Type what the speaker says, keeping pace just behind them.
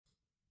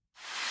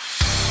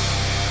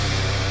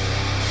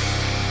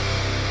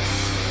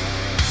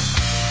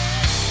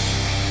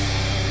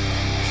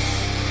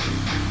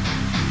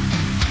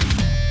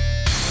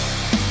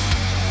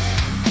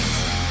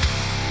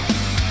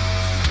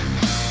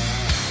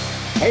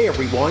Hey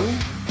everyone,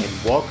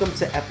 and welcome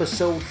to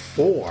episode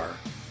 4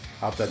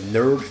 of the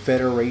Nerd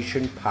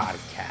Federation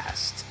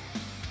podcast.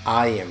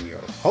 I am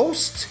your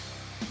host,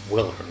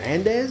 Will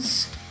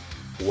Hernandez.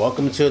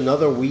 Welcome to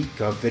another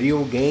week of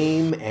video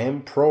game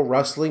and pro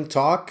wrestling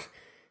talk.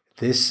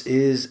 This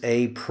is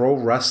a pro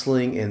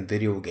wrestling and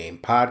video game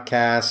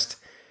podcast,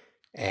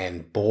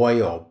 and boy,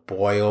 oh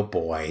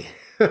boy,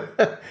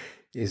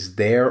 is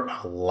there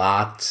a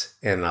lot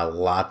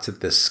to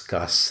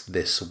discuss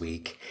this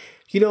week.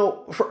 You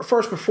know,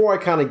 first, before I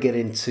kind of get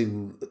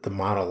into the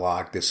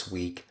monologue this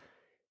week,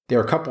 there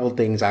are a couple of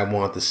things I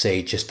want to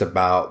say just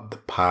about the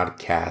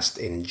podcast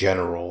in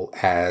general,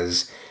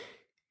 as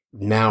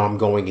now I'm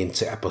going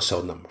into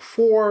episode number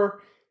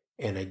 4,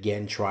 and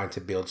again, trying to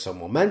build some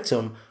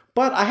momentum,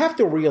 but I have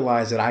to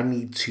realize that I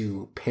need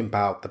to pimp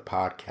out the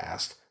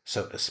podcast,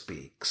 so to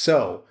speak.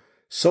 So,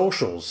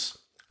 socials,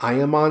 I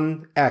am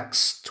on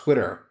X,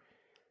 Twitter.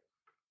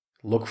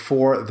 Look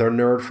for the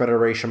Nerd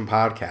Federation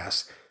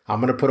podcast. I'm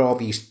going to put all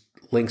these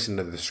links in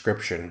the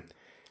description.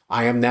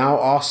 I am now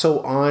also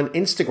on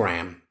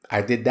Instagram.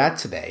 I did that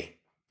today.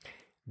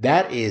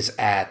 That is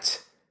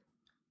at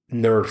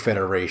Nerd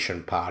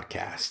Federation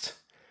Podcast.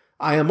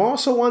 I am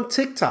also on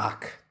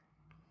TikTok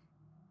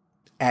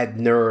at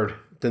the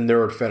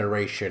Nerd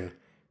Federation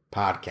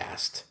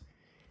Podcast.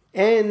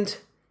 And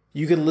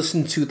you can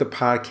listen to the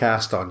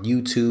podcast on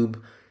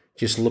YouTube.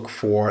 Just look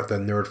for the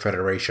Nerd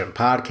Federation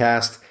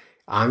Podcast.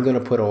 I'm going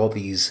to put all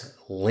these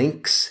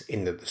links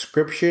in the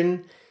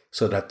description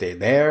so that they're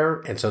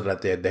there and so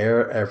that they're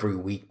there every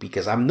week,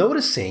 because I'm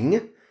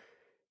noticing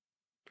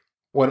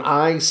when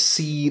I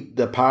see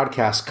the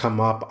podcast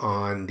come up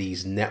on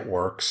these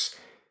networks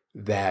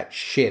that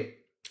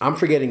I'm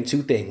forgetting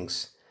 2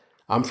 things.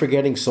 I'm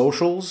forgetting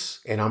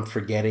socials and I'm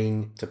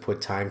forgetting to put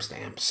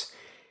timestamps.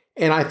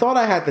 And I thought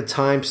I had the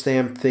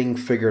timestamp thing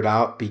figured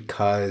out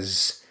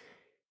because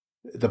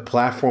the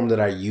platform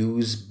that I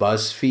use,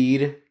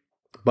 Buzzsprout,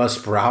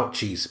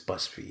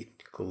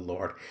 good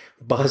Lord.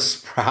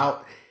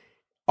 Buzzsprout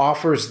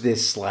offers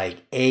this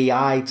like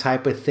AI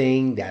type of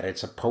thing that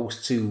it's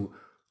supposed to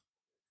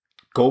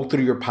go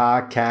through your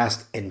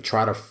podcast and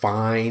try to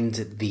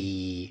find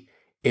the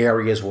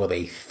areas where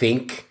they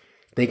think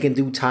they can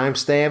do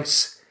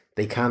timestamps.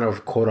 They kind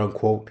of, quote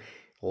unquote,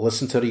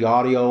 listen to the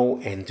audio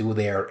and do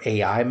their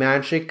AI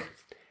magic.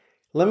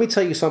 Let me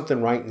tell you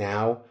something right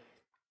now.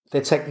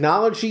 The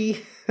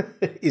technology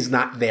is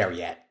not there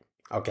yet,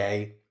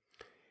 okay?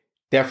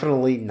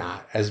 Definitely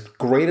not. As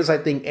great as I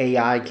think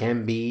AI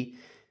can be,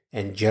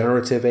 and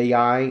generative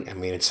AI, I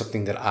mean, it's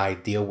something that I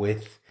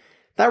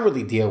not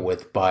really deal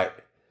with,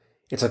 but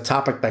it's a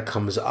topic that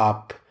comes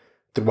up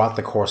throughout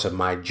the course of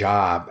my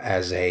job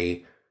as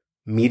a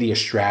media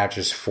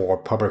strategist for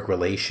public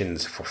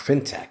relations for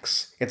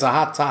fintechs. It's a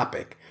hot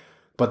topic,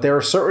 but there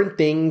are certain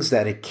things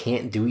that it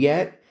can't do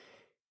yet,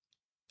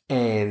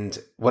 and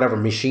whatever,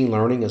 machine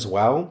learning as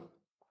well.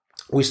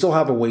 We still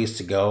have a ways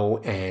to go,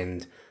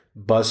 and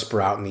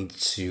Buzzsprout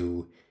needs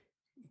to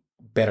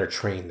better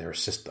train their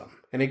system.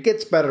 And it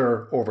gets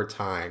better over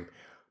time,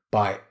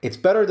 but it's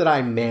better that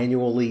I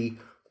manually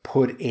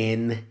put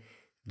in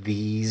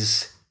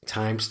these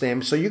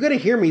timestamps. So you're going to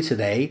hear me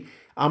today.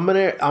 I'm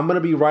going to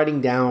be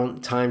writing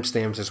down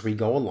timestamps as we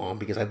go along,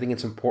 because I think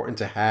it's important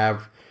to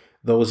have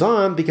those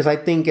on, because I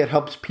think it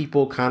helps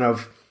people kind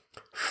of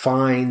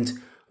find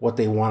what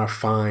they want to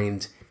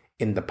find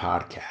in the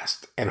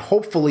podcast. And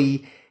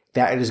hopefully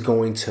that is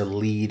going to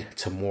lead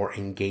to more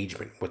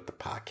engagement with the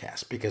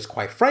podcast, because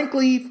quite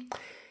frankly,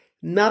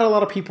 not a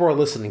lot of people are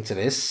listening to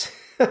this,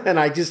 and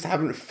I just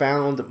haven't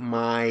found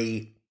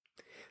my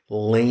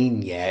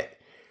lane yet.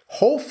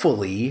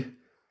 Hopefully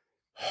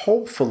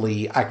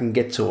I can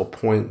get to a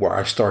point where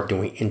I start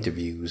doing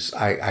interviews.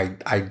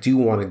 I do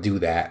want to do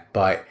that,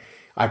 but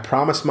I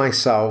promised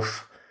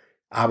myself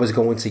I was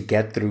going to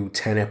get through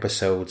 10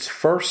 episodes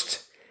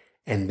first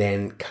and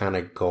then kind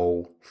of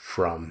go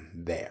from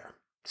there.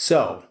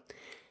 So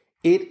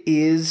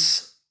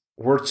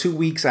we're 2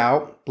 weeks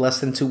out, less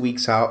than 2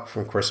 weeks out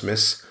from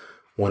Christmas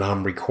when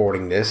I'm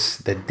recording this.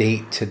 The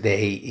date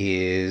today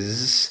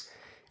is,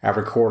 I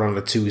record on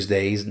the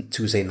Tuesday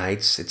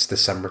nights. It's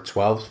December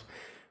 12th.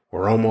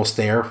 We're almost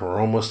there. We're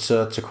almost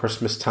to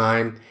Christmas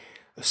time.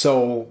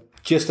 So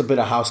just a bit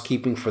of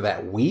housekeeping for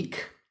that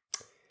week.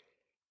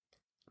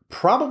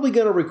 Probably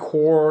going to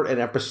record an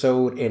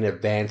episode in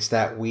advance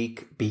that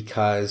week,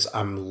 because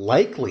I'm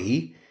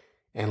likely,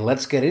 and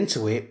let's get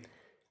into it,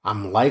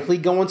 I'm likely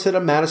going to the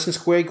Madison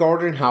Square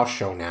Garden house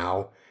show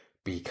now,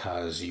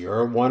 because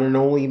your one and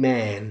only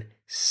man,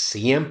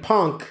 CM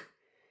Punk,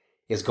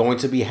 is going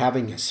to be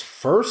having his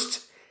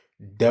first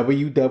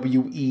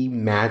WWE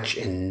match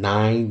in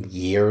 9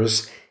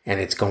 years,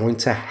 and it's going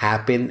to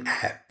happen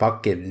at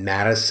fucking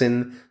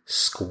Madison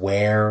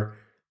Square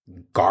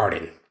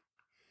Garden.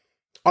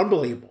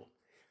 Unbelievable.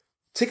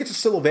 Tickets are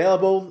still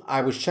available.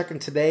 I was checking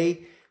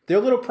today. They're a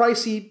little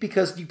pricey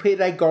because you pay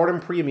that Garden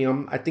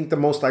Premium. I think the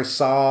most I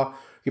saw,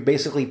 you're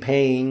basically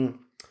paying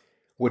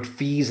with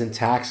fees and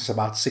taxes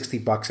about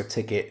 $60 a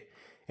ticket,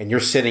 and you're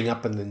sitting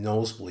up in the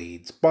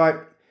nosebleeds.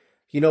 But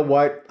you know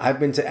what? I've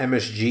been to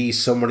MSG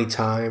so many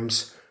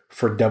times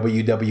for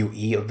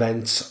WWE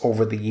events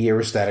over the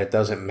years that it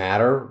doesn't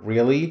matter,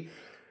 really.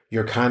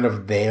 You're kind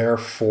of there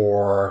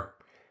for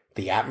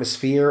the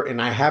atmosphere.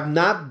 And I have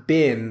not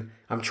been,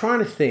 I'm trying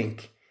to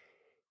think,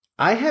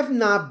 I have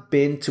not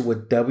been to a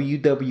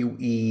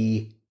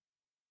WWE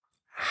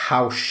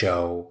house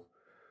show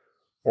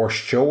or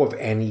show of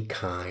any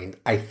kind.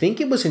 I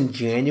think it was in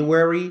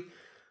January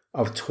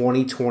of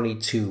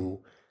 2022.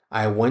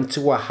 I went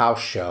to a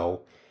house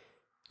show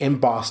in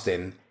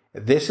Boston.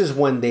 This is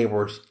when they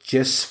were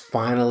just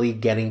finally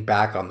getting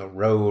back on the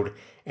road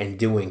and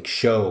doing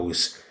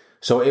shows.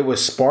 So it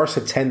was sparse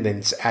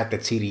attendance at the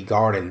TD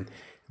Garden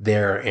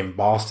there in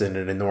Boston,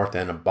 in the north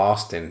end of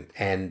Boston.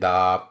 And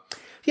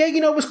yeah,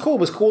 you know, it was cool.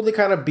 It was cool to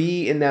kind of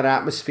be in that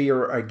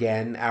atmosphere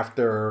again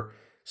after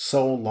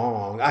so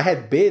long. I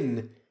had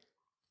been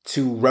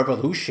to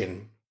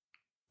Revolution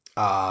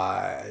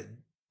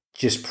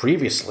just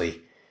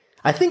previously.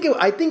 I'm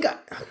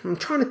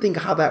trying to think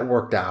how that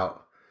worked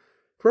out.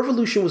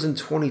 Revolution was in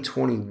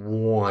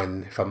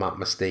 2021, if I'm not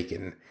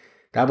mistaken.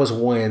 That was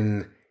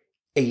when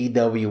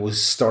AEW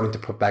was starting to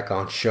put back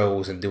on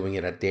shows and doing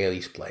it at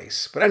Daly's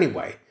place. But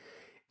anyway,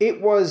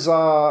 it was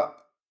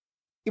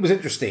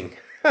interesting,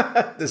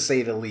 to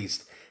say the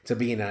least, to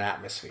be in an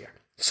atmosphere.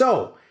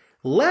 So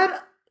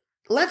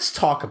let's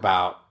talk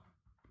about,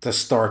 to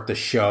start the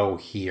show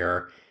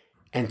here,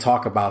 and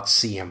talk about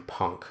CM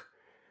Punk.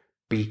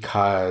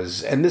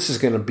 Because, and this is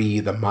going to be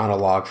the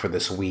monologue for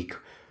this week,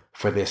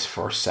 for this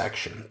first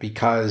section,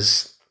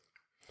 because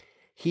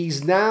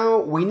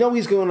we know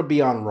he's going to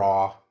be on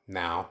Raw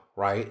now,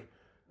 right?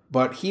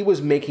 But he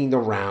was making the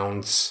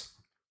rounds,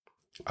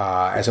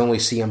 as only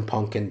CM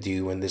Punk can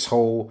do, and this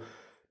whole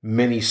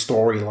mini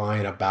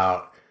storyline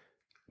about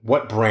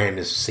what brand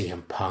is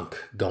CM Punk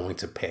going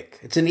to pick.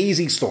 It's an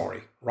easy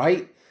story,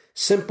 right?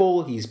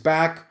 Simple, he's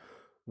back.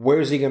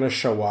 Where's he going to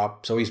show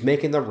up? So he's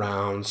making the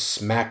rounds,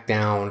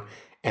 SmackDown,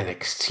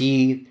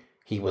 NXT.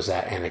 He was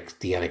at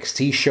the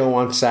NXT show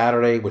on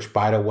Saturday, which,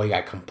 by the way,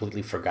 I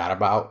completely forgot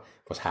about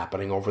was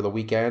happening over the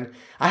weekend.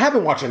 I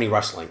haven't watched any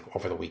wrestling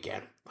over the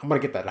weekend. I'm going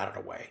to get that out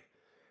of the way.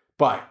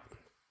 But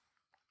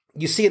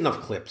you see enough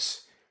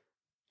clips,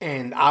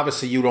 and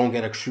obviously you don't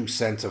get a true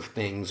sense of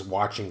things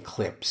watching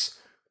clips.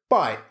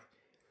 But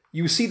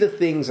you see the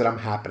things that are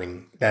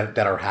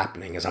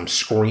happening as I'm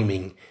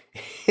screaming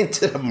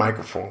into the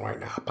microphone right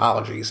now.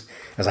 Apologies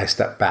as I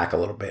step back a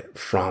little bit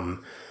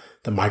from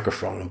the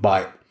microphone.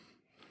 But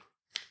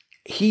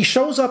he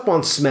shows up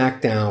on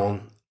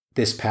SmackDown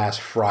this past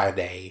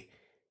Friday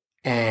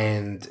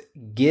and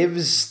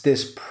gives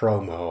this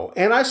promo.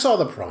 And I saw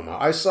the promo.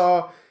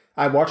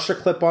 I watched the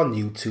clip on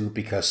YouTube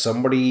because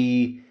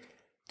somebody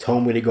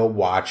told me to go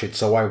watch it,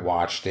 so I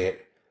watched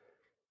it.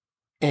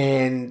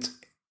 And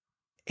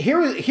here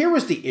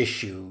was the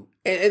issue.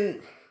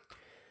 And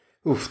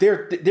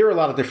there are a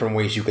lot of different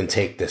ways you can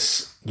take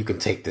this. You can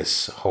take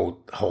this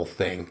whole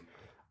thing,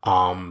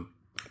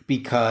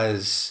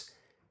 because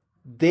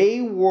they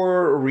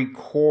were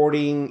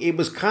recording. It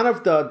was kind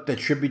of the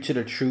Tribute to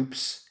the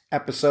Troops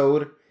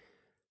episode,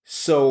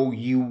 so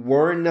you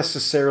weren't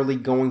necessarily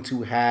going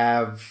to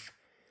have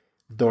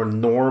the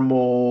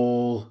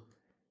normal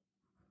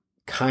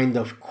kind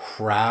of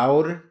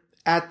crowd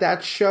at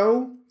that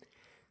show.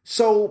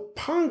 So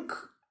Punk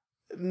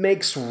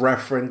makes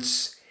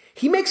reference.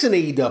 He makes an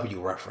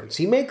AEW reference.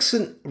 He makes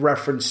a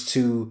reference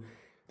to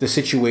the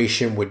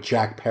situation with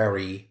Jack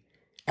Perry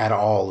at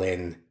All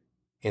In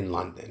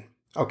London.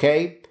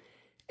 Okay?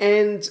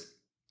 And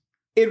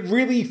it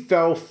really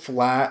fell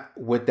flat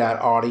with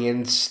that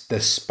audience,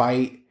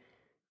 despite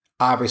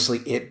obviously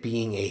it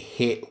being a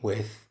hit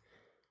with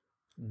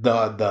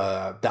the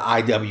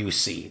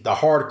IWC, the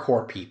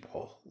hardcore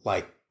people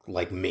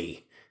like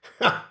me.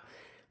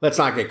 Let's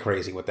not get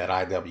crazy with that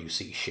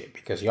IWC shit,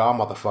 because y'all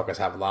motherfuckers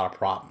have a lot of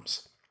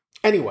problems.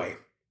 Anyway,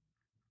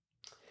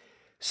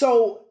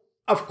 so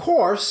of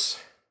course,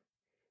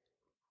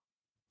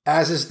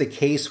 as is the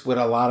case with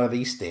a lot of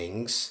these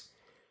things,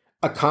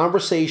 a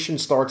conversation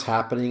starts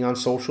happening on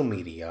social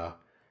media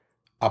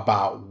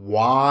about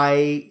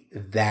why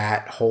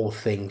that whole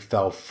thing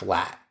fell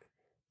flat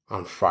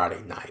on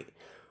Friday night.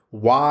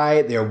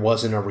 Why there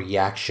wasn't a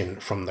reaction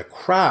from the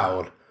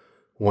crowd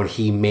when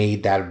he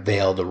made that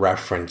veiled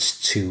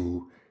reference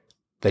to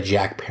the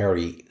Jack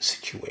Perry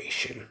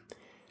situation.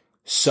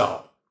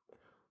 So,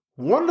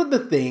 one of the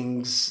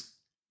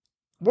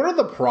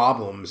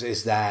problems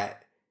is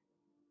that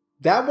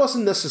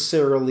wasn't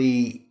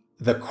necessarily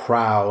the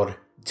crowd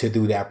to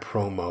do that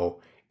promo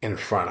in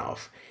front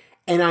of.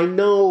 And I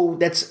know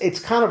it's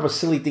kind of a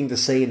silly thing to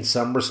say in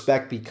some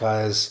respect,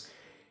 because,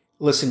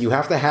 listen, you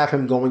have to have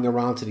him going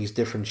around to these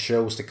different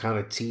shows to kind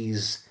of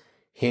tease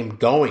him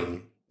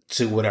going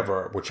to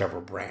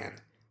whichever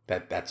brand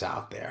that's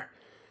out there.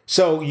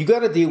 So you got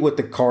to deal with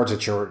the cards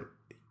that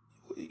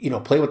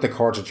play with the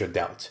cards that you're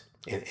dealt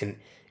in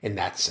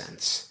that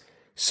sense.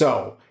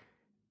 So,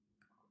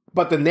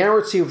 but the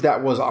narrative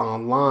that was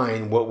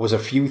online, what was a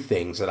few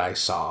things that I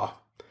saw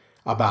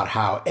about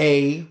how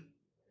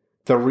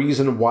the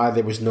reason why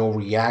there was no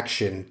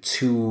reaction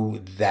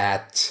to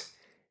that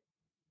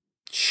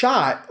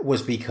shot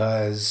was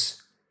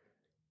because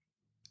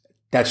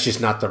that's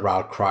just not the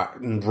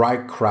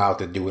right crowd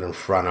to do it in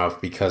front of,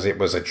 because it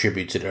was a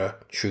tribute to the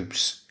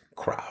troops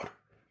crowd.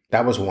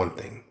 That was one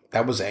thing.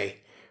 That was A.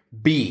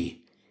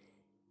 B,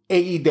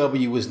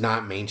 AEW is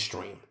not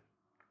mainstream.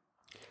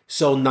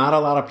 So not a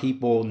lot of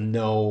people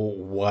know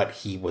what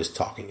he was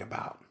talking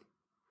about.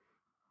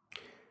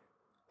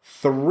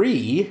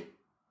 3,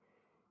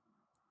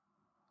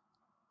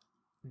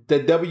 the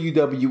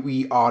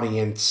WWE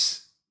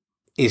audience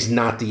is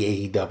not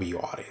the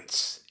AEW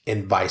audience,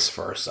 and vice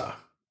versa.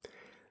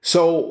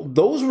 So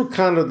those were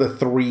kind of the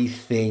 3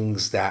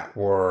 things that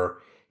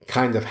were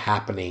kind of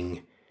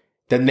happening.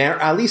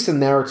 At least the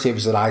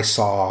narratives that I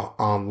saw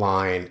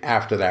online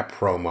after that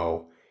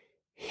promo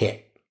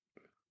hit.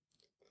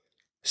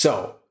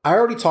 So I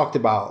already talked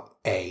about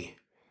A.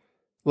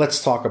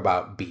 Let's talk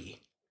about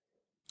B,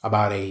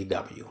 about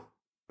AEW.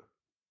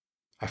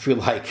 I feel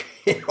like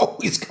it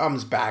always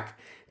comes back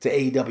to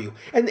AEW.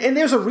 And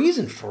there's a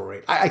reason for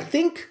it. I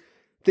think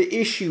the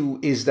issue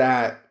is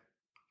that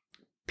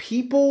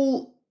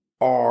people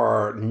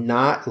are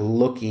not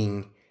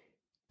looking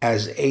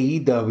as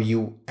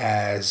AEW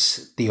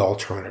as the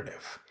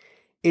alternative.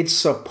 It's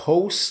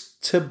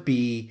supposed to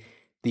be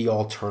the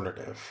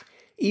alternative.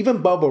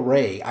 Even Bubba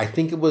Ray, I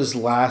think it was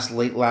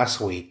late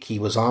last week, he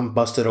was on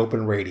Busted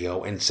Open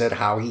Radio and said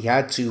how he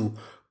had to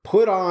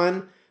put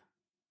on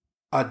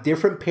a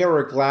different pair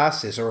of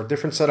glasses or a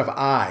different set of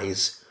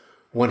eyes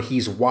when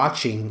he's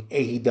watching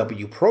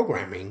AEW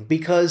programming,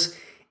 because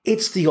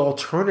it's the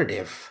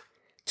alternative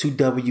to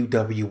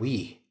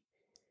WWE.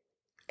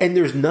 And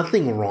there's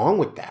nothing wrong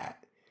with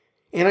that.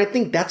 And I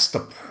think that's the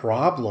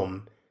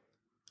problem.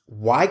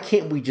 Why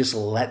can't we just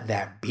let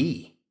that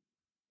be?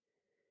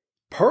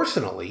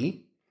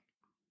 Personally,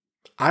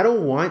 I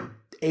don't want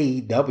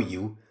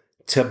AEW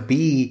to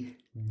be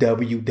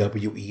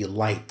WWE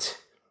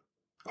light.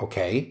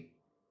 Okay?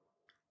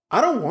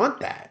 I don't want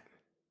that.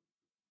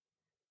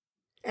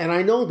 And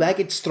I know that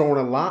gets thrown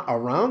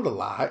around a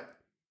lot,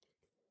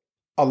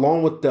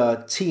 along with the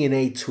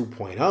TNA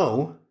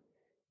 2.0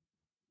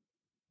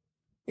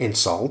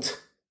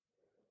 insult.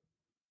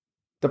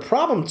 The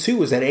problem,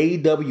 too, is that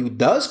AEW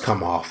does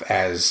come off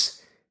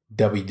as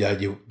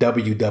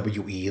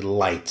WWE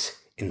light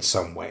in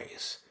some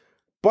ways.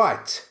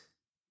 But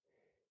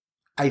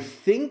I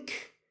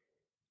think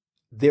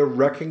they're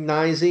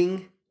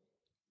recognizing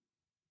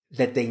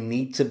that they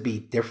need to be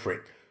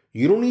different.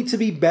 You don't need to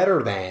be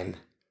better than.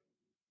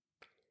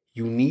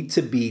 You need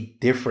to be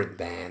different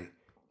than.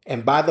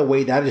 And by the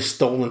way, that is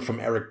stolen from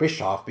Eric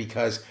Bischoff,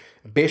 because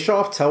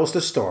Bischoff tells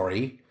the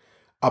story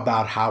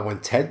about how when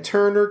Ted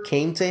Turner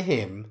came to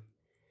him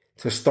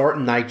to start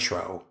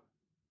Nitro,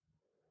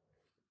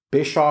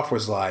 Bischoff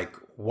was like,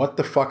 what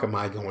the fuck am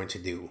I going to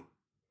do?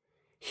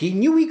 He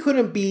knew he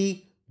couldn't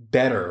be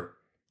better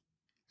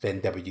than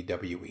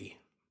WWE.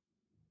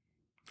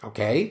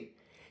 Okay?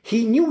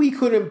 He knew he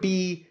couldn't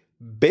be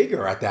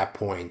bigger at that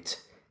point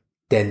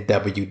than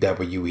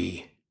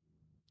WWE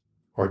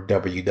or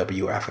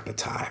WWF at the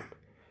time.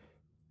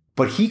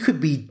 But he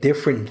could be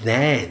different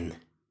than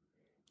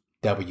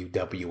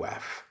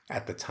WWF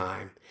at the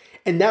time.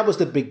 And that was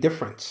the big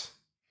difference.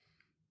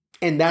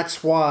 And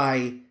that's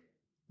why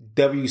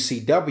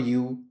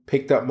WCW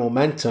picked up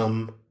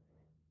momentum.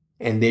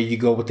 And there you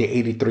go with the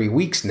 83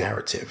 weeks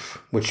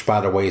narrative, which, by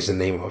the way, is the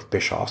name of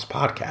Bischoff's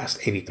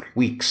podcast, 83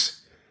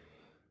 weeks.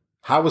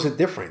 How was it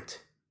different?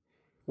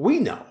 We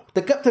know.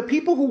 The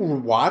people who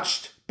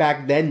watched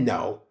back then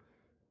know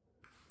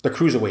the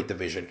Cruiserweight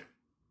division,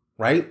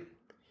 right?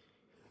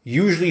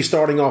 Usually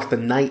starting off the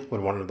night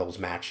with one of those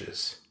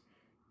matches.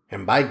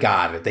 And by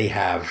God, they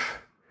have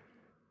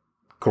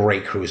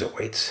great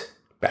cruiserweights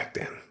back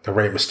then. The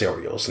Rey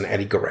Mysterios and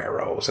Eddie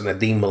Guerreros and the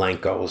Dean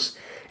Malenkos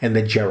and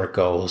the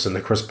Jerichos and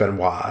the Chris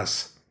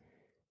Benoits.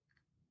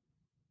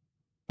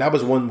 That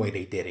was one way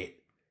they did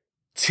it.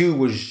 2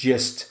 was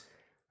just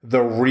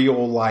the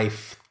real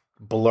life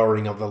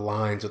blurring of the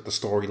lines with the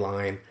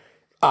storyline,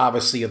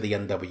 obviously, of the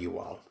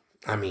NWO.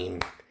 I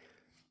mean,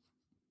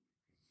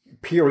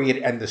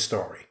 period, end of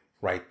story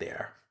right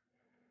there.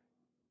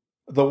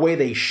 The way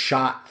they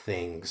shot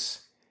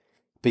things,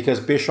 because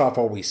Bischoff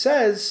always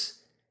says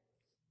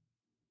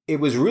it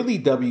was really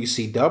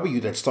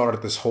WCW that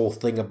started this whole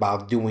thing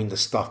about doing the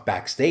stuff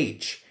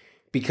backstage,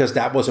 because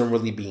that wasn't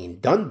really being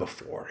done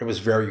before. It was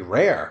very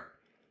rare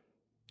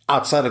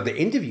outside of the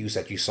interviews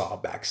that you saw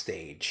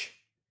backstage.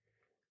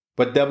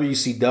 But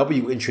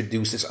WCW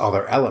introduced this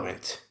other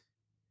element.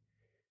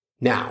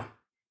 Now,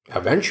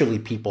 eventually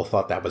people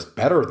thought that was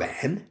better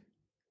than,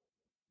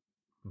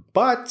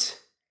 but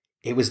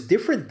it was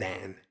different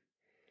than.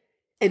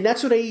 And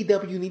that's what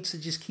AEW needs to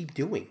just keep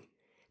doing.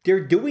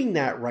 They're doing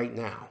that right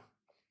now.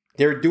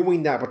 They're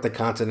doing that with the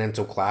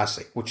Continental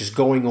Classic, which is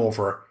going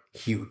over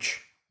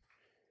huge.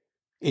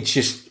 It's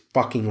just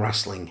fucking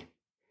wrestling.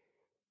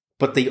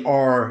 But they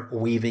are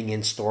weaving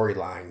in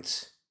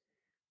storylines.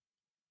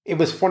 It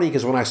was funny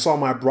because when I saw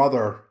my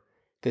brother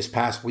this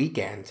past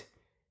weekend,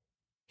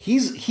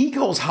 he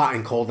goes hot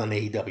and cold on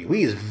AEW.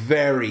 He is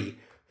very,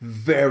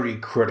 very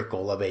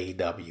critical of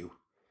AEW.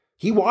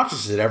 He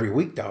watches it every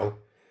week, though.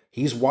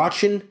 He's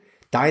watching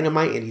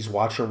Dynamite and he's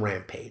watching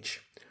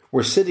Rampage.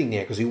 We're sitting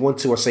there because we went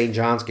to a St.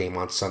 John's game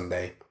on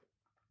Sunday.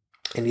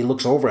 And he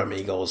looks over at me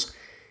and he goes,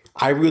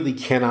 I really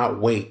cannot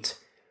wait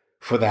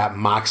for that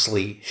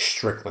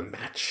Moxley-Strickland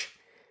match.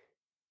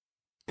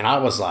 And I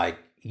was like,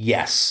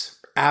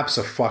 yes,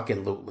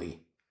 abso-fucking-lutely.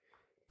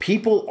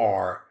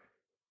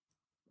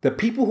 The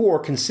people who are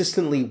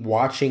consistently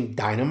watching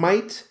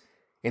Dynamite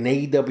and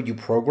AEW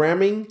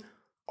programming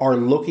are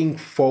looking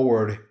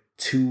forward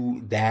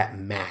to that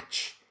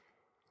match.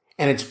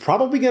 And it's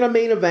probably going to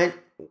main event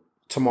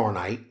tomorrow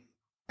night,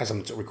 as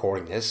I'm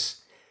recording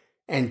this.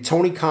 And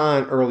Tony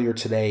Khan earlier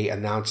today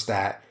announced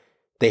that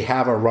they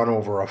have a run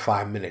over of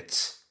 5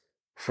 minutes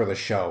for the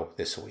show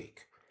this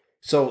week.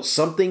 So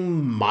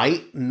something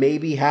might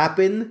maybe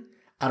happen.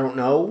 I don't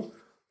know.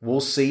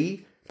 We'll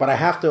see. But I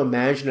have to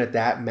imagine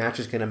that match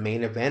is going to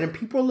main event, and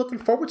people are looking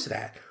forward to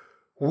that.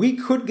 We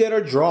could get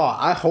a draw.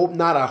 I hope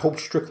not. I hope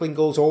Strickland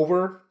goes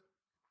over.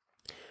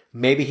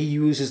 Maybe he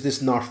uses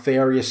this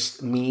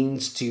nefarious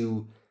means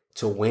to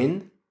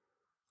win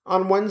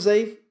on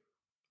Wednesday,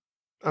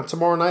 on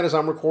tomorrow night as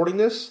I'm recording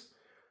this.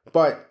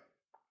 But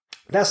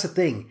that's the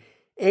thing.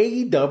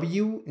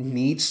 AEW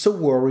needs to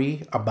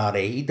worry about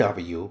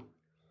AEW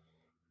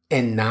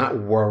and not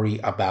worry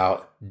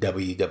about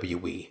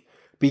WWE.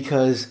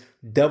 Because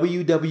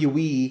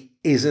WWE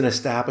is an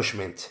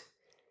establishment.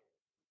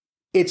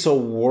 It's a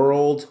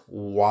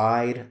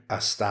worldwide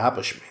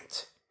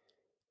establishment.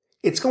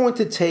 It's going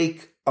to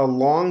take a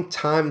long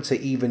time to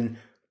even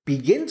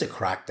begin to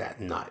crack that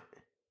nut.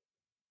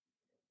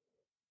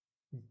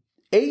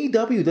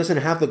 AEW doesn't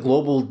have the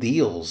global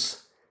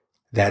deals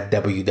that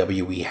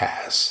WWE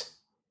has.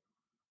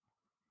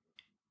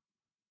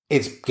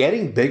 It's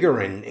getting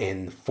bigger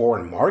in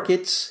foreign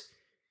markets.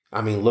 I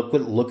mean, look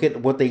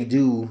at what they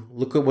do.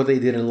 Look at what they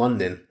did in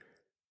London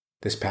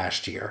this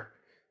past year.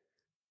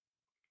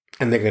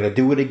 And they're going to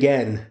do it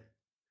again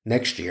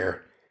next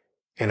year.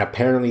 And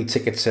apparently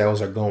ticket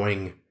sales are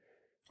going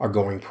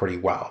pretty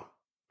well.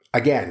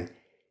 Again,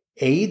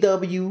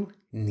 AEW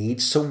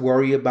needs to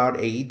worry about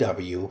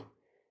AEW.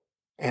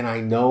 And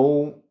I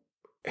know,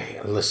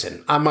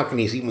 listen, I'm not going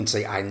to even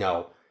say I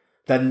know.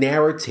 The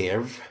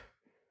narrative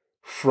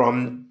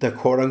from the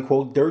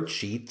quote-unquote dirt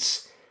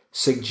sheets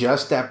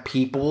suggests that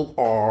people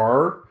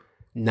are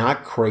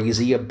not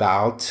crazy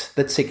about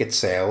the ticket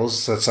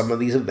sales at some of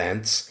these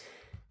events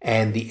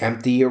and the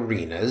empty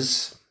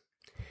arenas.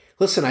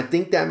 Listen, I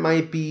think that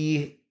might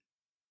be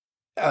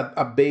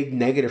a big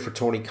negative for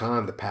Tony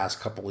Khan the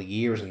past couple of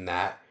years in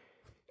that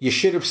you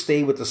should have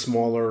stayed with the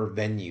smaller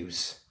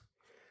venues.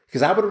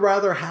 Because I would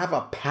rather have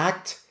a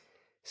packed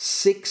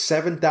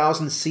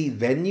 6,000-7,000 seat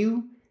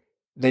venue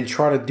than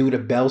try to do the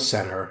Bell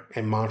Center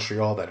in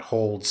Montreal that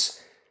held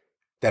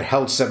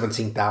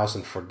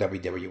 17,000 for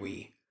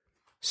WWE.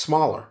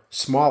 Smaller.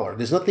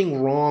 There's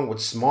nothing wrong with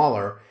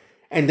smaller.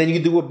 And then you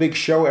do a big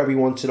show every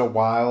once in a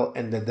while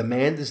and the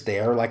demand is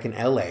there, like in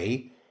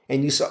LA,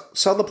 and you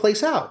sell the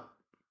place out.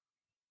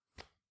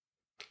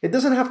 It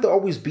doesn't have to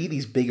always be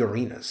these big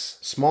arenas.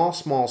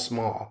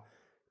 Small.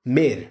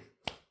 Mid.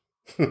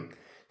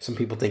 Some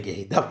people think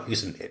AEW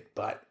is mid,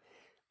 but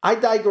I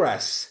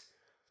digress.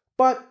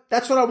 But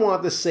that's what I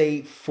wanted to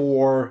say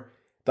for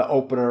the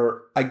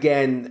opener.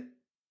 Again,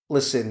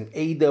 listen,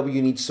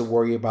 AEW needs to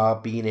worry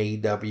about being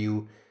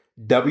AEW.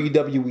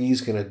 WWE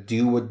is going to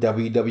do what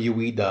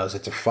WWE does.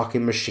 It's a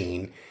fucking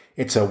machine.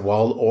 It's a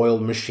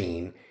well-oiled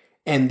machine.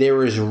 And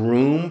there is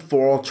room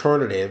for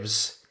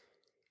alternatives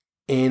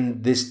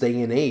in this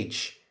day and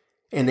age.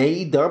 And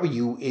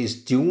AEW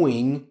is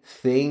doing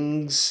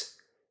things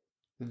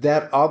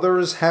that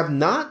others have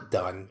not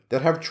done,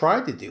 that have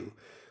tried to do.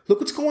 Look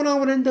what's going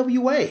on with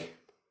NWA.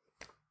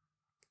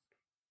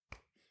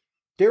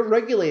 They're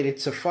regulated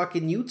to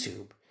fucking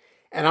YouTube.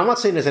 And I'm not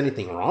saying there's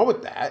anything wrong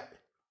with that.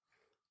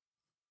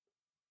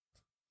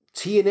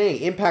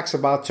 TNA, Impact's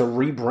about to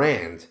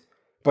rebrand,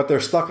 but they're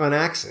stuck on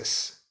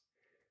Axis.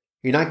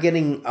 You're not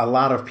getting a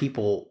lot of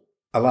people,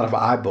 a lot of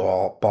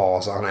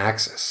eyeballs on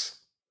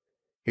Axis.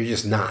 You're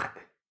just not.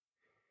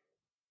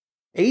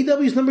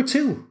 AEW's number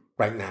 2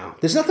 right now.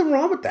 There's nothing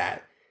wrong with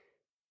that.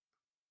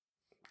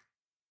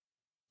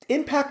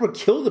 Impact would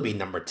kill to be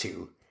number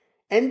 2.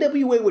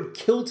 NWA would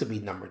kill to be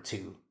number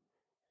 2.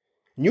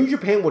 New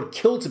Japan would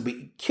kill to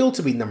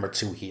be number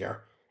 2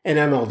 here. And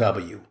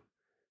MLW.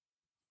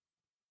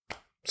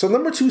 So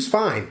number 2 is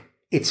fine.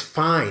 It's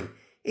fine.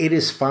 It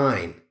is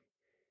fine.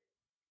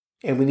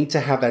 And we need to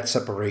have that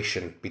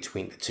separation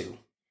between the two.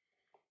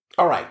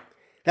 All right.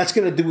 That's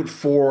going to do it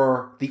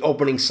for the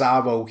opening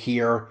salvo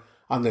here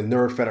on the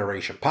Nerd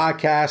Federation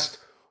podcast.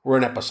 We're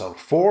in episode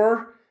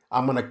 4.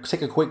 I'm going to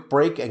take a quick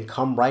break and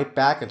come right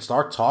back and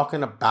start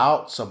talking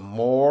about some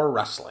more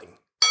wrestling.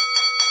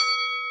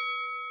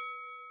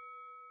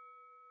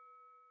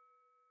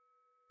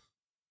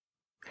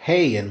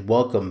 Hey, and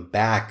welcome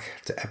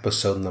back to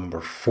episode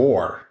number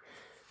 4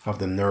 of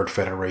the Nerd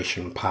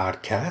Federation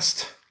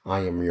podcast. I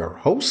am your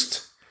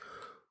host,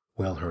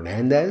 Will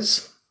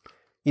Hernandez.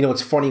 You know,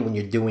 it's funny when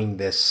you're doing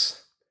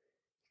this,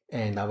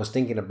 and I was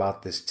thinking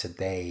about this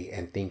today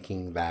and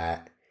thinking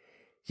that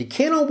you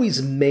can't always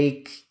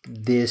make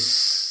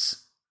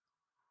these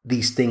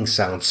things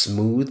sound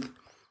smooth.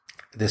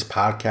 This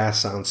podcast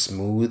sounds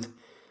smooth.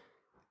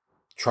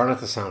 Try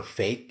not to sound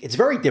fake. It's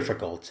very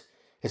difficult.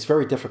 It's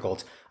very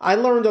difficult. I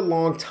learned a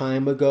long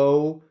time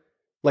ago,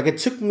 like it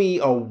took me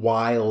a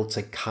while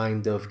to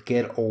kind of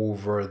get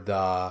over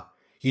the,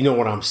 you know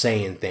what I'm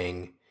saying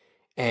thing.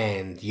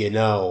 And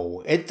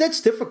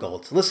that's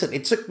difficult. Listen,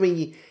 it took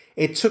me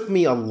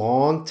a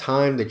long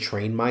time to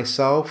train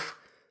myself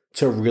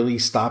to really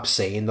stop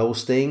saying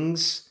those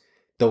things,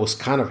 those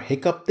kind of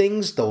hiccup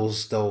things,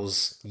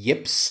 those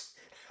yips,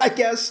 I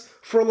guess,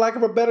 for lack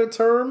of a better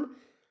term.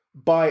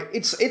 But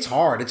it's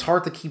hard. It's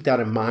hard to keep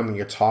that in mind when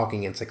you're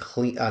talking and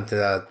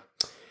to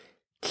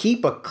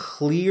keep a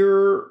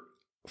clear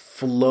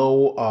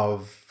flow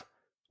of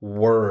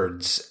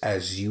words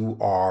as you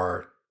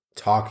are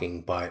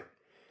talking.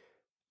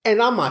 And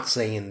I'm not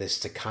saying this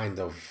to kind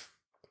of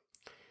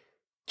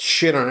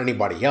shit on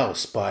anybody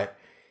else, but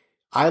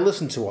I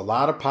listen to a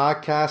lot of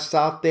podcasts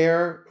out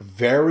there,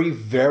 very,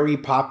 very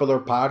popular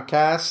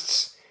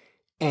podcasts,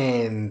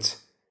 and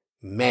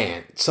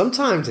man,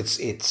 sometimes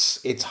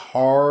it's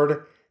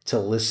hard to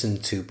listen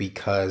to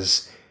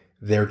because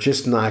they're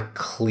just not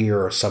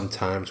clear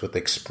sometimes with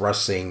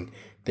expressing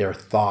their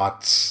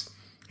thoughts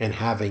and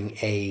having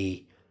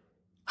a,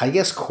 I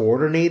guess,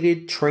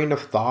 coordinated train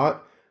of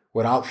thought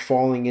without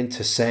falling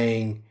into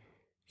saying,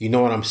 you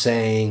know what I'm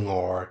saying,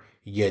 or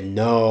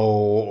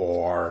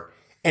or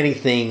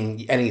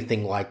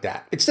anything like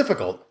that. It's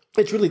difficult.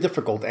 It's really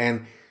difficult.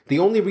 And the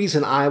only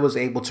reason I was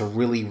able to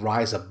really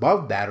rise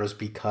above that was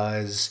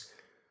because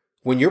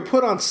when you're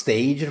put on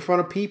stage in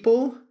front of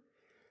people,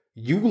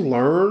 you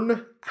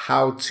learn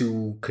how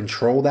to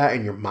control that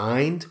in your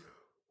mind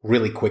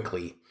really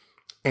quickly.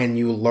 And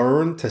you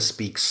learn to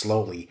speak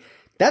slowly.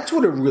 That's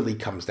what it really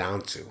comes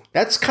down to.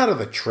 That's kind of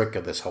the trick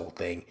of this whole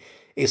thing,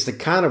 is to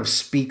kind of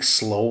speak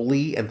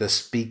slowly and to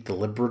speak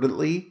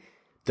deliberately,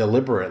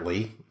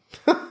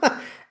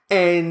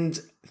 and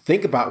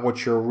think about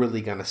what you're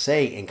really going to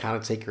say and kind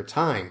of take your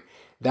time.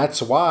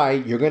 That's why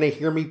you're going to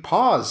hear me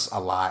pause a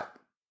lot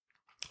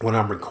when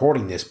I'm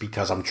recording this,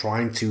 because I'm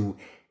trying to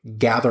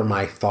gather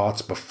my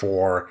thoughts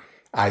before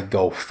I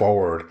go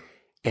forward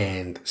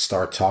and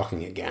start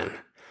talking again.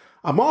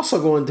 I'm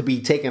also going to be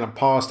taking a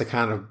pause to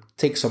kind of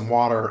take some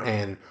water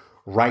and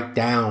write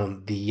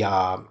down the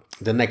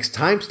next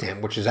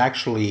timestamp, which is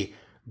actually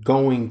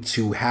going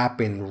to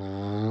happen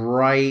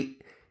right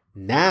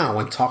now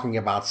when talking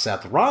about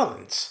Seth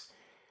Rollins.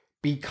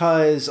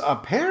 Because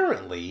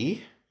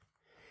apparently,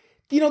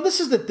 this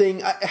is the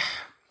thing.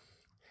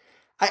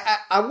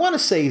 I want to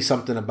say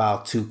something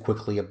too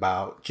quickly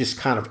about just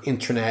kind of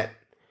internet,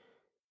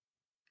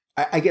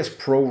 I guess,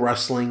 pro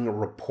wrestling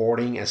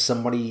reporting as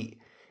somebody,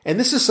 and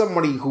this is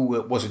somebody who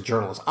was a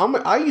journalist.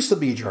 I used to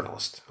be a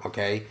journalist,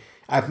 okay?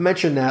 I've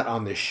mentioned that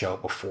on this show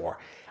before.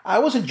 I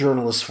was a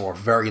journalist for a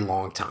very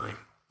long time.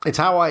 It's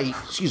how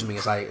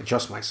as I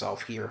adjust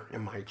myself here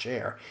in my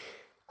chair.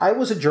 I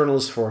was a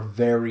journalist for a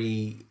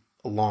very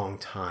long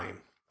time.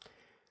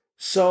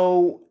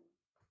 So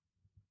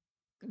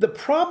the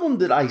problem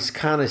that I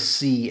kind of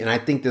see, and I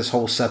think this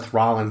whole Seth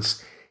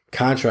Rollins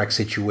contract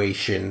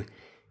situation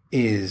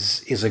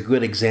is a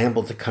good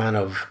example to kind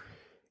of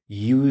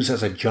use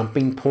as a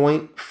jumping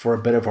point for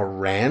a bit of a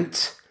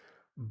rant,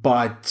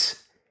 but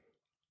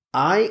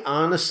I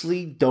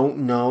honestly don't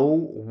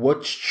know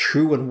what's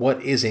true and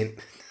what isn't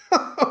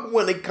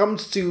when it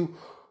comes to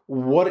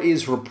what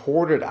is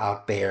reported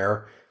out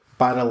there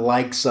by the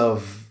likes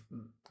of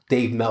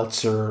Dave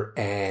Meltzer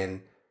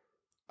and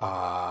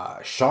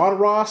Sean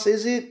Ross,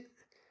 is it?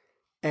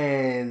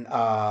 And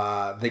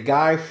the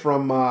guy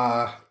from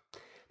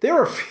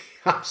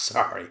I'm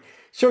sorry.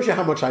 Shows you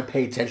how much I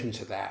pay attention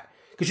to that.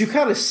 Because you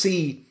kind of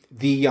see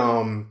the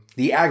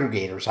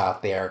aggregators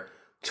out there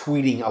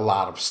tweeting a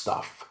lot of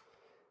stuff.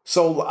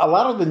 So a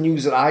lot of the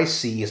news that I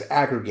see is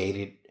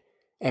aggregated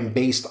and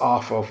based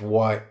off of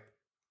what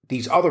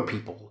these other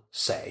people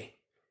say.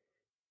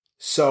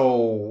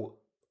 So,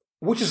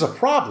 which is a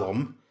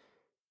problem,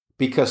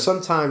 because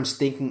sometimes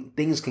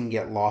things can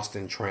get lost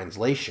in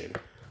translation.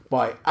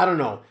 But I don't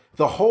know.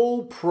 The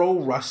whole pro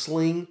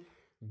wrestling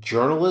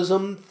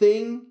journalism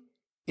thing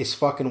is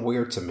fucking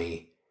weird to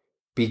me,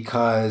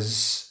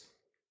 because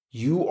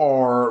you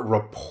are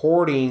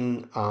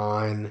reporting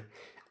on,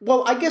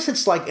 well, I guess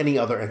it's like any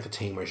other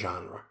entertainment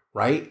genre,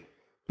 right?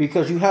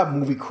 Because you have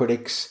movie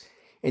critics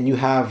and you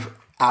have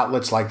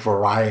outlets like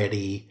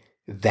Variety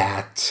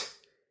that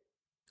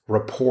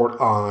report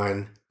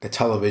on the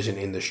television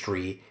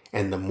industry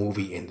and the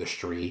movie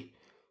industry.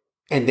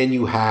 And then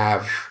you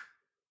have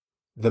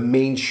the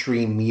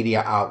mainstream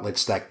media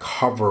outlets that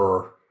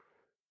cover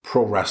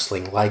pro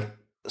wrestling, like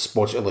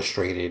Sports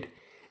Illustrated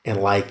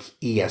and like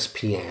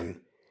ESPN.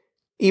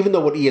 Even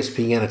though with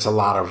ESPN, it's a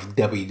lot of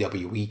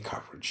WWE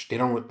coverage. They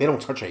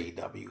don't touch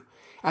AEW.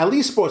 At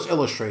least Sports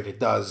Illustrated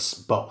does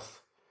both.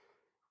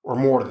 or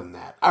more than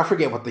that. I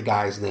forget what the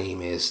guy's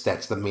name is.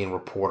 That's the main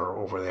reporter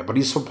over there, but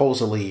he's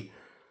supposedly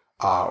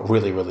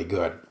really, really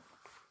good.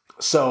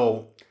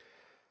 So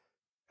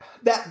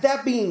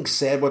that being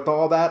said, with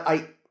all that,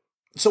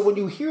 so when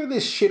you hear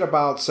this shit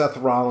about Seth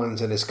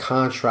Rollins and his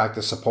contract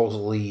is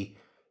supposedly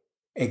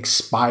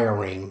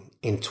expiring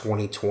in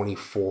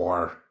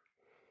 2024,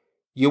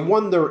 you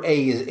wonder,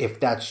 A, if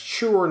that's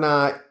true or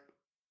not.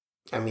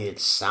 I mean, it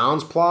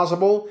sounds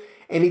plausible.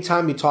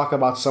 Anytime you talk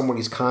about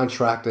somebody's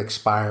contract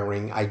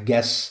expiring, I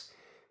guess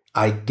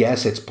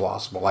it's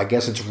plausible. I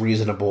guess it's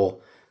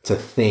reasonable to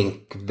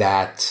think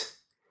that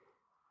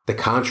the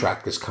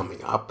contract is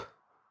coming up.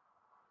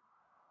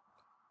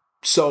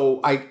 So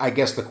I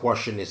guess the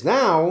question is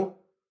now,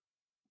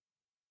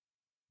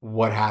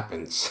 what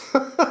happens?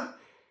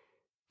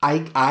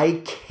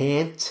 I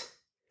can't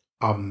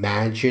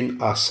imagine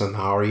a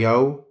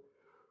scenario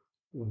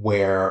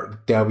where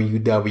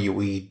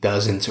WWE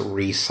doesn't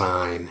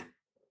re-sign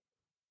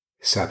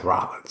Seth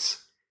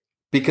Rollins.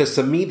 Because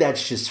to me,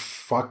 that's just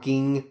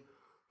fucking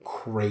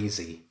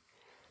crazy.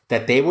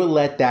 That they would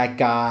let that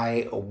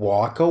guy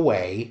walk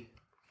away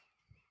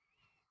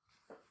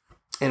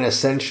and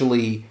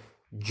essentially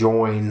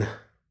join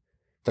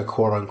the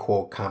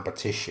quote-unquote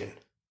competition.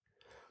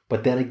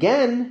 But then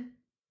again,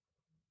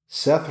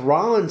 Seth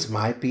Rollins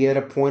might be at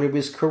a point of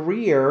his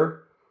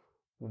career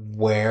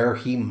where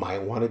he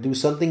might want to do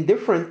something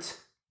different.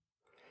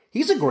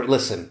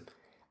 Listen,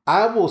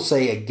 I will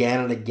say again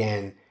and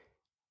again,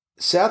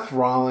 Seth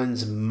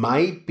Rollins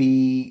might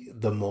be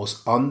the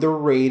most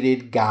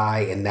underrated guy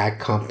in that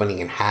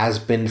company and has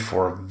been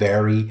for a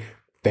very,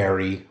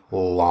 very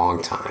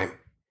long time.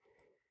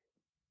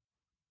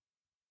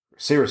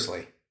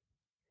 Seriously.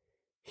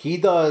 He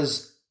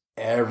does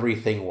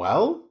everything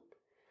well.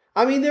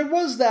 I mean, there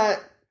was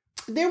that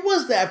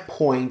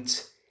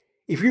point,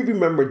 if you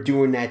remember,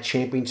 during that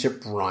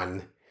championship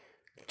run,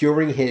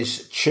 during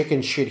his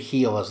chicken shit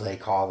heel, as they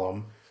call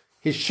him,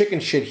 his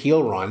chicken shit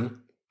heel run,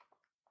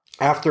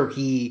 after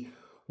he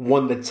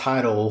won the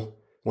title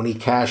when he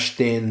cashed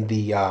in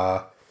the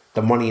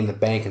Money in the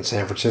Bank in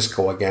San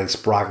Francisco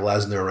against Brock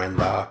Lesnar and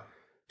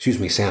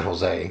San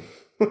Jose.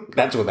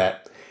 That's where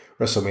that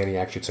WrestleMania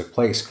actually took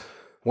place.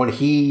 When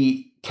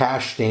he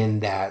cashed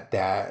in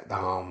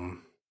the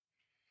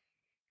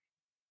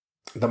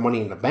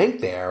Money in the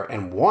Bank there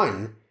and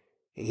won,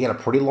 he had a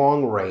pretty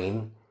long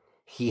reign.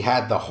 He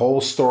had the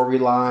whole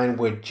storyline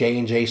with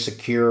J&J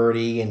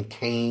Security and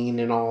Kane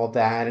and all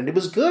that, and it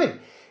was good.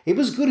 It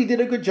was good. He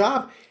did a good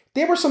job.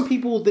 There were some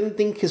people who didn't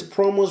think his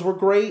promos were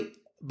great,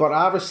 but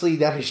obviously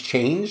that has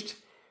changed.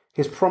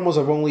 His promos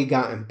have only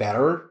gotten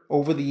better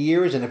over the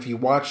years, and if you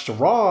watched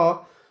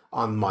Raw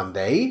on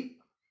Monday,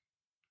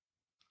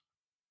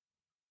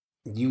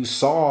 you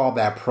saw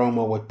that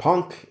promo with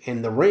Punk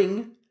in the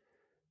ring.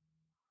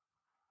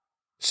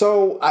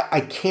 So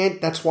I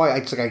can't, that's why I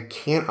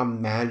can't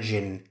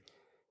imagine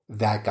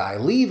that guy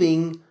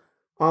leaving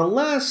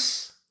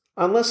unless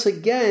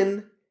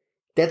again,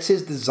 that's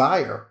his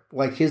desire.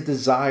 Like his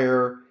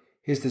desire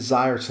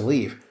to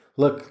leave.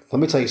 Look, let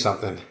me tell you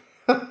something.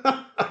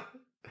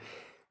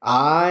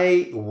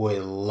 I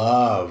would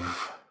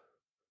love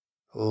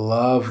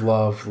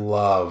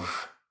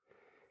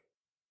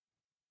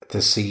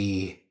to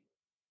see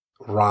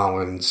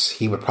Rollins.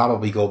 He would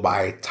probably go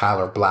by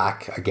Tyler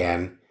Black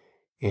again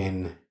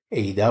in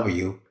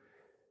AEW.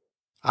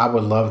 I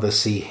would love to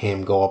see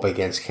him go up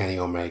against Kenny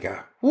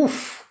Omega.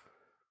 Oof.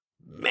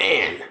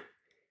 Man.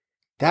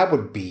 That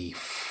would be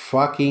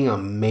fucking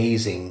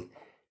amazing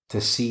to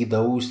see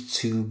those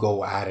two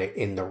go at it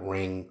in the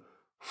ring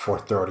for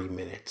 30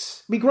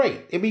 minutes. It'd be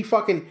great.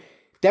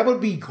 That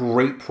would be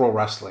great pro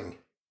wrestling.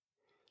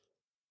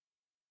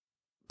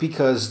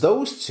 Because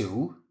those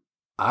two,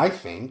 I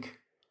think,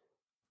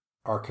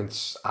 I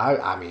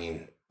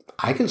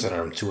consider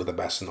them two of the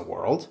best in the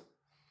world.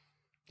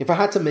 If I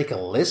had to make a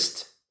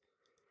list,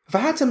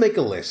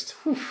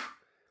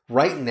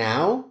 right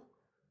now,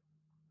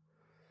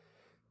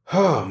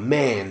 oh,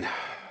 man.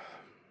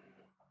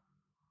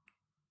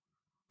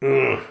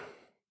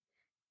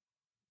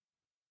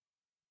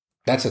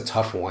 That's a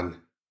tough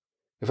one.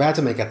 If I had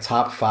to make a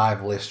top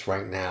 5 list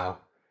right now,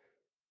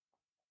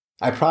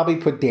 I'd probably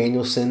put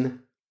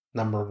Danielson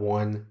number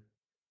 1,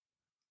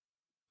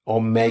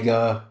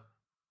 Omega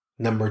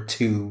number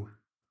 2,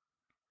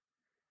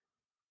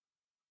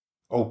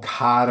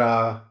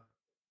 Okada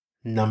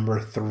number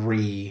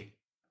 3,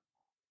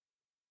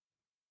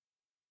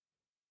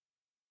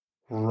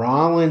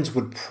 Rollins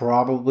would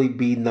probably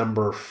be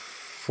number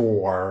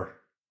 4.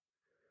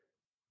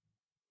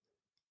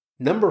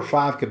 Number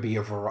 5 could be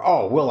Will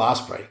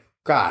Ospreay.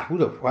 God,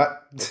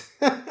 what?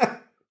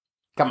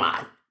 Come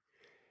on.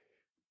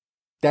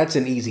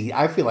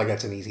 I feel like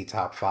that's an easy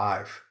top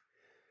 5.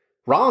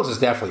 Rollins is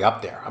definitely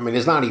up there. I mean,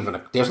 there's not even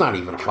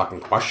a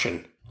fucking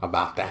question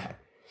about that.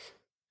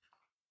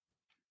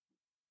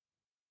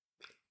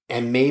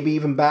 And maybe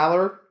even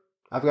Balor.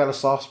 I've got a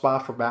soft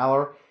spot for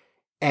Balor.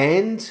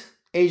 And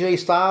AJ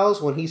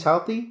Styles when he's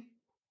healthy.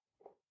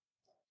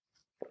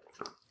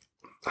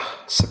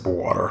 Sip of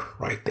water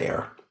right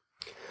there.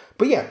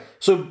 But yeah,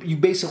 so you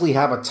basically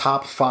have a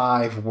top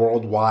 5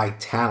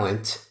 worldwide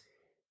talent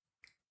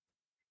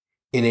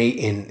not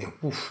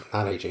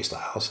AJ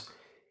Styles,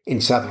 in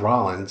Seth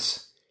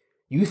Rollins.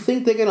 You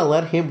think they're going to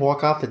let him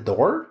walk out the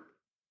door?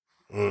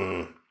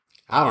 I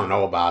don't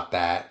know about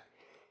that.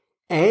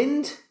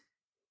 And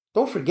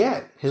don't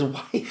forget his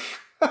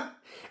wife.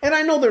 And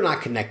I know they're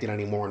not connected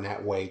anymore in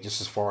that way, just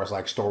as far as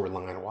like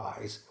storyline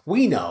wise.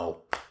 We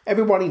know.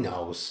 Everybody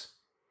knows.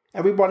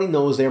 Everybody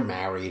knows they're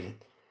married.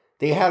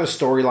 They had a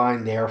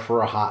storyline there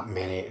for a hot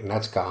minute, and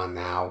that's gone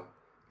now.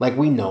 Like,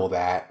 we know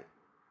that.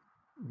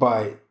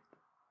 But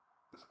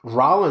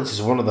Rollins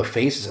is one of the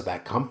faces of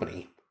that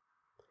company.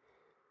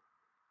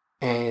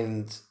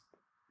 And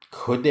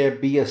could there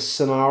be a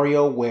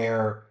scenario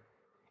where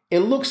it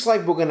looks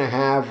like we're going to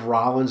have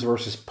Rollins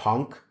versus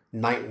Punk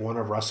night 1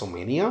 of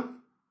WrestleMania?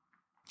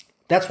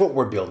 That's what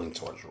we're building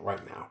towards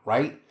right now,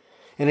 right?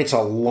 And it's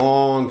a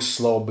long,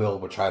 slow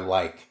build, which I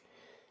like.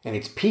 And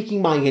it's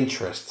piquing my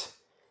interest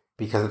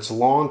because it's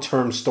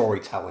long-term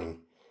storytelling.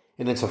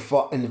 And it's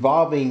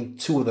involving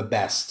 2 of the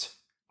best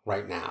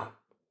right now.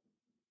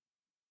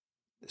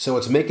 So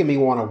it's making me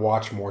want to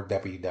watch more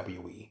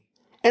WWE.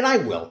 And I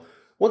will.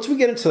 Once we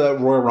get into the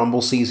Royal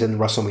Rumble season,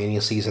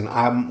 WrestleMania season,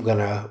 I'm going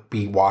to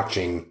be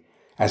watching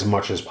as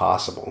much as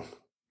possible.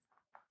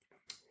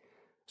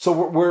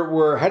 So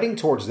we're heading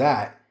towards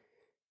that.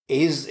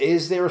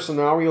 Is there a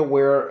scenario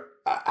where,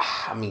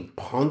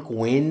 Punk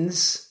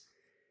wins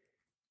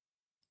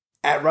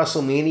at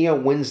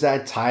WrestleMania, wins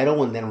that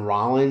title, and then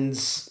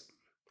Rollins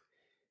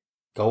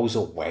goes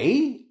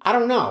away? I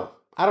don't know.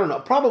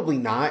 Probably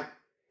not.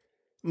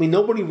 I mean,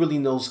 nobody really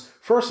knows.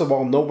 First of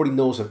all, nobody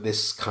knows if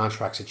this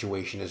contract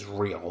situation is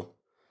real.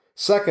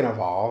 Second of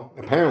all,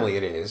 apparently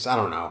it is. I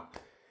don't know.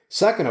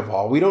 Second of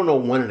all, we don't know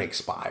when it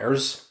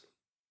expires.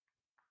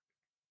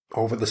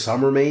 Over the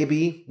summer,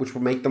 maybe, which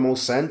would make the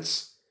most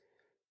sense.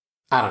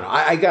 I don't know.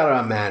 I gotta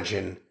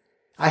imagine.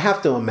 I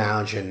have to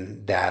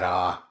imagine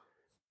that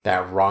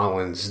that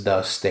Rollins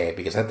does stay,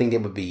 because I think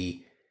it would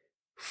be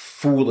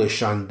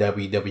foolish on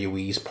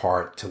WWE's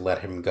part to let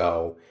him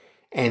go.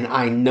 And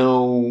I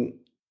know,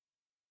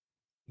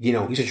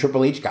 he's a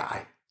Triple H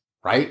guy,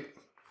 right?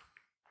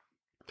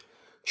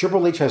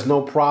 Triple H has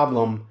no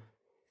problem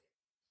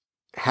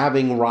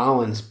having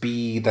Rollins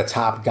be the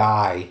top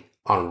guy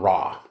on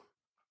Raw.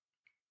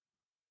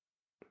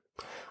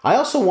 I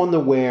also wonder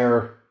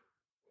where,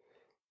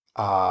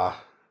 I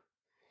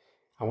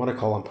want to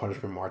call him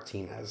Punishment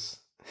Martinez.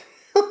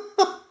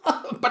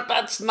 But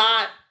that's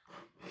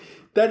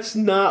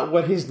not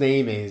what his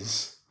name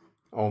is.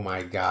 Oh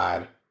my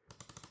God.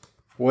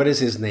 What is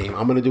his name?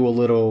 I'm going to do a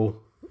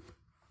little,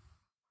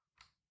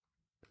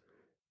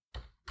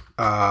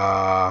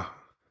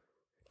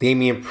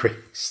 Damian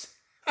Priest.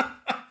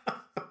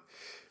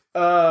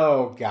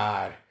 Oh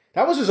God.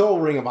 That was his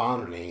old Ring of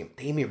Honor name.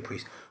 Damian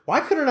Priest. Why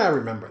couldn't I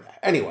remember that?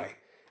 Anyway,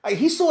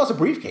 he still has a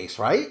briefcase,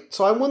 right?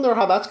 So I wonder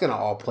how that's going to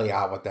all play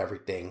out with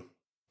everything.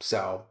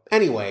 So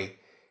anyway,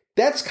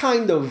 that's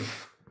kind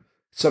of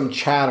some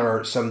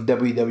chatter, some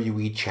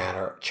WWE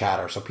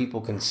chatter. So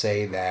people can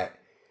say that,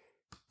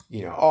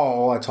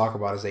 all I talk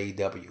about is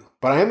AEW.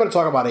 But I am going to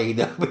talk about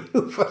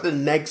AEW for the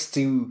next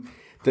two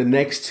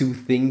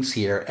things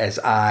here as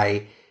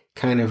I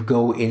kind of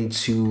go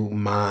into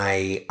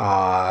my,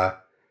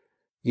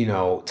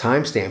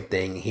 timestamp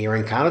thing here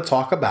and kind of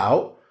talk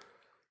about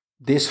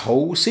this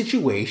whole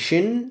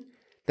situation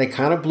that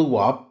kind of blew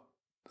up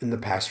in the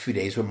past few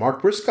days with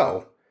Mark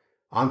Briscoe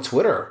on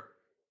Twitter,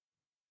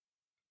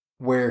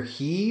 where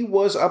he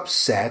was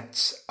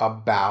upset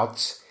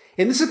about,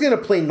 and this is going to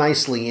play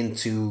nicely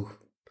into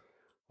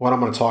what I'm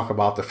going to talk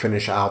about to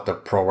finish out the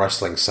pro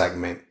wrestling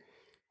segment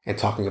and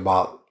talking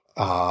about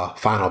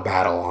Final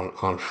Battle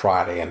on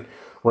Friday and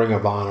Ring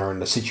of Honor and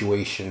the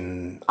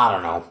situation. I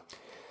don't know.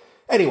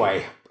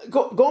 Anyway,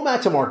 going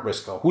back to Mark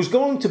Briscoe, who's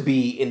going to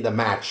be in the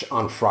match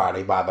on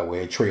Friday, by the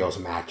way, a trios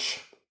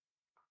match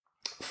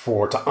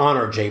to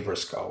honor Jay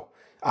Briscoe,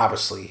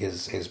 obviously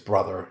his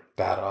brother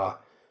that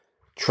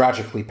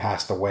tragically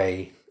passed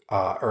away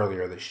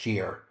earlier this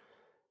year.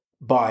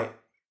 But,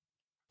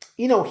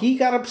 he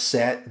got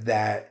upset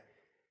that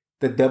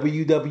the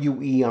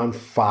WWE on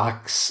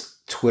Fox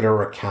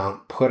Twitter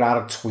account put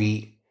out a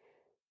tweet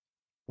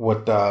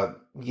with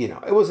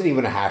it wasn't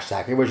even a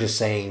hashtag. It was just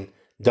saying,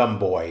 dumb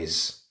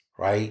boys,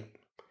 right?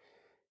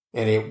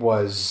 And it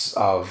was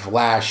of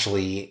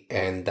Lashley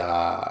and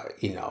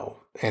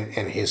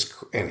and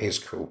his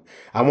crew.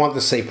 I want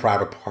to say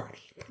Private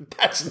Party, but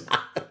that's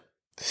not.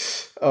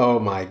 Oh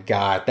my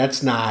God,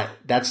 that's not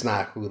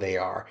who they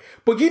are.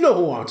 But you know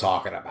who I'm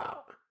talking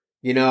about.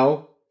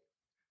 I'm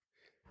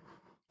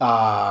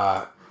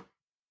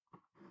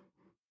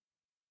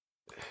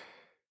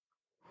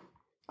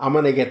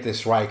gonna get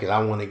this right because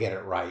I want to get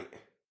it right.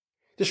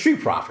 The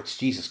Street Profits,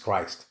 Jesus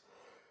Christ.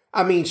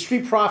 I mean,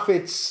 Street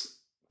Profits,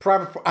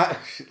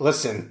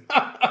 listen,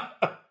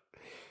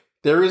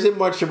 there isn't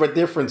much of a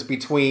difference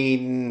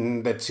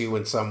between the two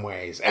in some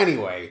ways.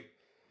 Anyway,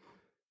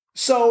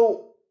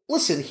 so,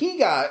 listen, he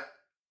got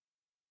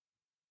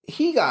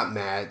he got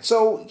mad.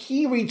 So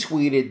he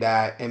retweeted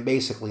that, and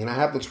basically, and I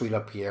have the tweet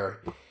up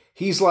here,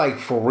 he's like,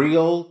 for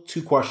real,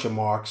 2 question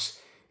marks.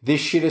 This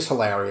shit is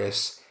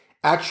hilarious.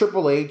 At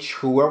Triple H,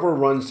 whoever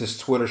runs this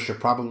Twitter should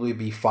probably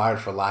be fired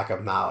for lack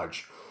of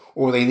knowledge,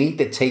 or they need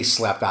the taste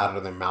slapped out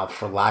of their mouth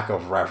for lack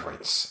of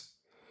reverence.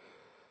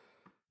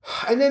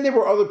 And then there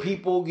were other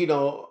people,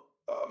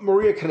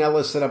 Maria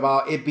Kanellis said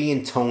about it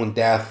being tone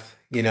deaf,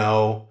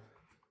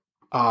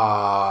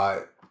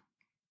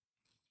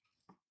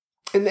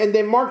 And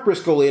then Mark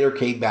Briscoe later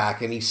came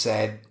back and he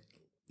said,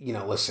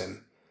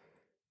 listen,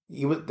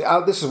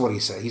 this is what he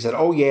said. He said,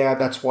 oh yeah,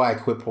 that's why I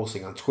quit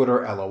posting on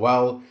Twitter,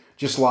 LOL.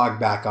 Just log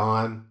back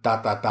on, ...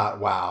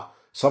 wow.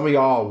 Some of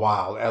y'all are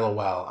wild,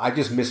 LOL. I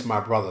just miss my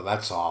brother,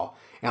 that's all.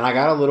 And I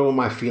got a little in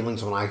my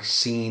feelings when I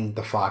seen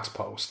the Fox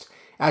post.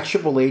 At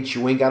Triple H,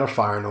 you ain't gotta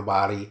fire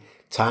nobody.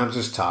 Times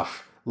is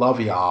tough. Love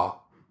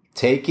y'all.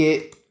 Take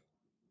it.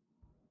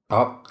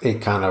 Oh,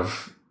 it kind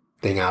of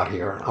thing out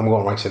here. I'm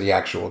going right to the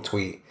actual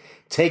tweet.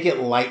 Take it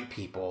light,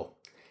 people.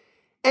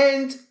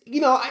 And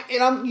you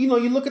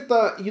look at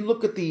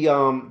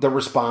the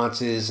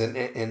responses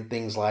and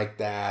things like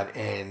that,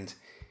 and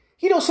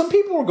some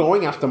people were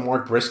going after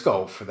Mark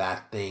Briscoe for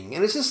that thing,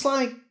 and it's just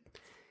like,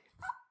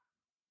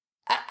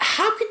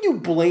 how can you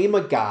blame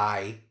a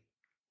guy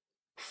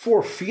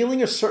for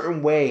feeling a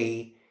certain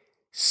way,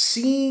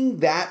 seeing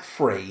that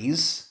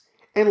phrase?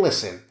 And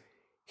listen,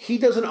 he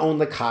doesn't own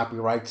the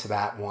copyright to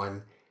that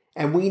one.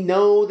 And we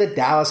know the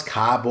Dallas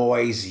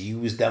Cowboys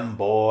use them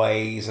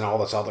boys and all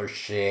this other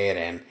shit.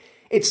 And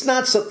it's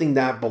not something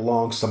that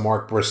belongs to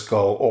Mark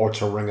Briscoe or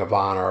to Ring of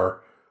Honor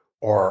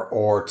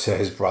or to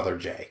his brother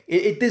Jay.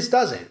 This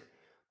doesn't.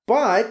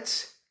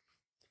 But,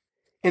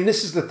 and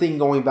this is the thing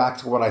going back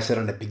to what I said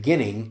in the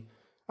beginning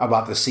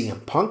about the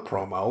CM Punk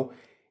promo,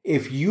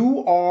 if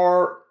you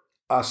are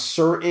a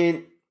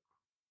certain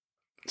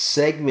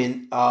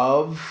segment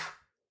of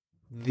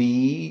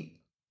the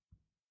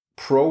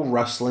pro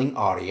wrestling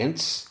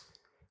audience,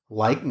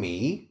 like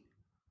me,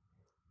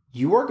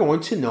 you are going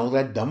to know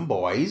that Dumb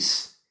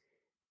Boys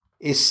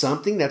is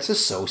something that's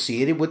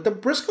associated with the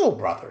Briscoe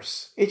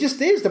brothers. It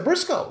just is, the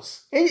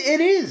Briscoes. It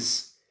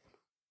is.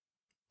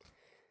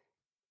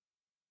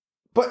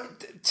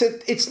 But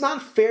it's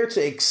not fair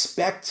to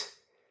expect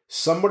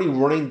somebody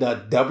running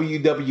the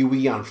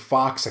WWE on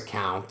Fox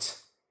account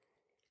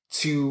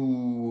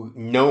to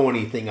know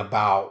anything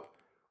about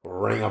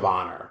Ring of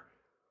Honor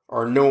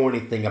or know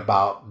anything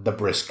about the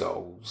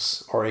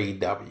Briscoes or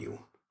AEW.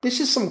 This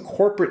is some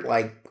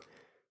corporate,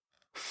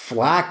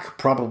 flack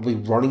probably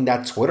running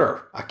that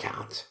Twitter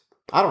account.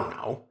 I don't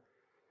know.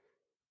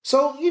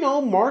 So,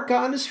 Mark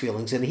got in his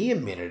feelings and he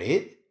admitted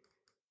it.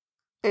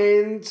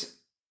 And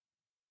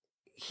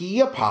he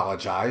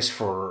apologized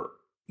for,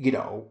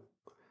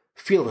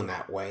 feeling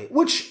that way.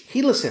 Which,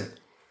 listen,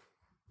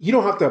 you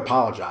don't have to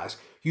apologize.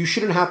 You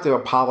shouldn't have to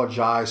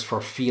apologize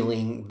for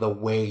feeling the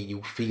way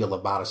you feel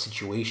about a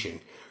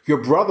situation.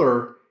 Your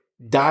brother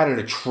died in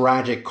a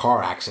tragic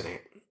car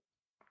accident.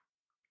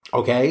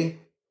 Okay?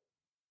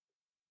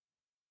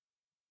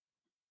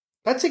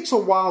 That takes a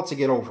while to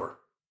get over.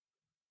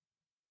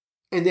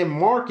 And then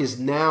Mark is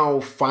now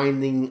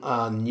finding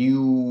a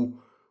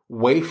new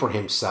way for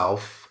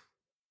himself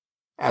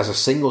as a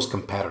singles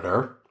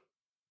competitor,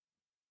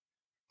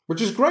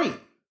 which is great.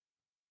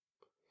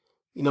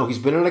 He's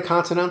been in a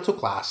Continental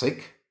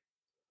Classic.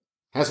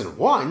 Hasn't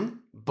won,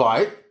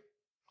 but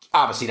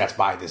obviously that's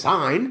by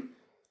design.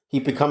 He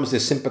becomes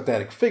this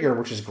sympathetic figure,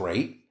 which is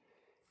great.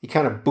 You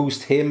kind of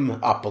boost him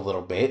up a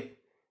little bit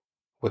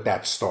with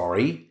that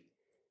story.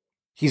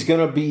 He's going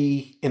to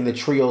be in the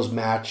trios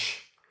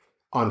match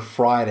on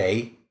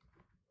Friday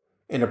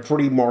in a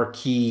pretty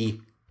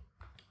marquee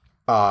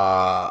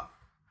matchup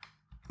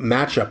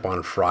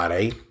on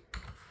Friday,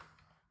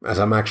 as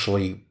I'm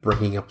actually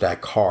bringing up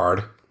that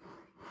card.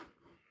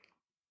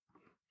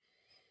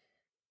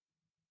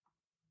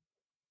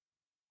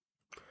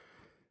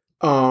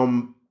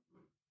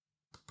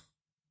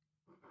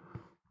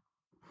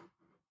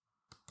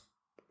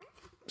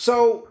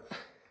 So,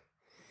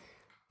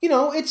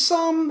 it's,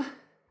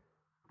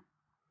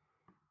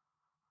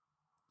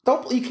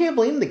 you can't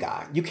blame the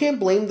guy. You can't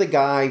blame the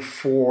guy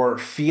for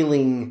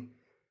feeling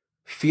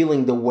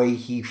the way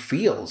he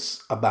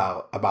feels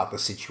about the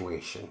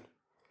situation.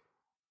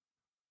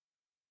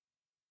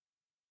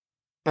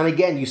 And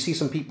again, you see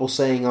some people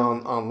saying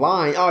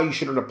online, oh, you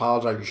shouldn't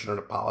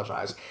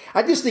apologize.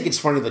 I just think it's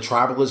funny, the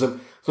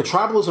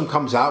tribalism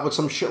comes out with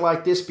some shit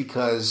like this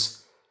because,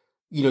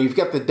 you've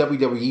got the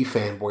WWE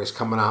fanboys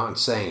coming out and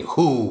saying,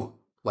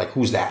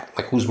 who's that?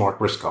 Who's Mark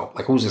Briscoe?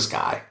 Who's this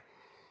guy?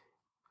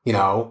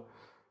 And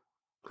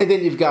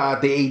then you've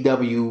got the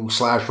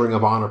AEW / Ring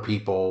of Honor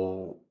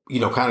people,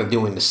 kind of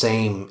doing the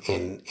same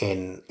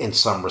in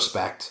some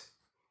respect.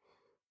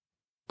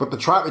 But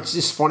it's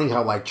just funny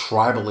how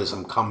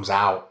tribalism comes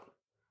out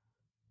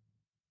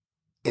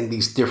in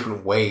these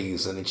different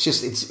ways, and it's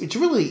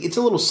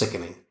a little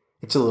sickening.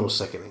 It's a little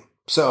sickening.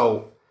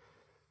 So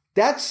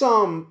that's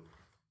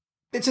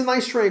it's a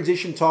nice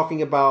transition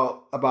talking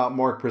about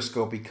Mark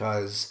Briscoe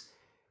because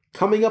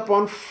Coming up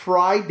on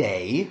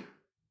Friday,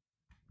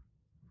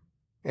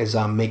 as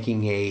I'm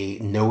making a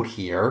note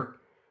here,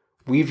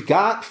 we've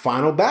got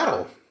Final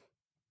Battle.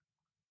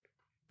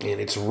 And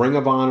it's Ring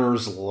of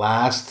Honor's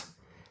last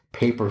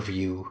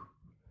pay-per-view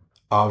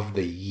of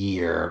the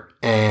year.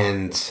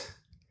 And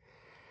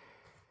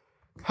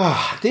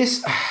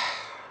this...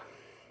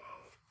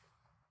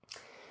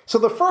 So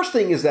the first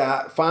thing is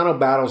that Final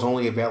Battle is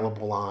only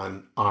available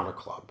on Honor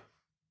Club.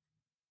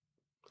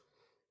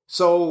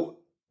 So,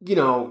 you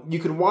know, you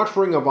can watch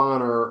Ring of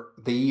Honor,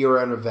 the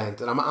year-end event,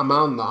 and I'm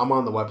on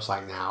the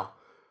website now,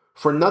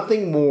 for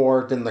nothing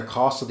more than the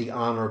cost of the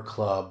Honor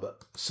Club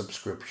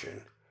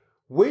subscription,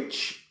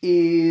 which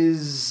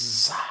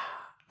is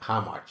how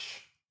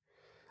much?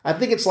 I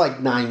think it's like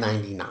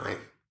 $9.99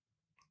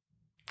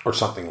 or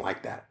something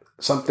like that.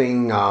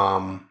 Something,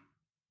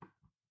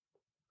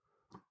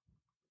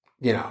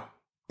 you know,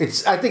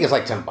 I think it's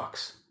like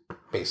 $10,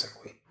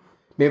 basically.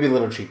 Maybe a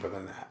little cheaper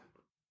than that.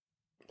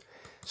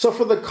 So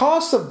for the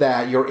cost of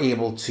that, you're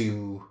able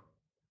to,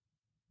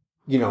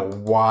 you know,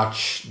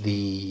 watch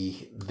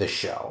the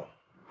show.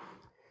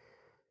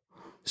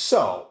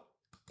 So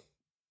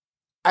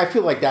I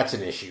feel like that's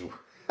an issue.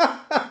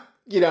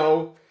 You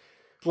know,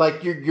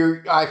 like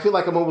I feel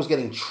like I'm almost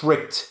getting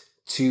tricked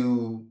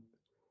to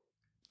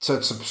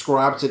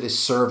subscribe to this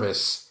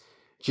service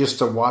just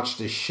to watch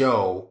this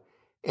show,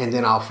 and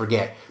then I'll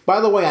forget. By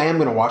the way, I am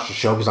going to watch the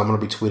show because I'm going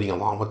to be tweeting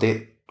along with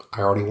it.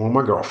 I already warned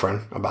my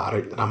girlfriend about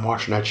it, and I'm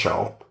watching that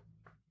show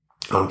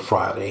on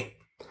Friday.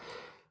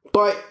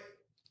 But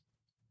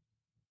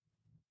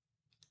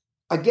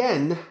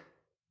again,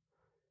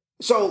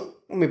 so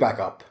let me back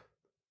up.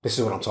 This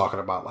is what I'm talking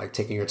about, like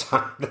taking your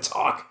time to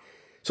talk.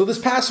 So this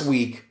past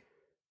week,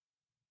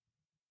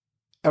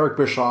 Eric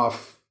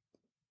Bischoff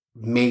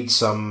made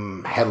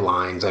some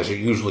headlines, as he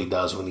usually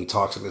does when he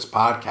talks in this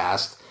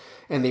podcast,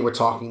 and they were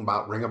talking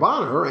about Ring of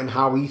Honor and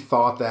how he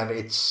thought that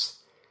it's,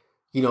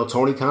 you know,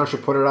 Tony Khan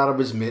should put it out of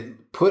its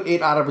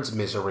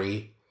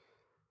misery.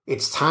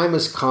 Its time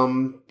has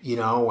come, you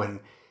know,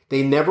 and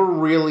they never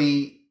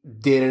really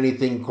did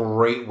anything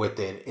great with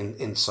it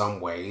in some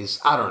ways.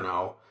 I don't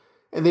know.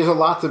 And there's a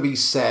lot to be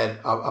said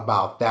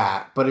about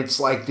that. But it's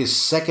like this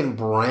second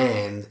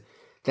brand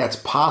that's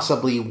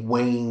possibly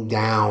weighing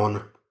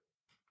down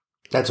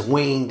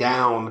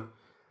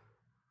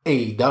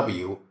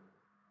AEW.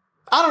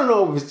 I don't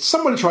know.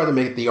 Somebody tried to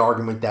make the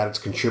argument that it's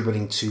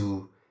contributing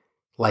to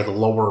like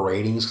lower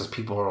ratings because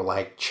people are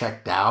like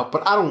checked out.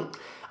 But I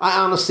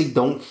honestly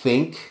don't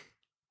think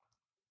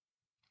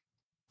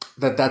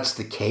that that's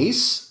the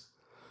case.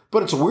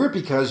 But it's weird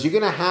because you're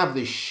going to have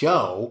this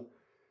show.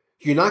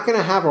 You're not going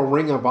to have a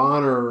Ring of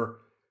Honor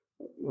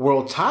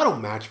world title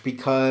match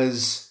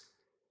because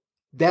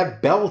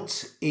that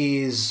belt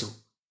is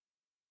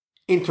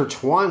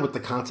intertwined with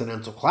the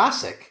Continental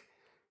Classic.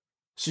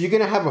 So you're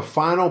going to have a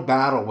Final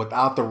Battle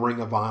without the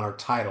Ring of Honor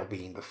title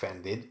being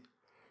defended.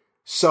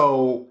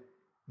 So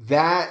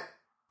that,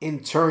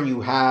 in turn,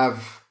 you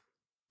have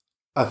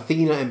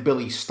Athena and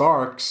Billy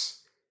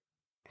Starks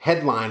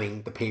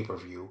headlining the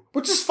pay-per-view,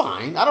 which is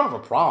fine. I don't have a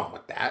problem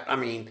with that. I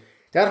mean,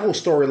 that whole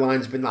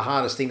storyline's been the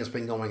hottest thing that's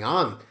been going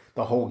on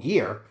the whole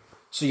year.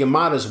 So you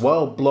might as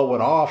well blow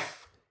it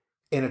off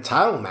in a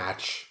title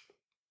match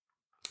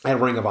at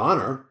Ring of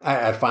Honor,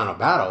 at Final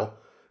Battle.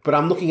 But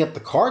I'm looking at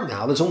the card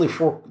now. There's only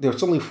four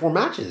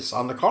matches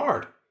on the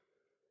card.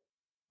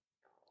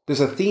 There's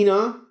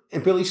Athena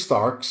and Billy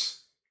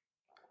Starks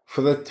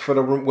for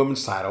the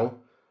women's title.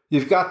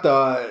 You've got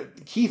the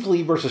Keith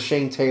Lee versus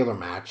Shane Taylor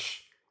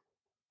match,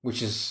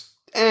 which is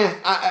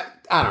I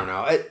don't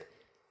know.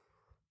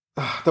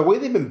 The way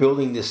they've been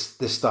building this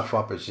stuff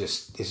up is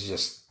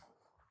just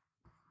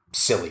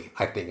silly,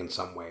 I think, in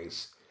some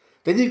ways.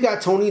 Then you've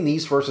got Tony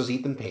Nese versus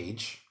Ethan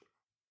Page.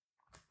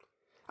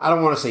 I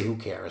don't want to say who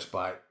cares,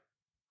 but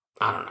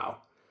I don't know.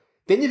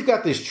 Then you've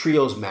got this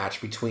trios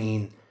match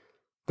between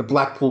the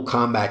Blackpool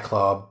Combat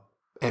Club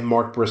and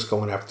Mark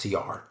Briscoe and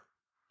FTR,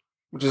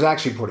 which is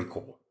actually pretty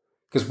cool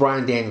because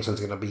Bryan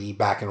Danielson's going to be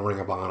back in a Ring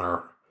of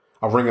Honor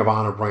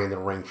branded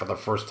ring for the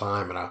first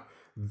time in a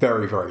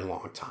very, very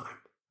long time.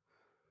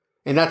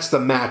 And that's the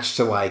match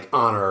to like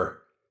honor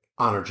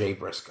Jay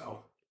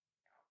Briscoe.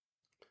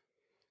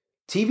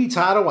 TV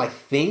title, I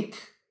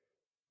think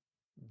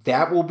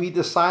that will be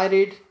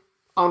decided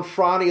on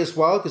Friday as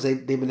well because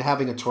they've been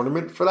having a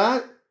tournament for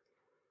that.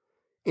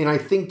 And I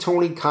think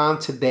Tony Khan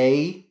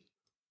today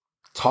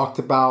talked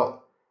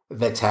about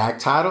the tag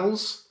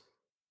titles.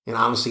 And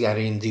honestly, I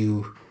didn't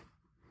do,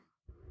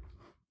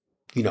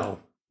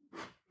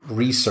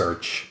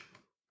 research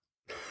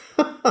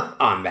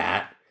on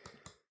that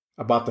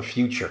about the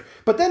future.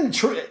 But then,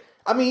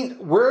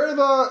 where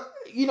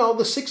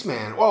the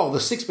six-man? Well, the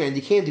six-man,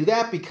 you can't do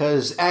that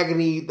because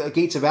the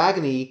Gates of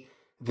Agony,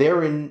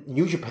 they're in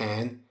New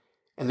Japan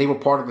and they were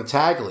part of the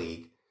tag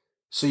league.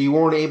 So you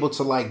weren't able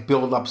to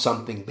build up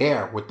something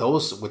there with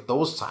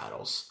those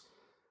titles.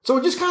 So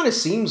it just kind of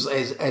seems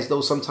as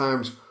though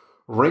sometimes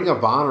Ring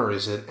of Honor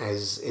is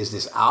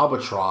this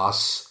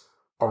albatross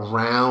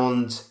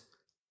around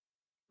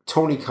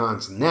Tony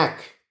Khan's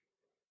neck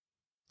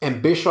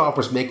And Bischoff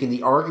was making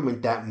the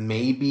argument that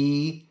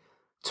maybe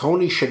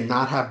Tony should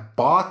not have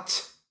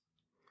bought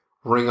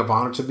Ring of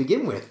Honor to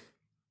begin with.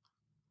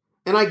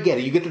 And I get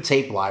it. You get the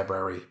tape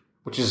library,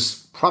 which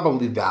is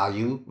probably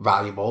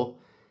valuable.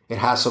 It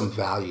has some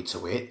value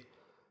to it.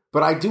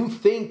 But I do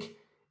think,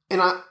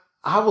 and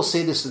I will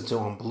say this until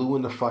I'm blue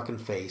in the fucking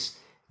face,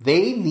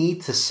 they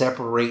need to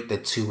separate the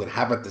two and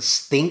have a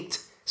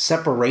distinct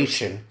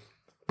separation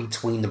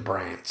between the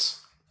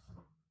brands.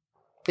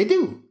 They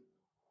do.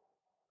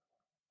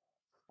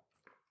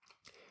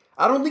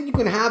 I don't think you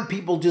can have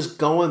people just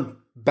going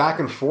back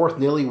and forth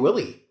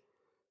nilly-willy.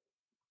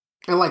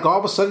 And like all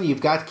of a sudden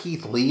you've got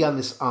Keith Lee on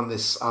this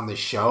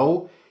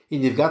show,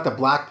 and you've got the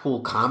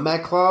Blackpool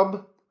Combat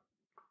Club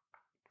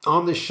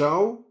on the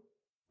show.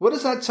 What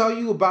does that tell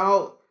you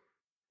about,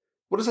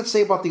 what does that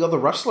say about the other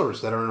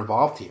wrestlers that are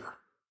involved here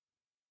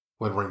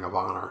with Ring of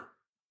Honor?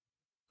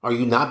 Are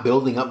you not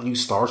building up new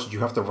stars that you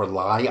have to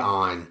rely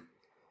on,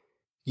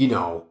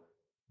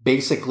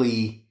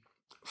 basically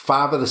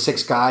 5 of the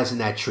 6 guys in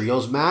that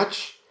trios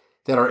match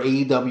that are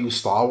AEW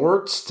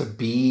stalwarts to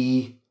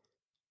be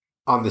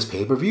on this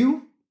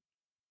pay-per-view?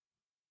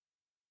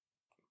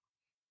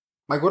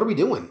 Like, what are we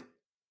doing?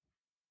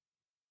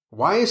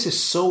 Why is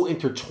this so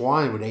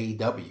intertwined with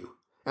AEW?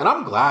 And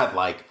I'm glad,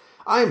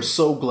 I am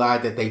so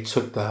glad that they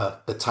took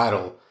the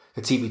title,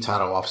 the TV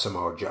title off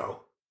Samoa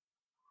Joe.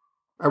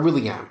 I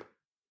really am.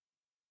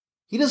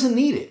 He doesn't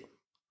need it.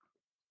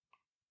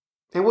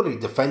 And what did he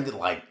defend it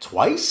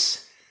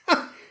twice?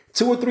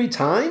 2 or 3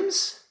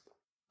 times?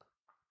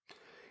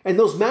 And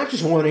those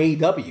matches were on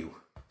AEW.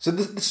 So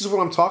this is what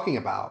I'm talking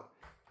about.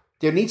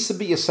 There needs to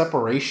be a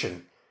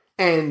separation.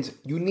 And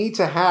you need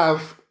to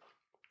have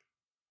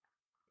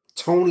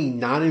Tony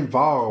not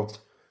involved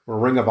with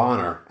Ring of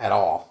Honor at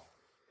all,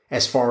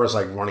 as far as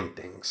running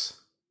things.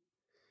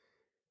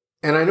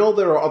 And I know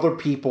there are other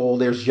people.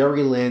 There's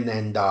Jerry Lynn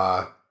and,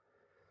 God,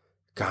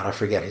 I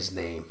forget his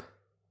name.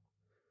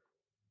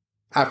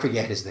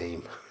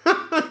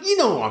 You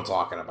know who I'm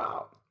talking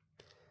about.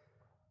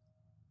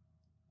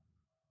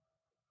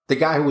 The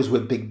guy who was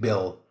with Big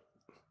Bill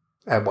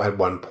at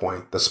one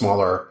point, the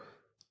smaller,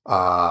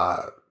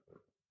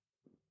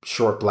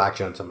 short black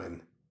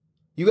gentleman.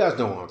 You guys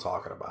know what I'm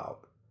talking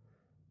about.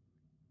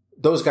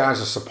 Those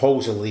guys are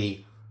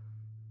supposedly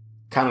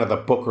kind of the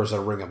bookers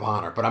of Ring of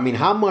Honor. But I mean,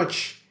 how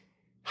much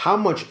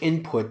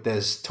input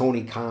does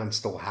Tony Khan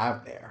still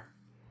have there?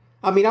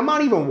 I mean, I'm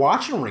not even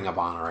watching Ring of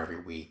Honor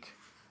every week.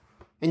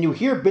 And you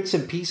hear bits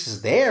and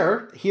pieces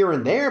there, here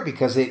and there,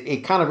 because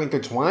it kind of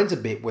intertwines a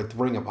bit with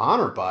Ring of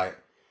Honor, but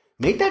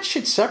make that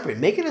shit separate.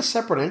 Make it a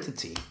separate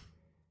entity.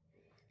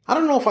 I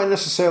don't know if I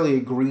necessarily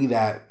agree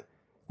that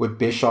with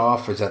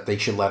Bischoff is that they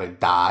should let it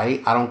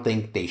die. I don't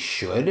think they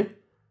should.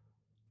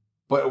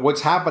 But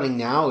what's happening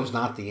now is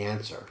not the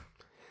answer.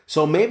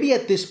 So maybe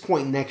at this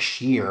point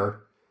next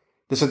year,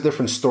 there's a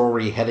different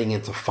story heading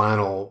into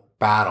Final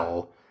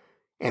Battle,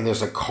 and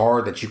there's a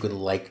card that you could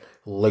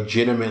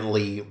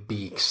legitimately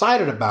be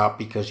excited about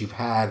because you've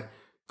had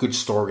good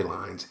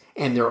storylines.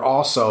 And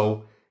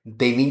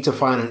they need to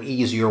find an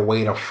easier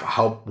way to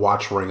help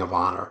watch Ring of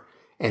Honor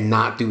and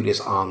not do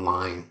this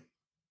online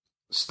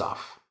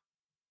stuff.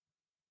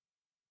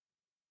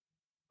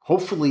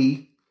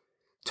 Hopefully,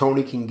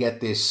 Tony can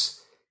get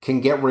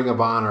Ring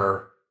of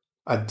Honor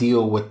a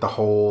deal with the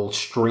whole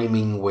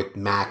streaming with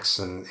Max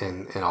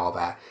and all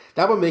that.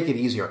 That would make it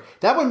easier.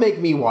 That would make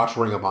me watch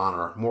Ring of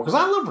Honor more, because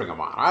I love Ring of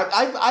Honor.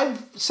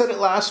 I've said it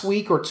last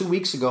week or 2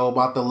 weeks ago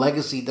about the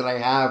legacy that I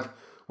have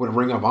with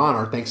Ring of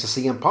Honor thanks to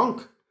CM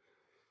Punk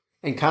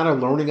and kind of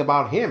learning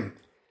about him.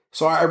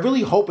 So I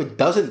really hope it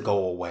doesn't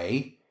go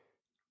away,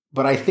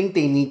 but I think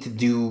they need to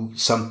do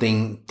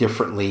something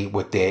differently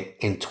with it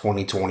in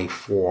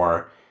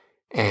 2024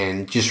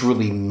 and just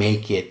really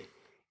make it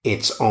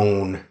its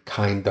own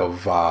kind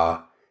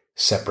of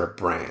separate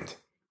brand.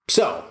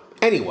 So,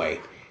 anyway,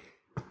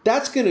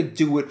 that's going to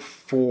do it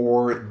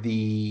for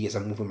as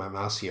I'm moving my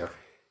mouse here,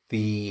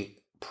 the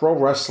pro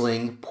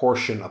wrestling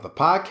portion of the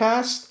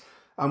podcast.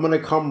 I'm going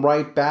to come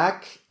right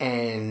back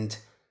and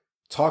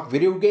talk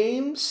video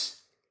games.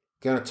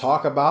 Going to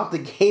talk about the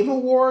Game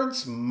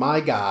Awards. My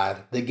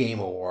God, the Game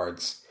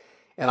Awards.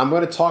 And I'm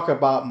going to talk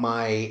about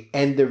my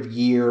end of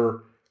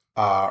year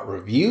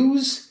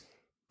reviews.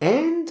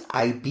 And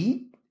I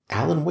beat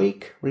Alan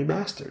Wake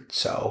Remastered.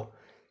 So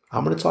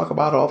I'm going to talk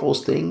about all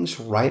those things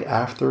right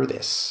after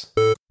this.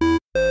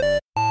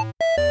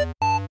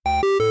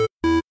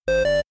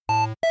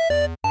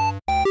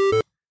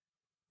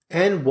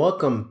 And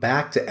welcome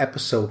back to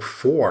episode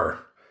 4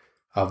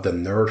 of the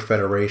Nerd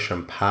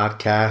Federation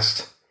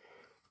podcast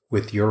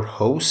with your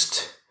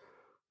host,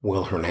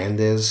 Will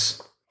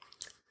Hernandez.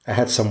 I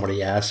had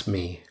somebody ask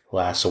me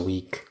last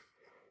week,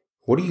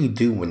 what do you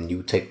do when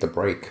you take the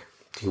break?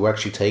 Do you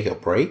actually take a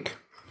break?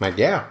 I'm like,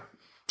 yeah,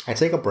 I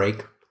take a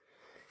break.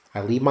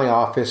 I leave my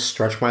office,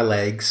 stretch my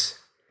legs,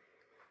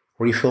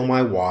 refill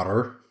my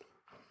water.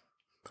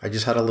 I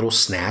just had a little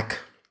snack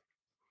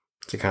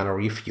to kind of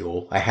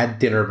refuel. I had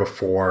dinner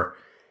before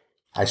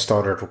I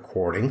started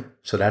recording,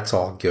 so that's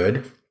all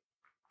good.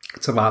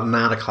 It's about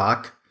 9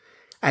 o'clock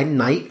at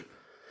night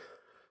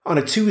on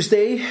a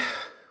Tuesday.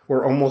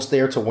 We're almost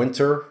there to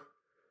winter.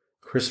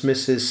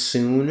 Christmas is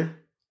soon.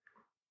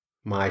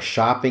 My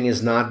shopping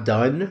is not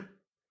done.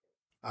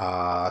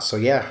 So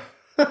yeah,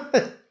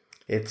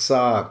 it's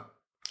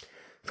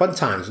fun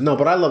times. No,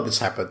 but I love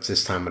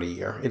this time of the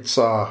year. It's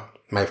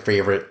my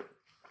favorite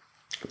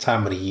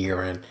time of the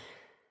year, and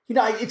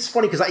it's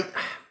funny because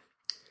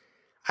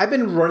I've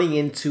been running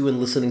into and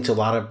listening to a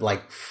lot of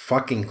like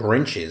fucking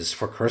Grinches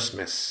for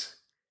Christmas.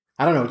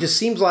 I don't know. It just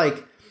seems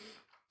like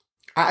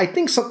I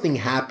think something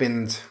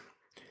happened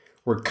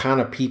where kind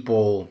of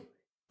people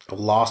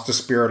lost the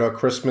spirit of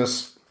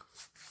Christmas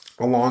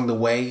along the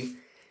way.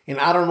 And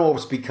I don't know if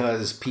it's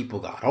because people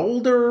got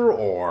older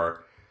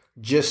or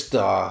just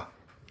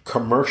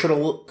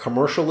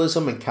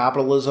commercialism and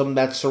capitalism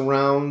that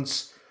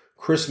surrounds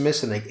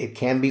Christmas, and it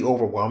can be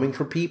overwhelming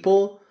for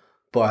people.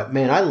 But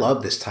man, I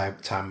love this time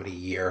of the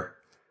year.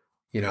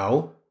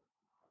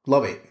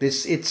 Love it.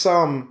 It's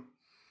and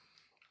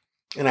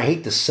I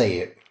hate to say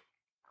it.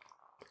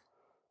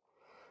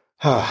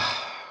 I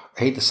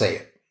hate to say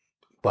it,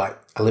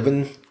 but I live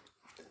in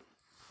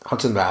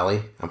Hudson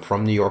Valley. I'm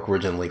from New York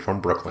originally,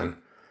 from Brooklyn.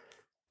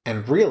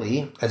 And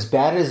really, as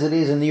bad as it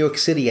is in New York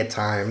City at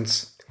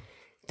times,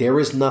 there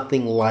is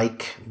nothing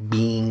like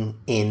being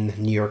in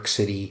New York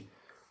City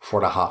for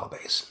the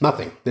holidays.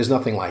 Nothing. There's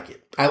nothing like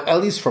it.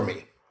 At least for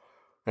me.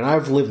 And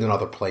I've lived in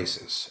other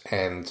places.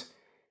 And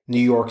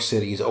New York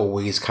City is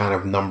always kind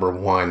of number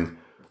one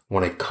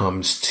when it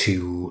comes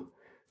to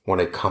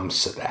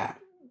that.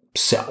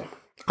 So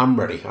I'm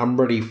ready.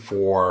 I'm ready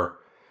to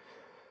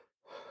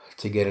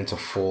get into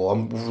full.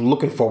 I'm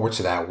looking forward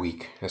to that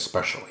week,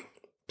 especially.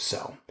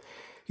 So,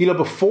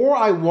 before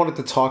I wanted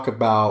to talk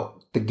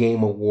about the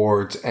Game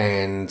Awards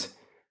and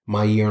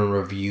my year in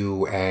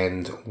review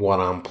and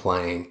what I'm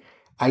playing,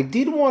 I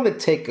did want to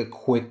take a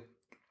quick,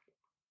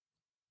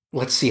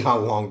 let's see how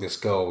long this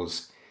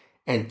goes,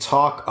 and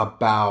talk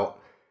about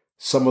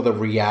some of the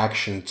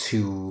reaction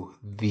to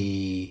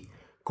the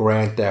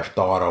Grand Theft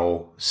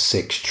Auto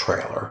 6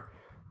 trailer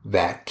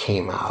that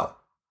came out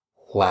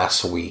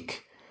last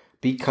week.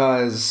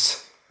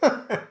 Because,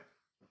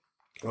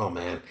 oh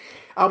man,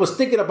 I was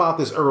thinking about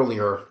this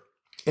earlier,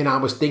 and I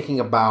was thinking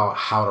about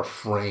how to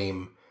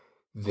frame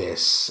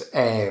this,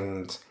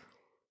 and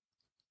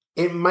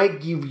it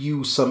might give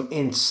you some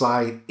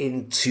insight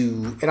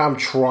into, and I'm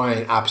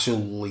trying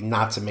absolutely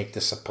not to make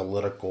this a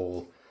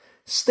political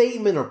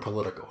statement or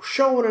political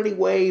show in any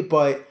way,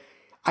 but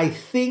I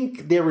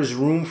think there is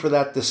room for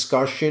that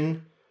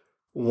discussion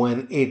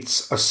when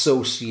it's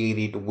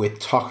associated with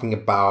talking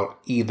about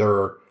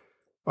either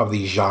of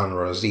these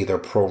genres, either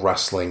pro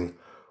wrestling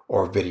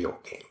or video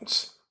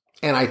games.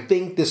 And I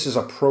think this is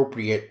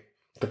appropriate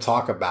to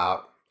talk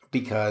about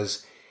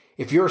because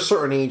if you're a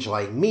certain age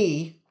like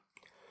me,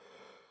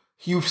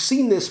 you've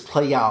seen this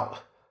play out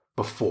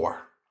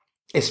before,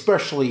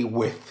 especially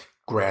with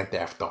Grand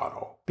Theft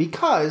Auto.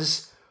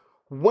 Because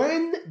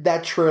when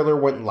that trailer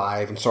went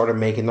live and started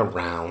making the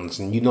rounds,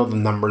 and the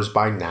numbers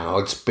by now,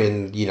 it's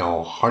been,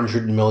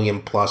 100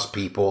 million plus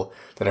people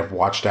that have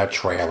watched that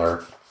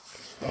trailer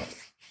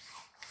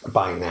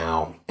by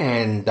now.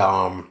 And,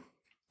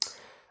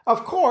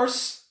 of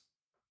course,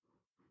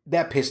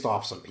 that pissed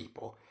off some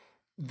people.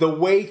 The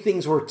way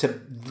things were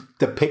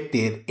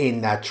depicted in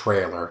that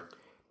trailer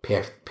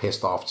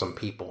pissed off some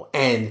people.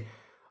 And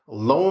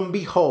lo and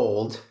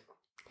behold,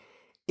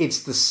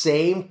 it's the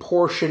same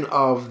portion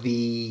of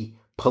the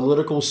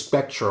political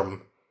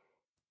spectrum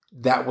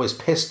that was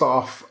pissed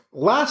off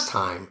last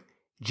time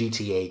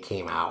GTA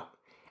came out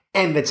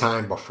and the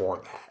time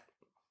before that.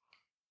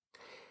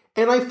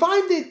 And I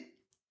find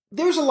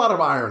there's a lot of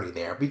irony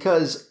there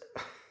because,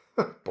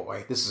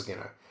 boy, this is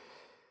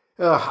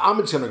I'm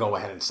just going to go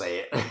ahead and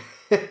say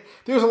it.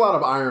 There's a lot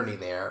of irony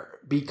there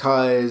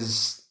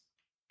because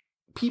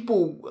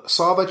people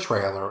saw the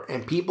trailer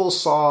and people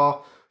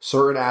saw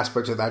certain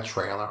aspects of that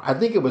trailer. I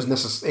think it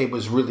was it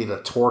was really the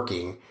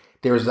twerking.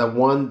 There's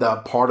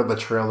the part of the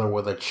trailer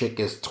where the chick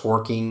is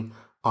twerking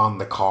on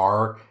the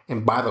car.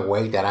 And by the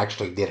way, that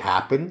actually did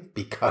happen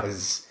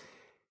because,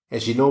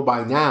 as you know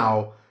by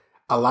now,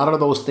 a lot of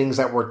those things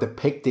that were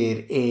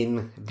depicted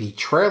in the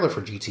trailer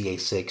for GTA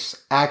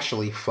 6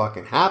 actually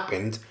fucking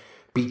happened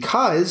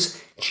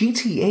because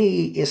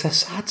GTA is a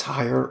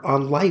satire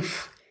on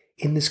life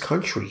in this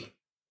country.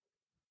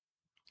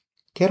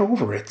 Get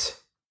over it.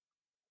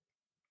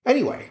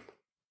 Anyway,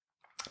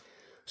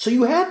 so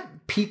you had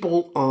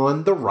people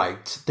on the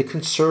right, the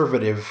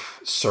conservative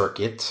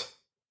circuit,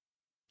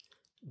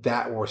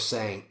 that were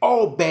saying,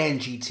 oh, ban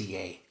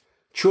GTA.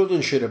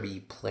 Children shouldn't be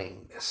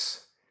playing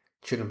this.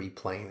 Shouldn't be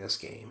playing this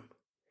game.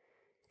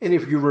 And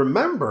if you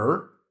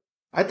remember,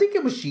 I think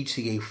it was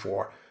GTA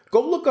 4.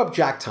 Go look up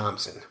Jack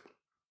Thompson.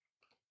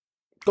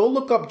 Go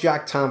look up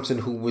Jack Thompson,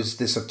 who was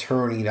this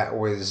attorney that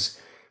was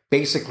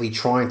basically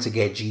trying to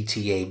get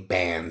GTA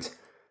banned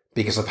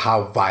because of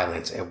how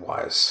violent it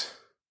was.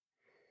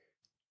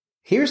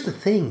 Here's the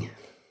thing.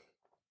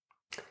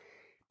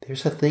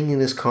 There's a thing in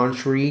this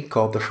country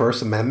called the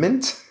First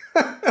Amendment.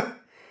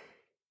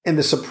 And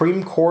the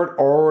Supreme Court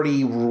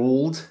already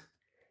ruled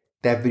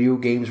that video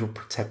games were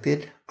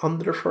protected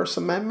under the First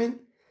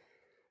Amendment.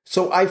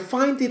 So I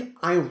find it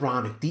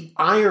ironic, the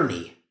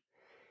irony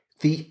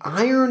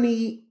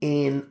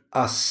in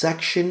a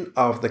section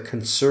of the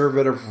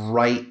conservative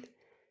right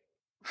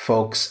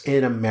folks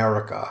in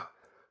America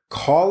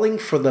calling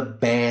for the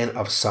ban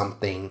of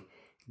something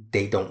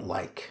they don't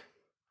like.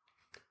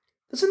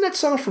 Doesn't that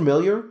sound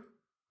familiar?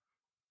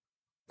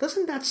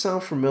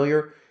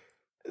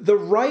 The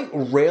right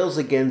rails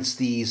against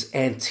these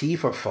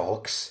Antifa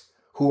folks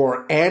who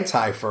are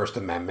anti-First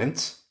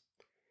Amendment,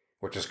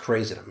 which is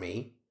crazy to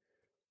me,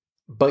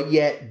 but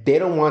yet they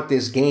don't want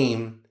this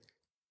game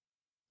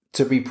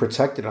to be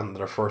protected under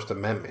the First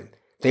Amendment.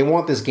 They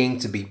want this game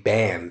to be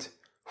banned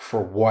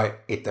for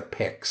what it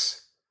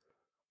depicts.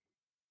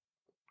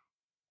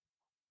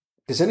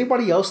 Does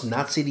anybody else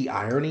not see the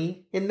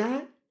irony in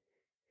that?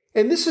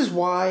 And this is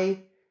why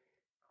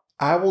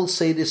I will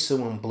say this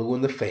so I'm blue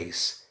in the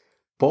face.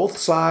 Both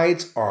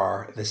sides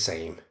are the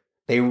same.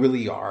 They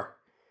really are.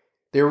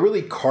 They're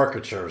really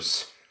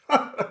caricatures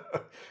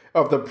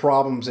of the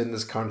problems in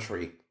this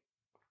country.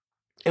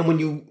 And when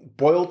you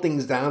boil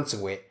things down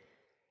to it,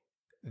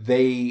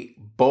 they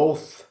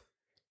both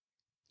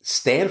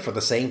stand for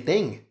the same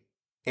thing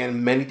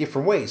in many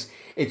different ways.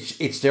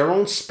 It's their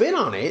own spin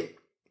on it,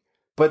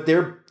 but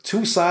they're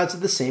two sides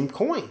of the same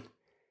coin.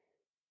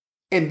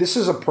 And this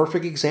is a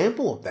perfect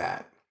example of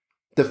that.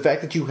 The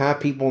fact that you have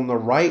people on the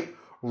right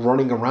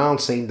running around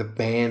saying the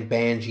ban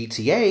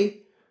GTA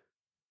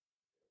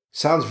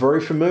sounds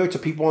very familiar to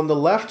people on the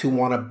left who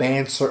want to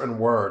ban certain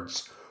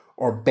words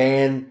or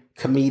ban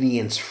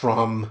comedians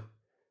from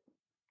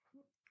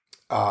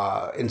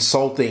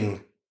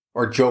insulting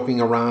or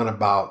joking around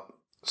about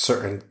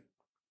certain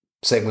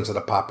segments of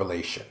the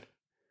population,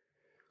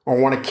 or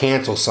want to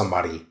cancel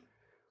somebody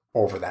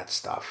over that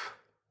stuff.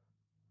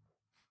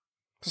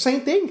 It's the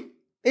same thing.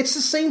 It's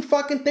the same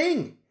fucking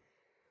thing.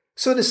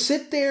 So to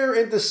sit there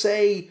and to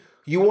say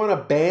you want to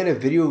ban a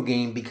video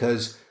game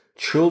because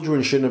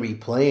children shouldn't be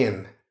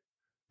playing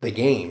the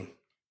game,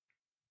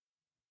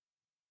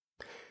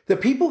 the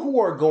people who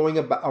are going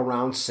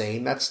around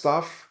saying that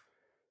stuff,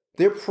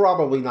 they're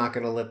probably not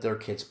going to let their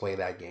kids play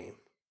that game.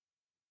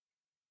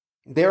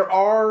 There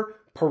are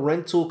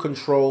parental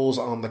controls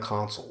on the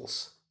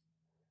consoles.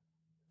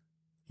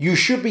 You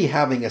should be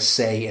having a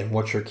say in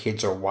what your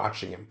kids are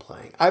watching and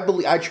playing.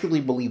 I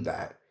truly believe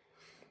that.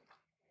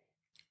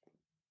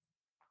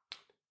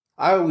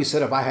 I always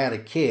said if I had a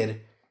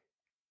kid,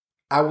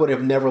 I would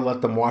have never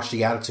let them watch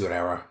the Attitude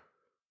Era.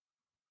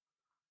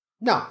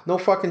 No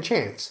fucking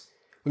chance.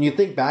 When you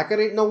think back at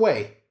it, no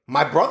way.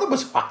 My brother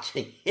was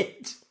watching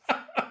it.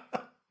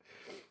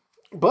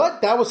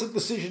 But that was a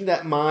decision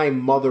that my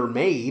mother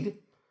made,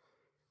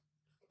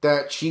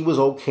 that she was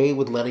okay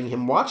with letting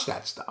him watch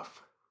that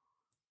stuff.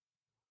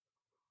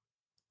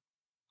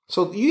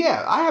 So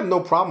yeah, I have no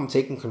problem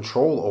taking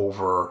control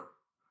over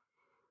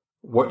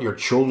what your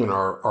children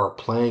are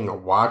playing or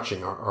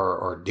watching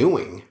or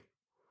doing.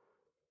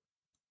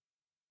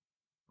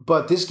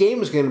 But this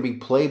game is going to be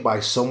played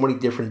by so many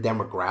different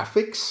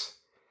demographics.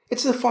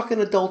 It's a fucking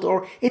adult,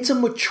 or it's a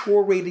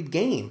mature rated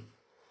game.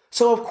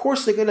 So of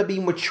course they're going to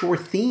be mature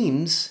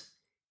themes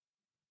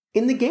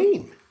in the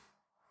game.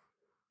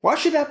 Why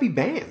should that be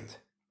banned?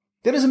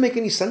 That doesn't make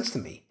any sense to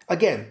me.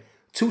 Again,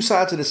 two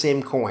sides of the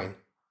same coin.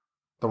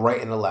 The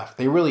right and the left.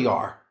 They really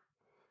are.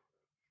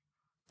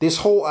 This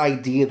whole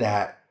idea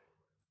that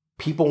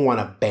people want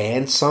to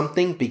ban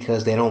something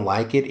because they don't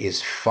like it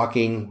is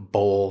fucking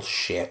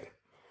bullshit.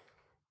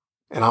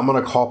 And I'm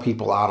going to call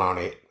people out on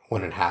it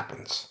when it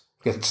happens.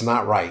 Because it's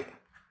not right.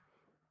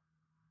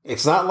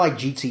 It's not like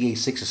GTA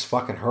 6 is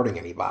fucking hurting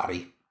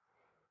anybody.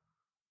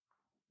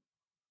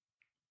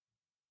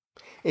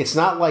 It's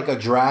not like a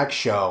drag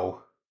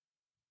show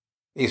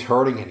is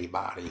hurting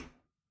anybody.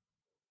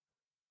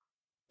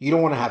 You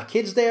don't want to have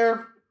kids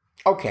there?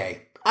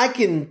 Okay, I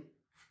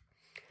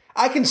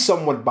can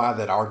somewhat buy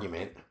that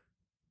argument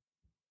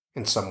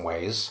in some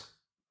ways.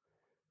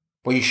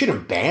 Well, you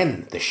shouldn't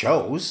ban the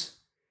shows,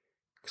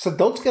 because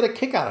adults get a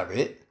kick out of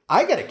it.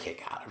 I get a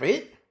kick out of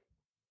it.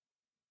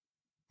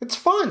 It's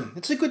fun.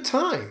 It's a good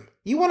time.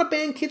 You want to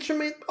ban kids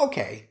from it?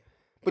 Okay.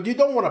 But you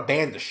don't want to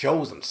ban the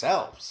shows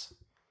themselves.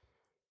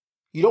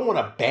 You don't want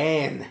to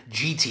ban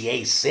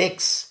GTA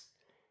 6.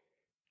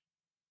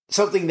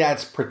 Something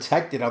that's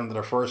protected under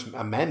the First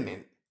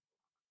Amendment.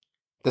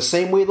 The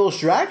same way those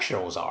drag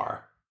shows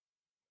are.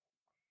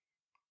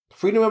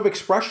 Freedom of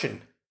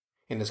expression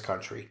in this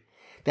country.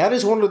 That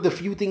is one of the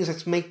few things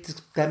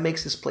that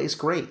makes this place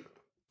great.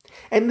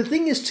 And the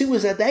thing is, too,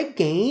 is that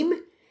game,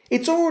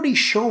 it's already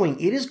showing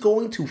it is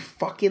going to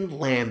fucking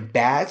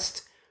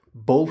lambast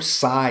both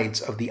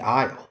sides of the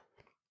aisle.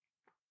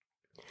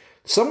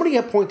 Somebody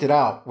had pointed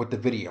out with the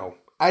video,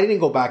 I didn't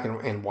go back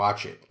and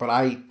watch it, but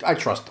I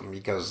trust them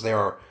because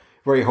they're a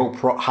very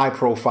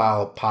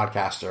high-profile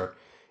podcaster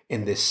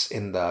in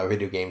the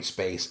video game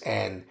space.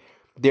 And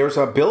there's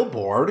a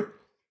billboard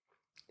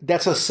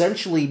that's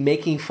essentially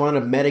making fun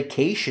of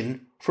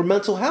medication for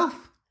mental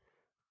health.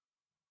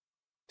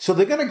 So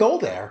they're going to go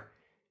there,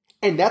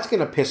 and that's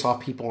going to piss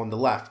off people on the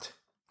left.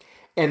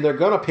 And they're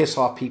going to piss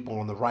off people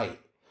on the right.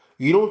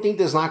 You don't think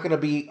there's not going to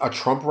be a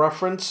Trump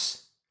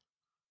reference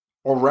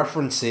or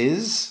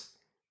references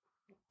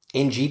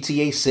in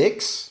GTA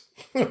 6?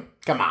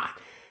 Come on.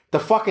 The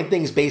fucking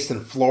thing's based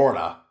in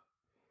Florida,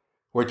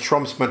 where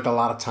Trump spent a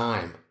lot of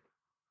time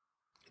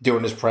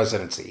during his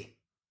presidency.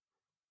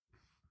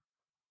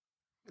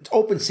 It's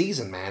open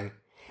season, man.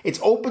 It's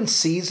open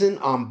season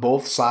on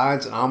both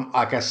sides, and I'm,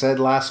 like I said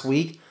last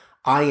week,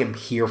 I am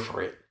here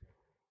for it.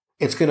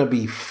 It's going to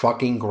be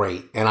fucking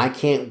great, and I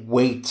can't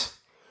wait.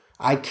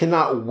 I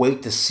cannot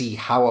wait to see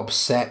how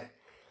upset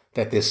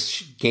that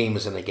this game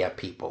is going to get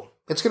people.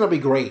 It's going to be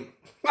great.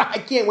 I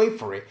can't wait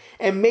for it.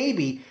 And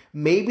maybe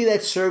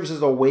that serves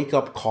as a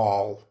wake-up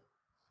call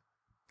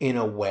in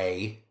a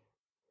way,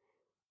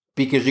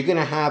 because you're going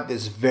to have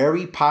this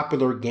very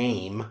popular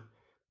game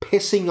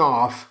pissing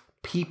off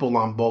people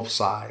on both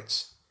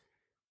sides.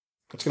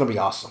 It's going to be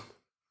awesome.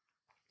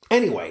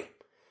 Anyway,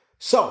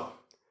 so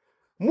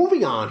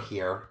moving on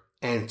here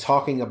and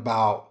talking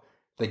about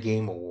the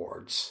Game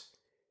Awards,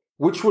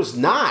 which was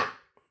not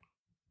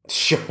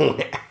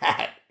shown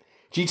at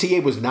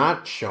GTA, was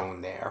not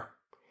shown there.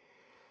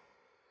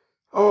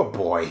 Oh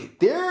boy,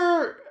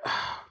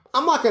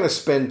 I'm not going to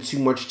spend too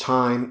much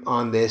time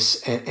on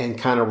this and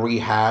kind of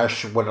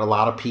rehash what a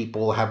lot of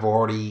people have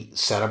already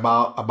said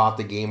about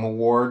the Game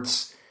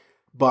Awards,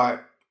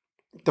 but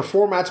the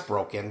format's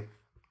broken.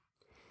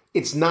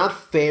 It's not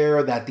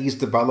fair that these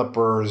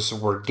developers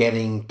were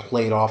getting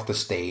played off the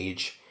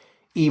stage,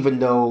 even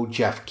though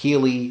Jeff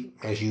Keighley,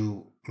 as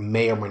you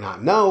may or may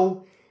not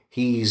know,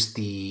 he's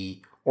the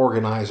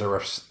organizer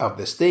of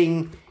this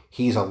thing.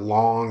 He's a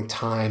long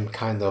time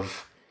kind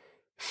of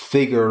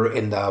figure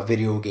in the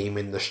video game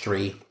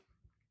industry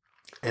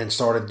and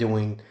started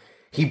doing,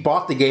 he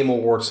bought the Game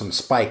Awards from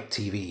Spike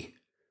TV,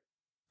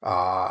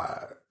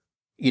 long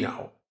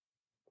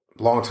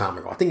time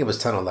ago. I think it was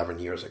 10, 11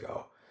 years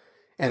ago.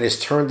 And has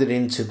turned it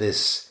into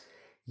this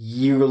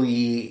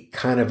yearly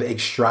kind of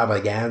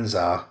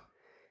extravaganza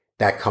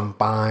that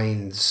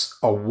combines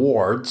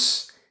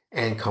awards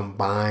and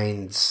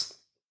combines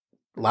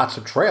lots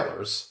of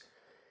trailers.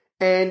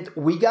 And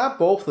we got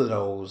both of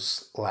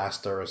those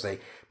last Thursday.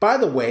 By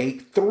the way,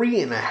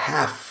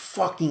 3.5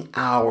 fucking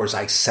hours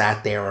I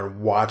sat there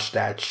and watched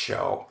that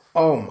show.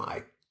 Oh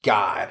my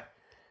God.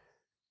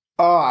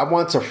 Oh, I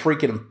want to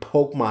freaking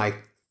poke my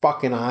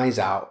fucking eyes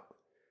out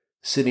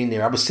sitting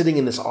there. I was sitting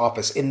in this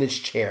office, in this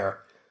chair,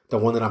 the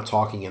one that I'm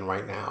talking in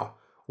right now,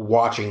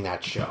 watching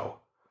that show.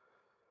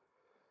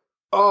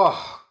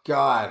 Oh,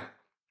 God.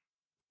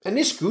 And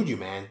they screwed you,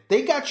 man.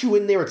 They got you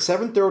in there at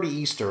 7:30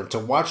 Eastern to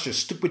watch the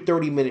stupid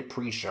 30-minute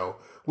pre-show,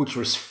 which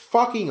was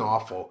fucking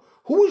awful.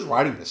 Who was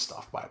writing this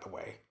stuff, by the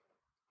way?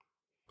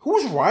 Who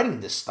was writing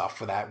this stuff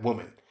for that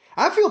woman?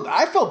 I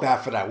felt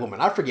bad for that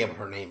woman. I forget what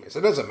her name is.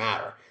 It doesn't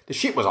matter. The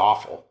shit was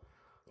awful.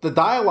 The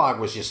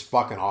dialogue was just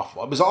fucking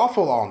awful. It was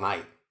awful all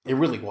night. It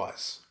really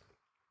was.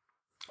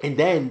 And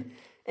then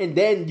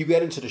you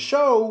get into the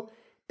show,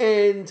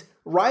 and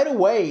right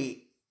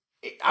away,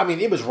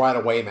 it was right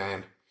away,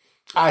 man.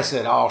 I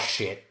said, oh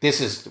shit,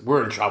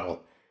 we're in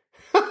trouble.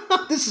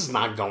 This is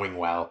not going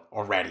well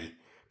already.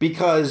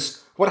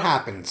 Because what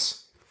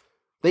happens?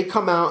 They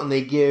come out and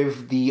they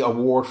give the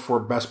award for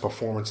best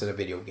performance in a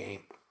video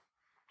game.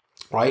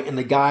 Right? And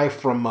the guy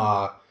from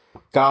God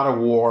of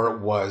War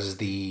was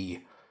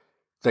the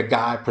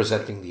guy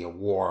presenting the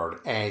award.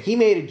 And he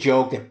made a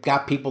joke that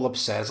got people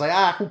upset. It's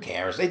like, who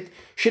cares?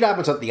 Shit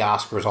happens at the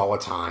Oscars all the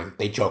time.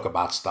 They joke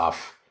about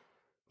stuff.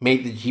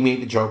 He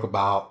made the joke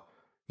about,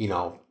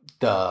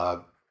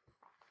 the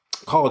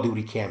Call of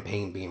Duty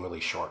campaign being really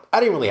short. I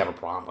didn't really have a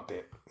problem with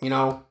it.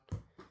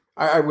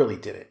 I really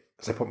didn't.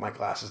 As I put my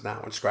glasses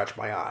down and scratch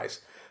my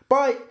eyes.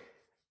 But,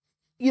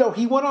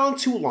 he went on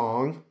too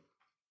long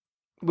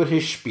with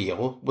his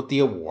spiel with the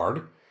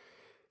award.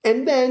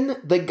 And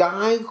then the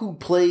guy who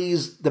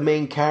plays the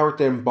main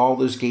character in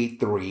Baldur's Gate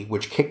 3,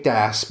 which kicked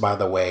ass, by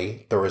the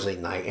way, Thursday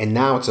night, and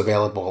now it's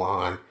available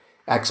on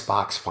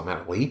Xbox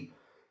finally.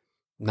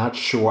 Not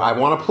sure. I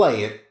want to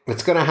play it.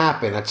 It's going to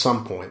happen at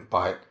some point,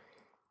 but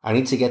I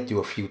need to get through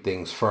a few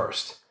things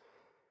first.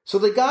 So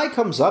the guy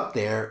comes up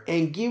there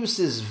and gives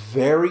this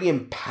very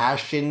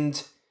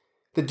impassioned...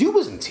 The dude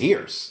was in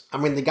tears.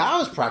 The guy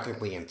was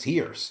practically in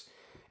tears.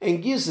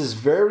 And gives this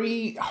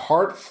very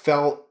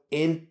heartfelt,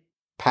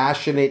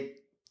 passionate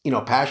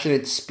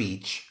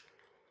speech,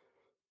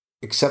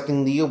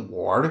 accepting the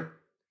award.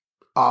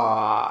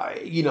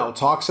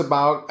 Talks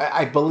about,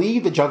 I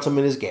believe the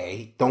gentleman is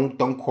gay.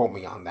 Don't quote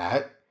me on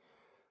that.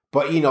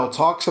 But,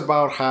 talks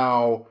about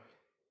how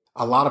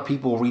a lot of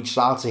people reached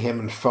out to him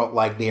and felt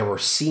like they were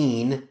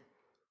seen,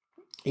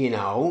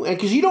 and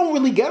because you don't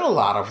really get a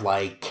lot of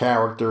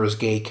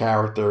gay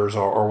characters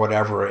or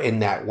whatever in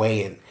that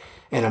way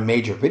in a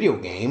major video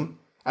game.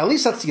 At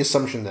least that's the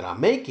assumption that I'm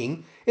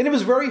making. And it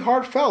was very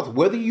heartfelt.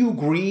 Whether you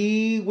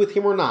agree with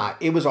him or not,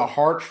 it was a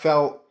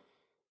heartfelt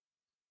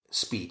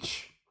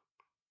speech.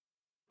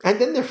 And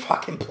then they're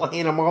fucking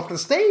playing him off the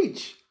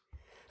stage.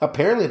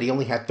 apparently they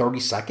only had 30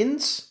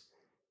 seconds.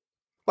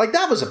 Like,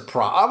 that was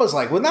I was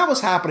like, when that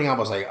was happening, I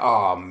was like,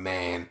 oh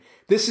man,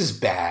 this is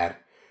bad.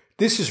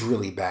 This is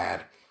really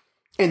bad.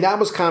 And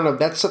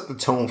that set the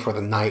tone for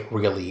the night,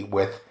 really,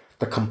 with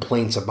the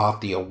complaints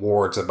about the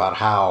awards, about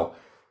how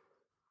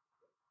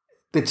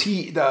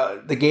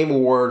the Game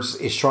Awards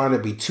is trying to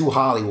be too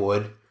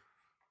Hollywood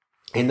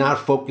and not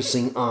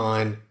focusing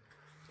on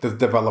the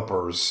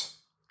developers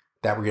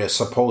that we're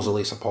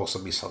supposedly supposed to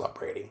be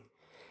celebrating.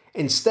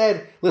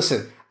 Instead,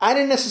 listen, I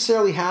didn't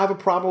necessarily have a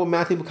problem with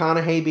Matthew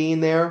McConaughey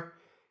being there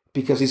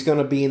because he's going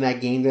to be in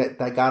that game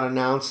that got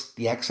announced,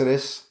 The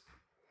Exodus.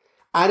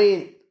 I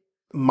didn't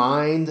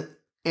mind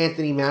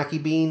Anthony Mackie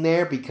being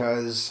there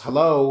because,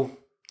 hello,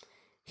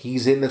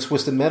 he's in the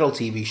Twisted Metal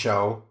TV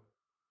show.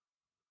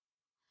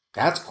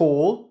 That's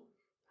cool.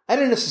 I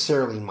didn't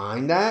necessarily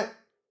mind that.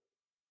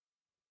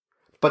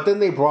 But then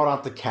they brought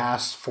out the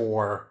cast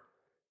for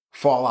the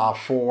Fallout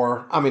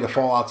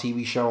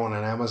TV show on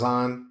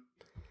Amazon.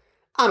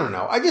 I don't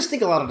know. I just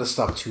think a lot of the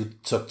stuff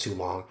took too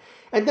long.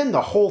 And then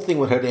the whole thing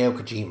with Hideo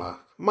Kojima.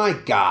 My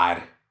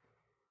God.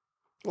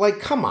 Like,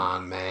 come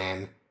on,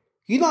 man.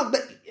 You know,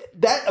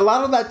 that a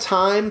lot of that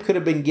time could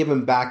have been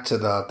given back to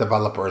the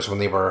developers when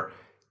they were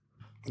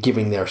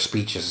giving their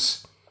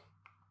speeches.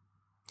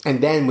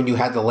 And then when you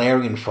had the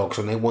Larian folks,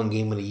 when they won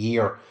Game of the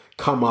Year,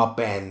 come up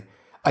and,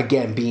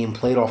 again, being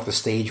played off the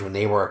stage when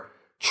they were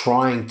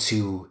trying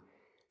to,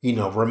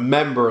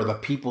 remember the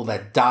people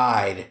that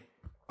died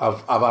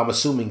of I'm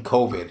assuming,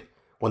 COVID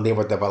when they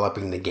were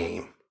developing the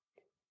game.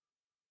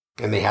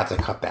 And they had to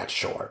cut that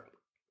short.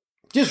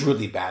 Just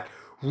really bad.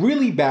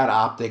 Really bad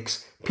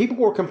optics. People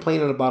were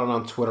complaining about it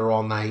on Twitter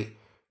all night.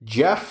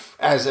 Jeff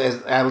as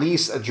at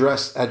least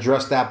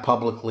addressed that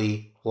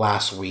publicly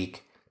last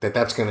week,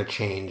 that's going to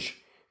change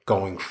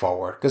going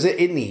forward. Because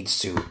it needs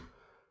to.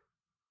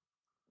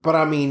 But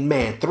I mean,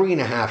 man,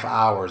 3.5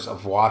 hours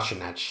of watching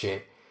that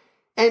shit.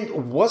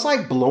 And was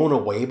I blown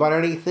away by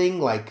anything?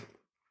 Like,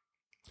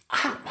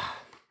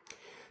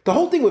 the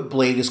whole thing with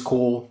Blade is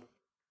cool,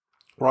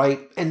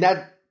 right? And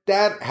that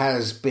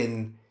has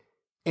been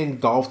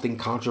engulfed in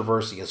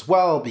controversy as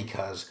well,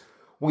 because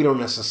we don't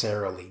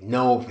necessarily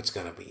know if it's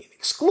going to be an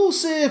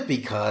exclusive,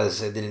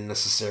 because it didn't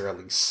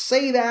necessarily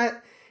say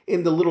that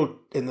in the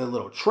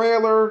little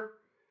trailer.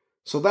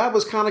 So that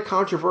was kind of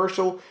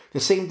controversial. The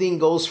same thing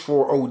goes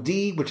for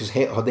OD, which is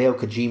Hideo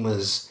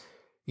Kojima's,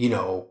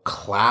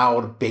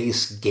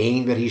 cloud-based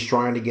game that he's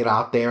trying to get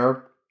out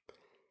there.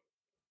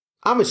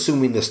 I'm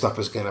assuming this stuff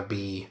is going to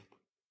be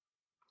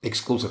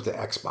exclusive to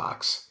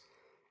Xbox.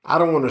 I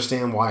don't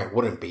understand why it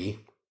wouldn't be.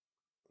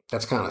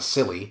 That's kind of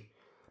silly.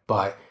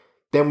 But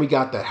then we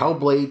got the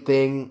Hellblade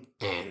thing,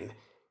 and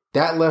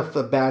that left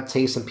a bad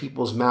taste in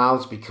people's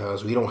mouths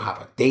because we don't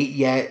have a date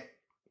yet.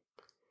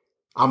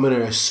 I'm going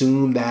to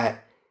assume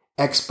that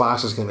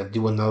Xbox is going to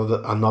do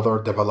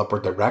another developer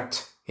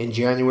direct in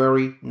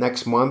January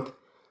next month.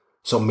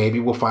 So maybe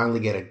we'll finally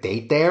get a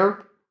date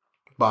there.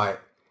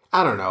 But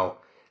I don't know.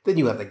 Then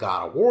you have the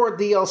God of War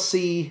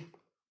DLC,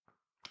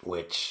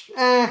 which,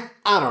 I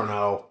don't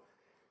know.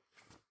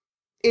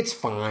 It's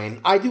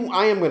fine. I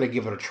am going to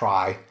give it a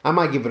try. I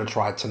might give it a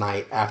try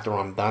tonight after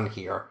I'm done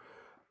here.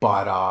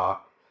 But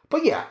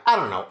yeah, I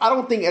don't know. I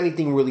don't think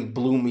anything really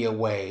blew me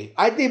away.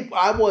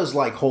 I was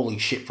like, holy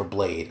shit for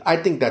Blade. I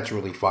think that's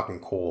really fucking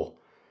cool.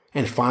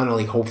 And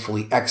finally,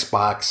 hopefully,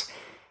 Xbox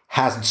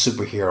has a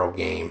superhero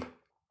game.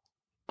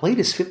 Blade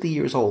is 50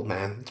 years old,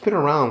 man. It's been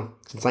around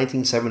since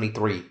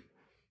 1973.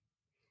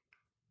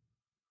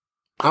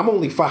 I'm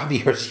only 5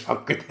 years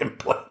younger than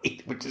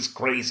Blade, which is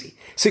crazy.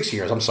 6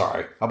 years, I'm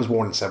sorry. I was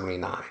born in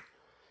 79.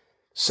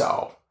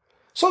 So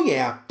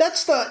yeah,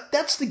 that's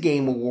the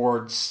Game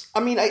Awards.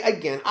 I mean,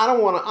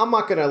 I'm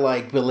not gonna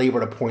like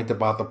belabor the point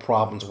about the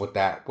problems with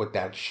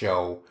that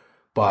show,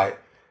 but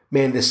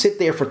man, to sit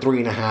there for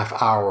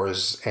 3.5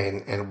 hours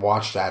and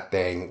watch that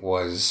thing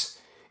was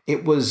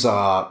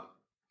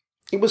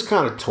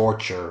kind of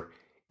torture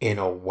in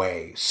a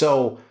way.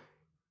 So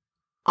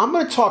I'm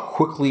going to talk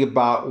quickly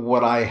about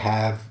what I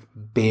have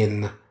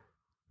been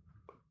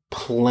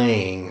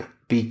playing,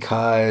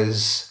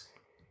 because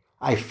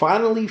I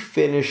finally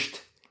finished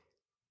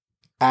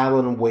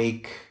Alan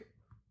Wake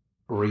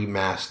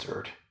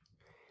Remastered.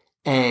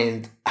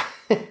 And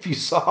if you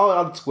saw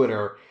it on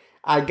Twitter,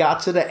 I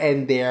got to the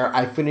end there,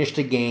 I finished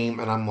the game,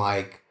 and I'm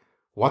like,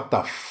 what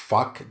the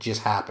fuck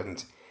just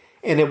happened?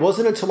 And it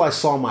wasn't until I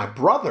saw my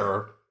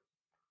brother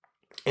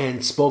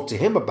and spoke to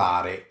him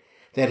about it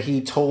that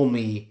he told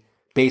me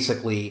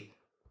basically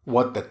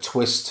what the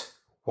twist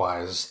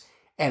was.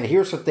 And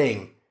here's the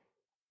thing.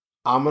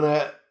 I'm going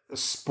to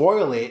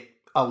spoil it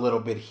a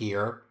little bit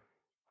here.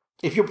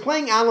 If you're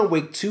playing Alan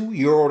Wake 2,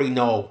 you already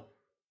know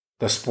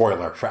the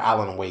spoiler for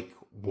Alan Wake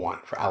 1,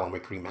 for Alan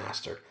Wake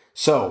Remastered.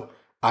 So,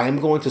 I am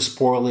going to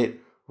spoil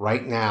it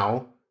right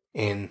now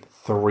in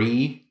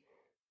 3,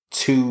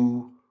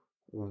 2,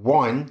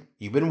 1.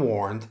 You've been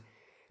warned.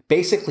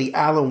 Basically,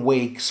 Alan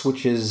Wake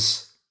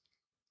switches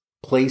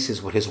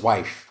places with his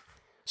wife.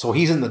 So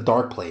he's in the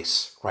dark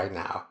place right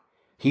now.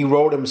 He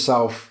wrote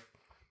himself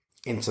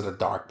into the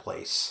dark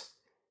place.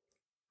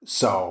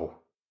 So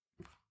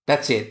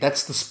that's it.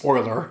 That's the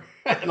spoiler.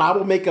 And I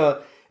will make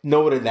a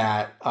note of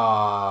that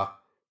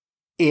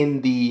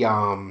in the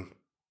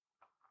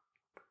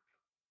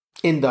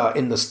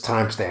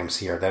timestamps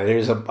here, that it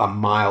is a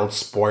mild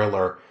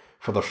spoiler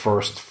for the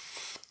first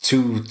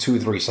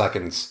 3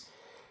 seconds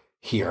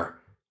here.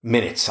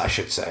 Minutes, I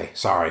should say.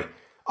 Sorry.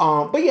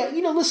 But yeah,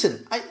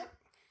 listen,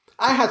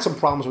 I had some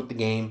problems with the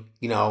game.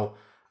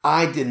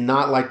 I did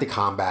not like the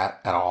combat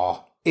at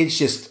all. It's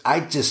just, I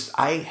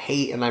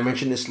hate, and I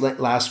mentioned this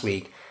last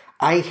week,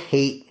 I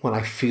hate when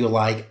I feel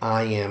like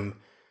I am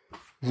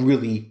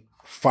really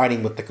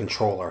fighting with the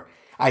controller.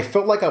 I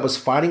felt like I was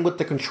fighting with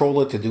the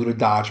controller to do the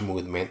dodge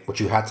movement, which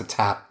you had to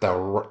tap the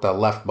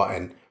left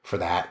button for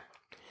that.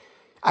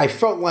 I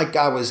felt like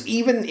I was,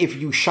 even if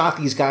you shot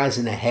these guys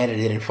in the head, it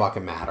didn't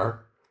fucking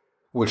matter,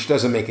 which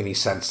doesn't make any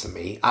sense to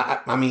me.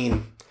 I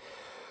mean,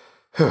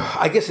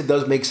 I guess it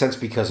does make sense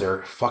because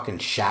they're fucking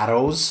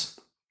shadows.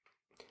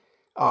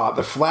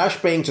 The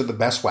flashbangs are the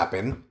best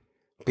weapon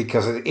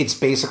because it's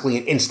basically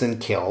an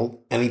instant kill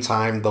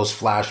anytime those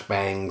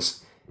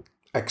flashbangs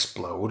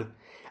explode.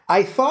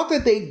 I thought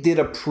that they did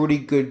a pretty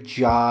good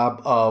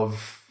job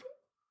of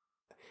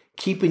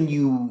keeping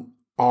you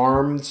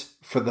armed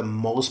for the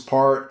most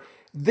part.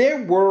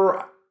 There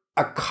were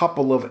a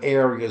couple of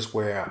areas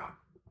where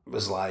it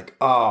was like,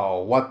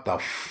 oh, what the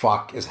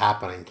fuck is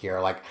happening here?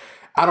 Like,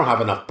 I don't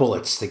have enough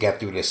bullets to get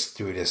through this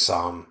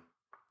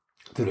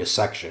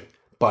section.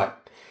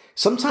 But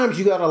sometimes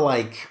you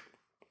gotta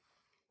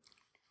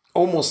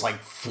almost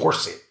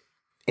force it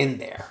in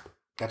there.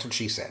 That's what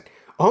she said.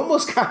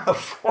 Almost gotta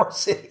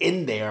force it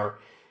in there,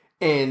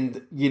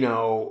 and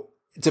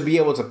to be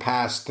able to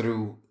pass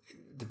through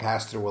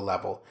a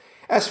level.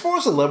 As far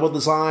as the level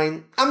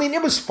design, I mean,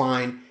 it was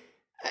fine.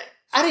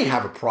 I didn't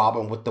have a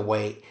problem with the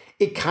way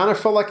it kind of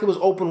felt like it was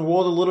open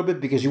world a little bit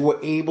because you were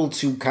able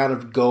to kind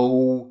of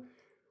go,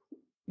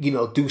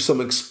 do some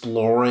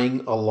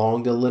exploring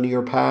along the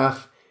linear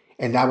path.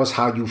 And that was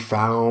how you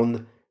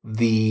found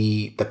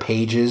the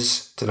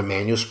pages to the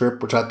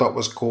manuscript, which I thought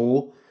was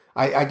cool.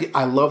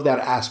 I love that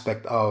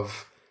aspect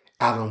of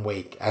Alan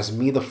Wake. As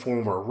me, the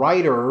former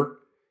writer,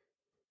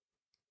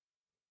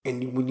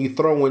 and when you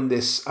throw in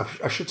this,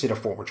 I should say the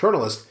former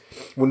journalist,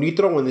 when you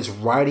throw in this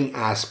writing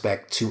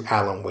aspect to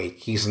Alan Wake,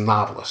 he's a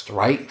novelist,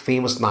 right?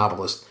 Famous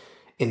novelist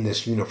in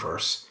this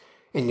universe.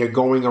 And you're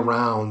going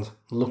around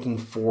looking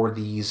for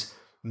these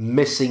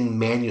missing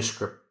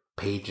manuscript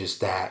pages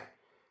that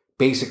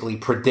basically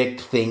predict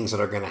things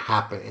that are going to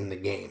happen in the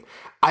game.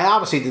 I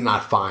obviously did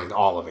not find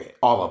all of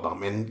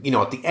them. And,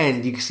 at the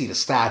end, you can see the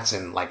stats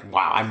and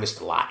wow, I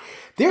missed a lot.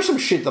 There's some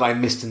shit that I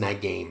missed in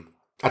that game.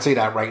 I'll tell you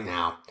that right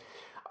now.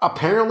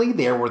 Apparently,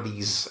 there were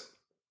these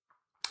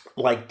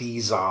the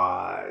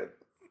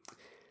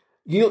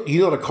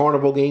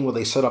carnival game where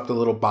they set up the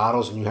little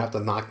bottles and you have to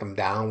knock them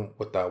down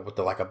with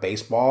a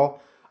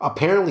baseball.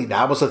 Apparently,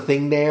 that was a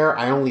thing there.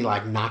 I only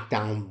knocked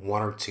down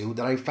 1 or 2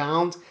 that I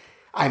found.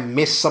 I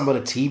missed some of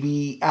the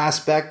TV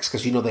aspects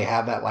because they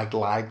have that live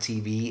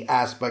TV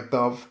aspect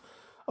of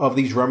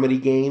these Remedy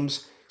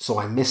games. So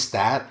I missed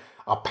that.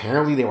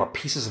 Apparently there were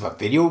pieces of a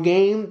video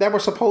game that were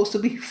supposed to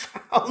be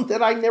found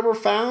that I never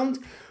found.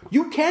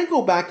 You can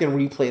go back and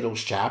replay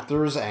those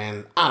chapters,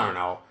 and I don't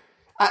know.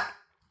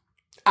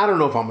 I don't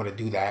know if I'm going to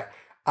do that.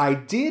 I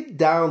did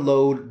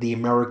download the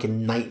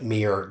American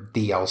Nightmare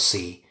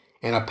DLC,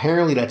 and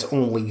apparently that's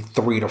only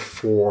 3 to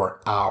 4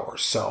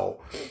 hours.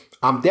 So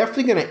I'm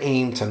definitely going to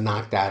aim to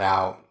knock that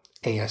out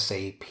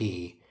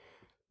ASAP.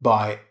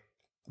 But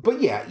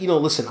yeah,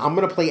 listen, I'm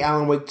going to play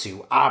Alan Wake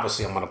 2.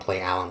 Obviously, I'm going to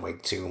play Alan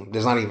Wake 2.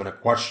 There's not even a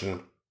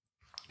question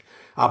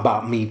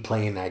about me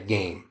playing that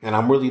game. And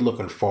I'm really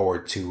looking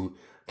forward to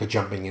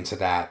jumping into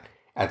that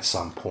at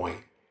some point.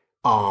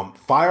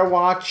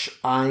 Firewatch,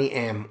 I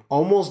am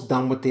almost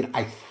done with it.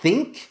 I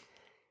think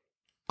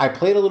I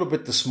played a little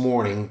bit this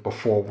morning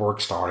before work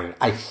started.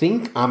 I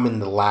think I'm in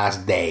the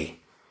last day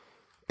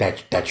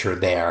that you're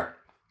there.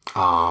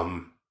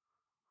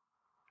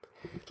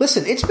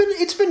 Listen,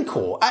 it's been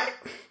cool.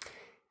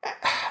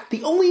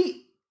 The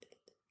only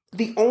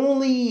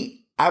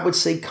I would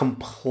say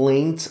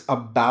complaint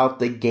about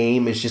the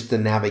game is just the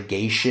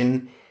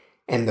navigation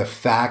and the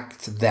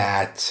fact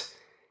that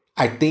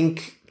I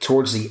think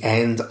towards the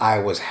end I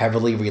was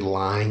heavily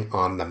relying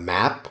on the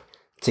map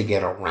to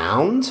get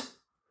around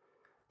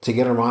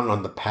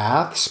on the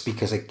paths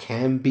because it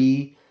can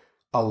be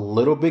a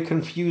little bit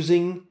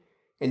confusing.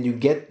 And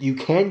you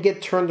can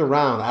get turned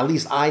around, at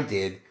least I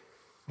did,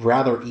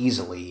 rather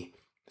easily.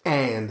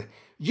 And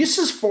just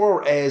as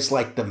far as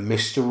the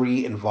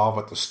mystery involved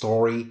with the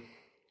story,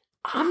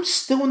 I'm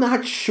still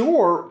not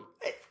sure.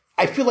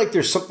 I feel like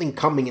there's something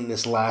coming in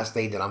this last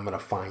day that I'm going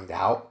to find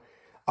out.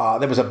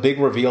 There was a big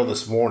reveal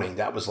this morning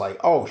that was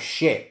oh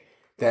shit,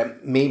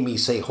 that made me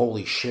say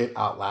holy shit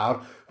out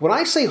loud. When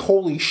I say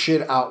holy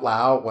shit out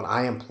loud when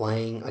I am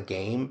playing a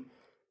game,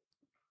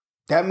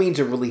 that means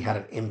it really had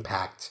an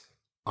impact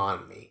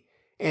on me.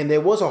 And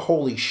there was a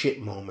holy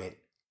shit moment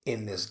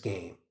in this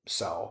game.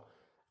 So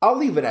I'll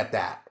leave it at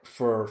that.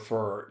 for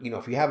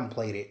if you haven't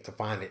played it, to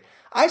find it.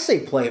 I say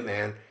play it,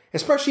 man.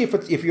 Especially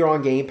if you're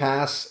on Game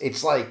Pass.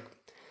 It's like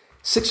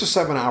 6 or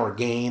 7 hour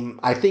game.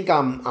 I think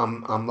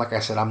I'm like I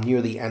said, I'm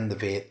near the end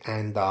of it,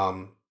 and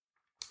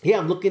yeah,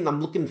 I'm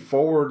looking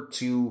forward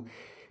to.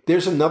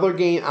 There's another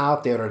game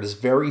out there that is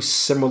very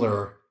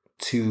similar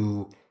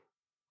to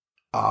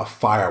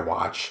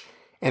Firewatch,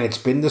 and it's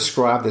been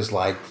described as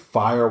like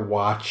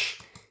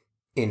Firewatch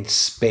in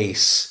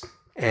space.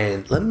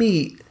 And let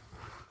me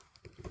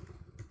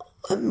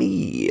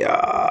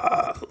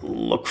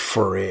look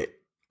for it.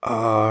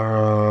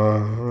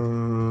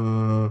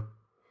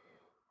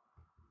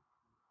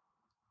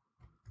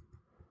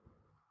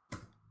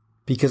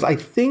 Because I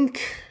think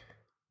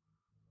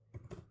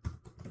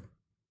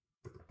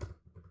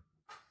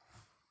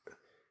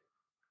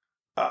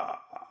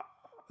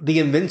The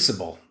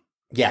Invincible.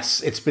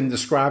 Yes, it's been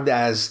described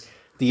as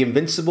The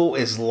Invincible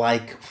is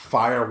like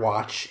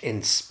Firewatch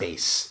in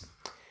space.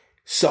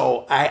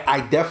 So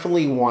I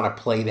definitely want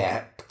to play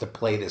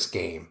this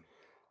game.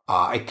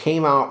 It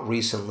came out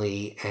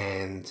recently,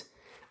 and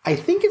I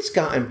think it's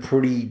gotten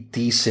pretty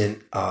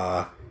decent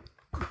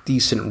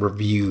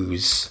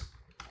reviews.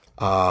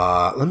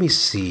 Let me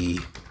see.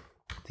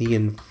 The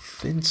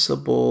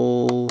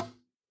Invincible.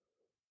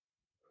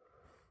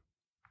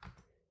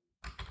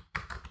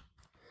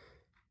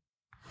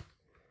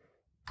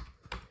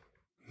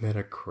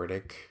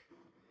 Metacritic.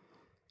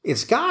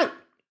 It's got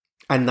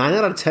a 9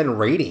 out of 10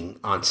 rating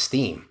on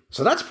Steam.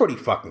 So that's pretty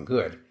fucking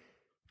good.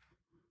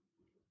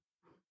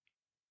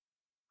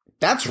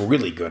 That's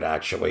really good,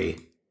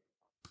 actually.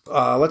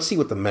 Let's see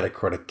what the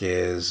Metacritic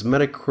is.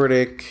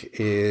 Metacritic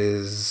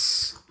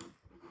is...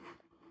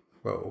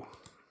 Whoa.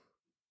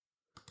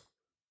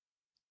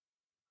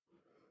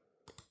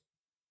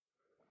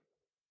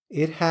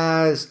 It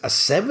has a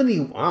 70...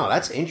 Wow,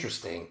 that's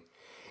interesting.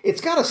 It's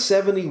got a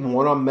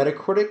 71 on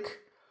Metacritic,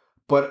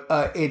 but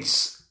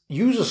its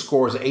user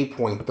score is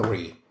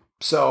 8.3.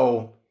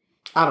 So,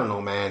 I don't know,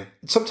 man.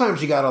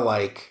 Sometimes you gotta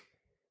like...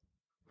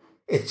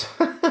 It's...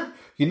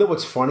 You know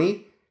what's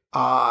funny?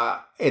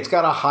 It's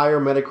got a higher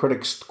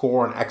Metacritic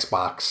score on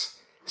Xbox.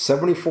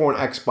 74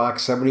 on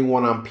Xbox,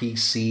 71 on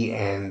PC,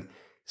 and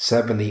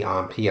 70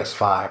 on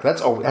PS5.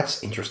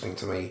 That's interesting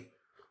to me.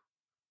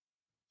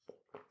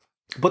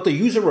 But the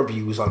user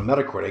reviews on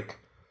Metacritic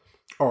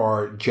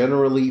are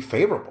generally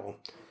favorable.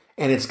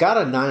 And it's got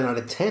a 9 out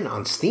of 10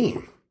 on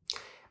Steam.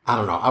 I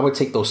don't know. I would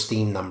take those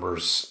Steam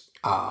numbers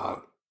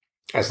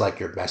as like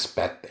your best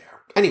bet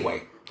there.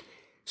 Anyway,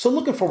 so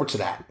looking forward to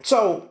that.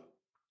 So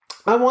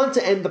I want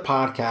to end the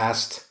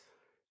podcast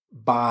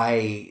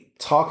by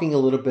talking a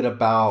little bit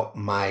about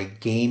my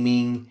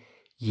gaming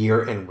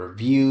year in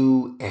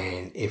review.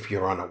 And if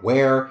you're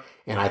unaware,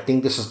 and I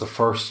think this is the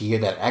first year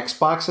that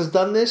Xbox has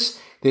done this,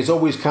 there's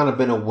always kind of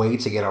been a way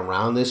to get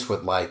around this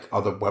with like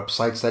other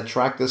websites that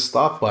track this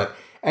stuff, but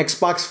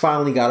Xbox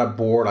finally got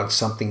aboard on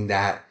something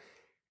that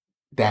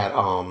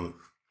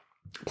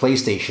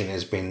PlayStation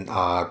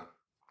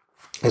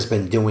has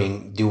been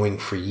doing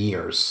for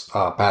years,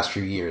 past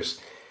few years.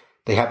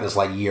 They have this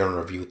like year in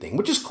review thing,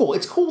 which is cool.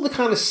 It's cool to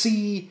kind of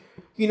see,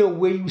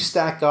 where you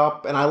stack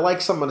up. And I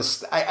like some of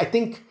the,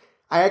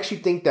 I actually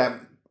think that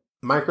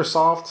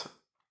Microsoft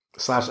 /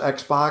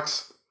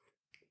 Xbox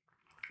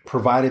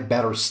provided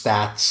better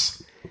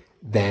stats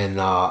than,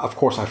 of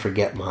course, I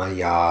forget my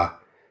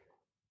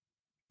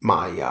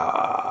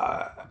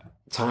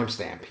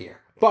timestamp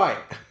here, but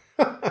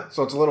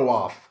so it's a little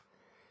off.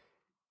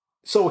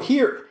 So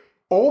here,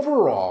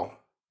 overall,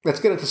 let's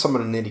get into some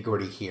of the nitty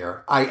gritty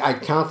here. I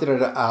counted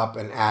it up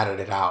and added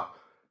it out.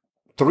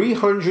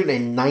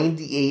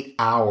 398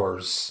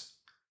 hours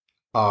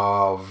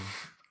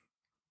of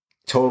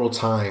total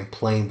time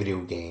playing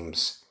video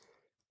games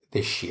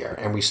this year,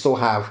 and we still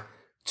have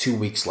 2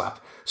 weeks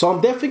left. So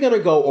I'm definitely going to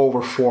go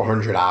over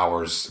 400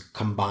 hours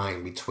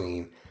combined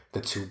between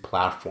the two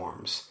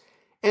platforms.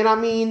 And I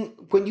mean,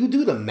 when you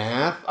do the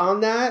math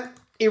on that,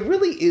 it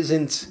really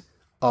isn't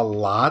a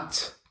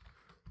lot.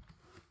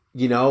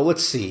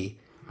 Let's see.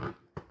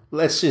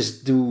 Let's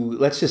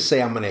just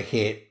say I'm going to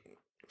hit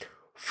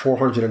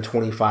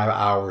 425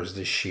 hours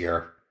this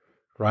year,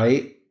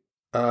 right?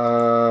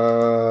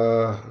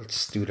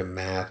 Let's do the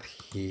math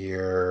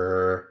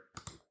here.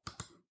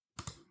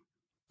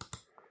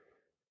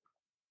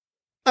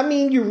 I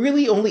mean, you're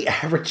really only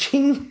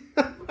averaging,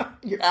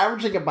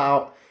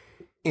 about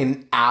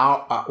an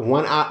hour,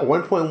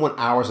 1.1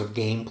 hours of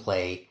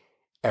gameplay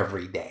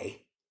every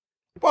day.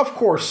 Well, of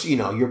course,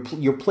 you're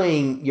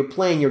playing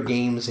your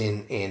games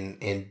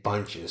in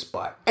bunches.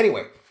 But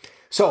anyway,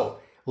 so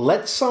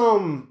let's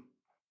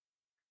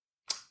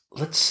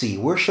see,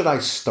 where should I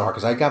start?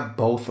 Because I got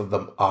both of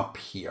them up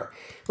here.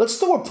 Let's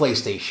do a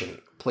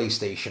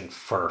PlayStation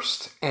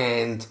first.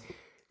 And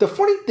the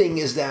funny thing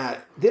is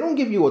that they don't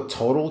give you a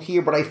total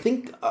here, but I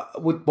think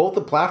with both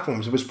the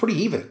platforms, it was pretty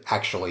even,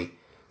 actually.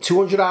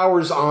 200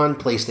 hours on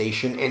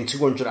PlayStation and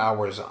 200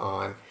 hours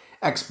on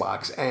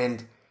Xbox.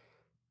 And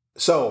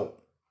so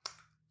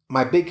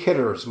my big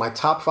hitters, my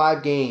top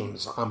 5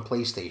 games on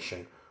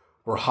PlayStation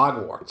were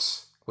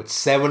Hogwarts, with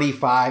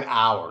 75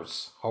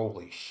 hours.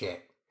 Holy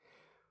shit.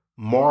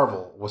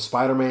 Marvel with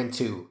Spider-Man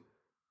 2.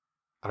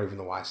 I don't even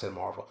know why I said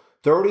Marvel.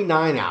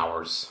 39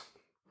 hours.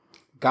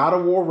 God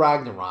of War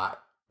Ragnarok,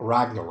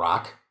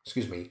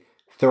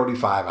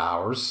 35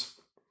 hours.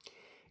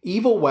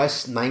 Evil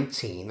West,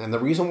 19. And the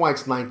reason why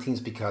it's 19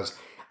 is because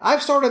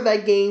I've started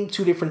that game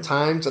 2 different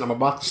times and I'm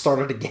about to start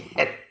it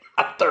again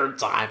a 3rd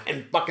time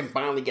and fucking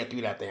finally get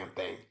through that damn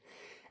thing.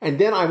 And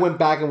then I went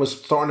back and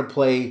was starting to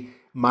play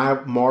my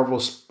Marvel,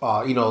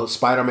 Spider-Man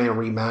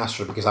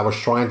Remastered because I was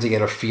trying to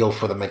get a feel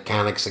for the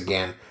mechanics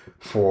again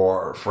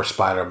for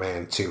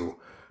Spider-Man 2.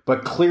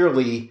 But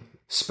clearly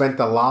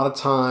spent a lot of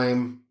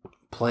time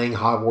playing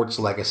Hogwarts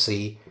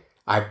Legacy.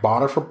 I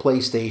bought it for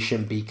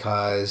PlayStation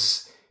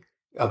because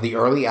of the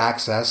early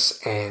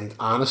access, and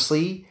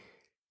honestly,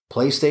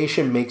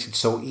 PlayStation makes it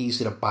so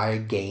easy to buy a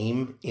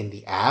game in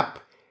the app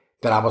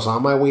that I was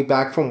on my way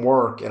back from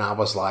work and I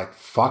was like,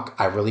 fuck,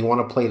 I really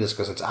want to play this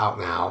because it's out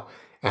now.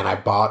 And I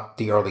bought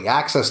the early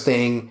access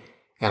thing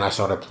and I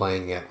started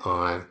playing it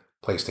on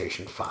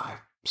PlayStation 5.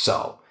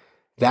 So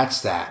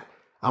that's that.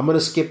 I'm going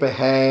to skip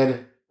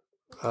ahead.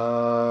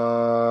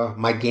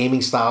 My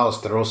gaming style is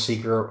Thrill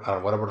Seeker.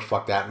 Whatever the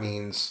fuck that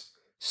means.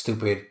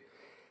 Stupid.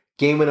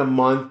 Game in a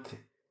month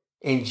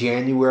in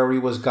January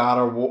was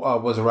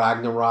was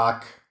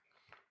Ragnarok.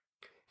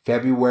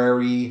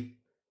 February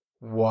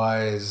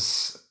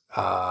was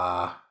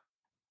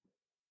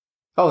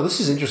this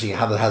is interesting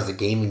how that has the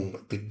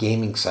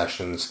gaming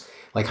sessions,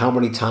 like how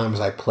many times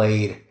I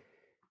played.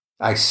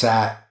 I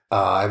sat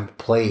and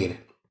played.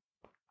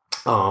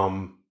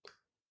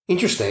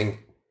 Interesting.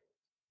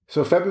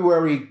 So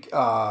February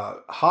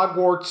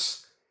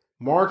Hogwarts,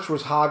 March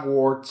was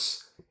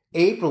Hogwarts,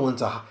 April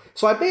into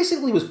so I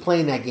basically was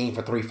playing that game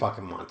for 3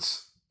 fucking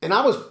months. And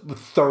I was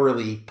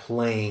thoroughly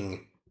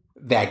playing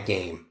that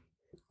game.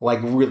 Like,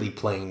 really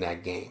playing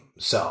that game.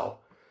 So,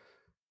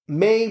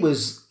 May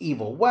was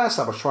Evil West.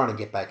 I was trying to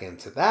get back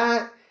into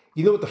that.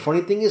 You know what the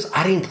funny thing is?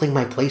 I didn't play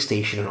my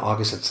PlayStation in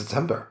August and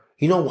September.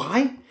 You know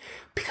why?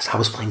 Because I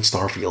was playing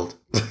Starfield.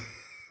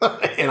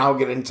 And I'll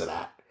get into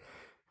that.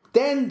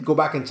 Then, go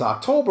back into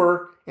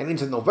October and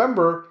into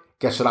November.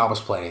 Guess what I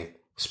was playing?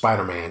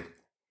 Spider-Man.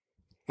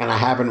 And I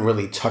haven't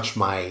really touched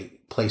my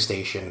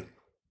PlayStation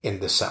in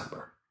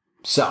December.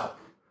 So,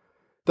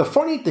 the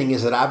funny thing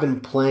is that I've been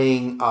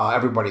playing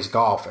Everybody's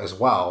Golf as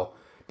well,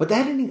 but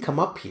that didn't come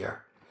up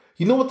here.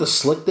 You know what the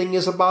slick thing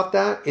is about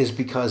that? Is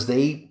because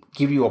they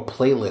give you a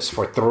playlist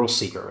for thrill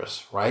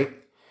seekers, right?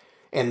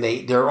 And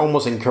they're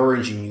almost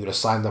encouraging you to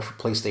sign up for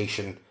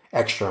PlayStation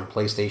Extra and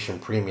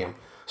PlayStation Premium.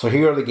 So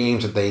here are the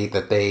games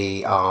that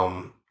they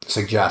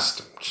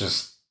suggest.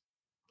 Just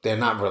they're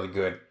not really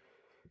good,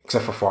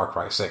 except for Far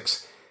Cry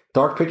 6.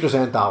 Dark Pictures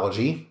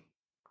Anthology.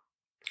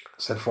 I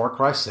said Far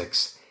Cry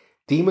 6.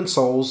 Demon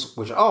Souls,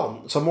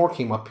 some more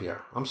came up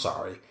here. I'm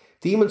sorry.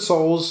 Demon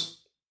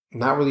Souls,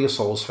 not really a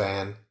Souls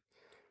fan.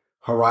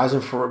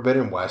 Horizon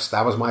Forbidden West,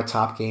 that was my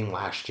top game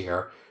last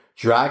year.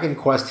 Dragon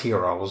Quest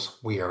Heroes,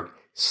 weird.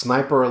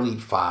 Sniper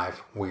Elite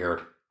 5,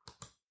 weird.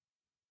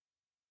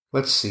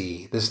 Let's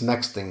see, this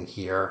next thing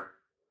here.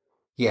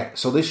 Yeah,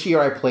 so this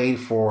year I played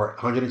for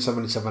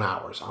 177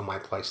 hours on my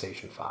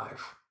PlayStation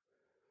 5.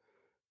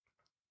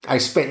 I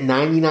spent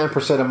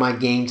 99% of my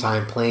game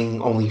time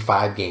playing only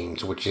 5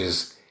 games, which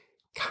is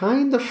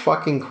kind of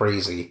fucking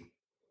crazy.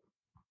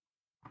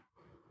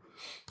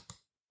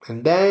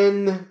 And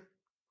then,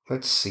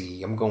 let's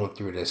see, I'm going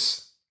through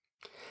this.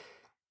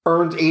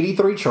 Earned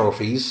 83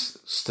 trophies.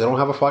 Still don't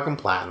have a fucking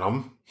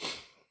platinum,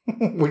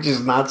 which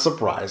is not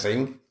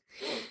surprising.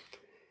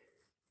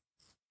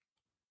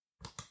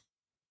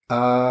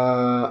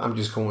 I'm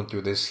just going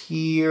through this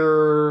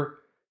here.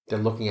 They're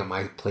looking at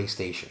my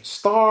PlayStation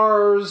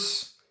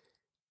stars.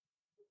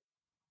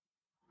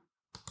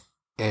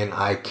 And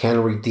I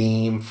can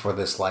redeem for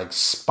this like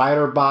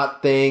spider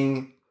bot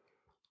thing.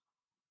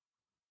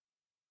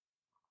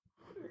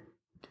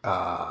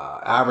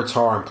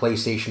 Avatar and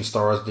PlayStation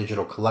Stars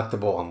digital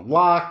collectible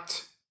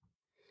unlocked.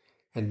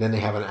 And then they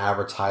have an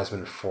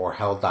advertisement for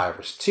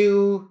Helldivers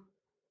 2.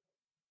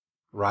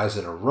 Rise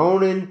of the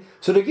Ronin.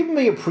 So they're giving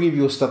me a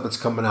preview of stuff that's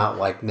coming out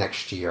like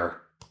next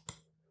year,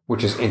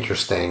 which is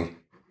interesting.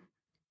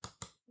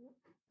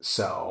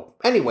 So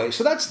anyway,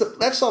 so that's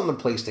on the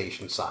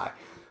PlayStation side.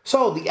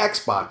 So the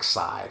Xbox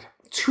side,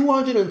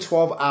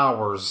 212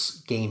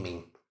 hours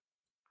gaming.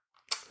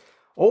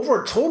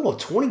 Over a total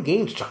of 20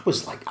 games,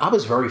 which I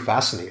was very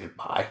fascinated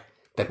by.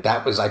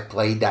 I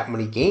played that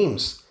many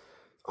games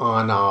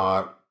on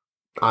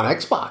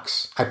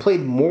Xbox. I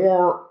played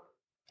more,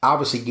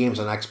 obviously, games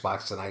on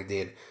Xbox than I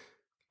did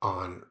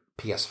on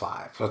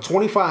PS5. So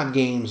 25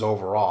 games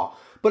overall.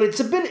 But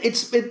it's a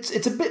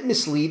bit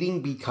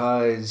misleading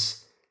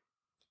because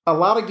a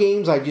lot of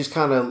games I just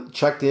kind of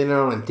checked in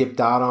on and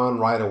dipped out on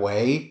right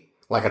away.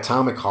 Like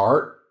Atomic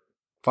Heart.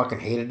 Fucking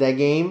hated that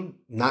game.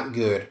 Not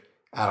good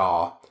at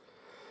all.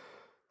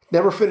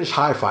 Never finished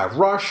Hi-Fi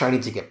Rush. I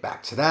need to get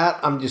back to that.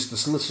 I'm just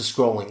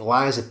scrolling.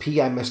 Liza P.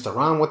 I messed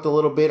around with a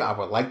little bit. I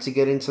would like to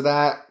get into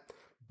that.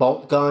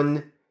 Bolt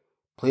Gun.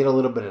 Played a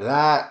little bit of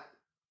that.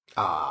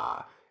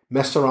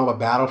 Messed around with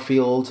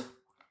Battlefield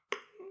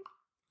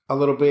a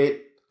little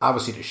bit.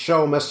 Obviously, the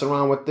show messed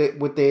around with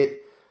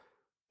it.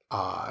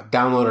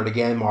 Downloaded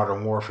again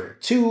Modern Warfare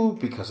 2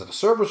 because of the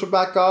servers were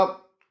back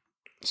up.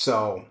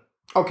 So,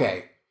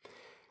 okay.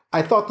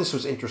 I thought this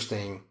was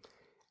interesting.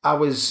 I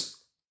was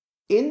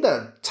in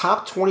the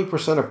top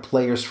 20% of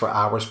players for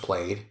hours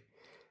played.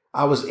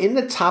 I was in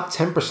the top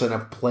 10%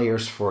 of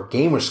players for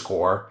gamer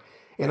score.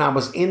 And I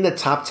was in the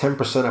top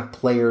 10% of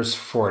players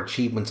for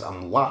achievements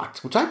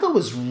unlocked, which I thought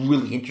was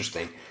really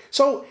interesting.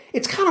 So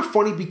it's kind of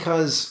funny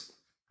because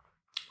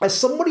as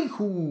somebody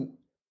who,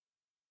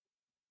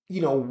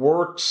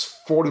 works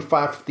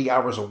 45, 50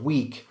 hours a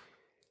week,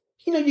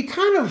 you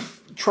kind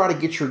of try to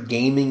get your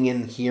gaming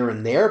in here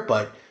and there,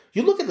 but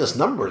you look at these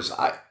numbers,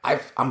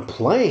 I'm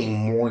playing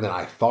more than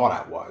I thought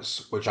I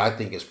was, which I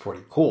think is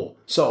pretty cool.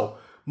 So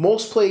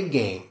most played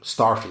game,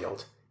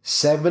 Starfield,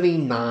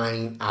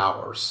 79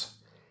 hours.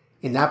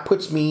 And that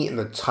puts me in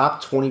the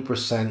top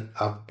 20%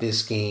 of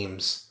this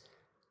game's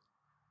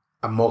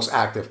most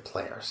active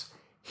players.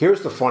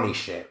 Here's the funny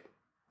shit.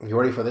 You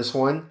ready for this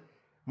one?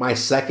 My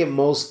second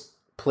most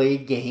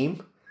played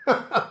game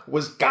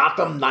was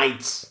Gotham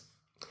Knights.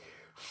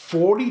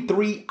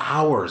 43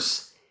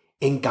 hours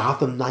in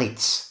Gotham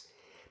Knights.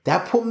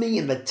 That put me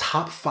in the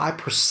top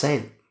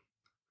 5%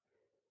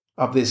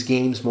 of this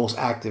game's most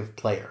active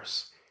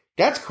players.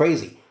 That's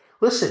crazy.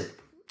 Listen.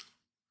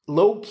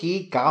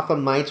 Low-key,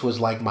 Gotham Knights was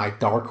like my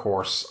dark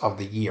horse of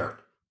the year.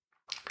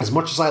 As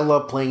much as I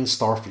love playing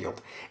Starfield,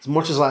 as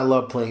much as I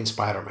love playing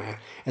Spider-Man,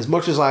 as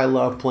much as I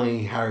love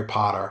playing Harry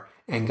Potter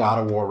and God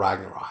of War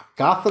Ragnarok,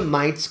 Gotham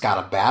Knights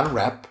got a bad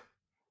rep.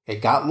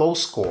 It got low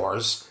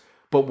scores,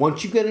 but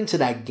once you get into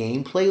that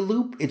gameplay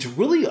loop, it's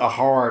really a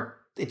hard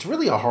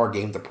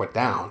game to put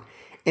down.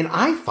 And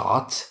I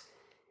thought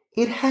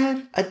it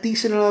had a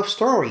decent enough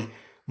story.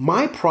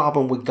 My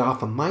problem with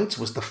Gotham Knights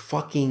was the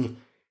fucking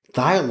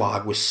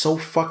dialogue was so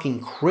fucking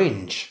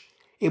cringe.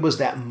 It was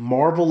that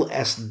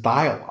Marvel-esque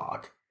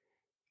dialogue.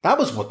 That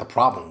was what the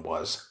problem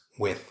was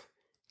with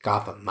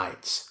Gotham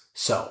Knights.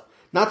 So,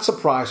 not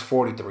surprised,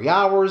 43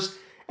 hours.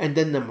 And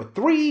then number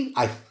 3,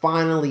 I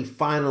finally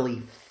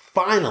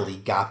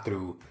got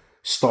through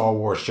Star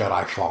Wars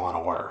Jedi Fallen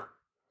Order.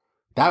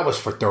 That was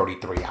for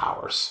 33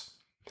 hours.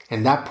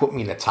 And that put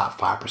me in the top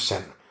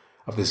 5%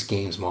 of this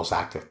game's most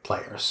active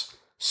players.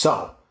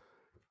 So,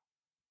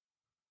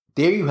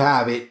 there you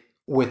have it.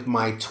 With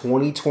my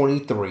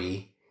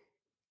 2023,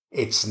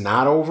 it's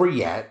not over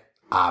yet,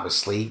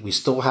 obviously. We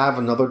still have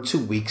another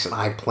 2 weeks, and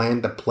I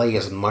plan to play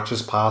as much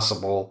as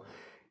possible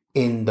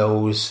in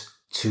those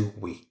 2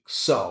 weeks.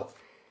 So,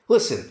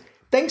 listen,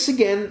 thanks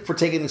again for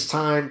taking this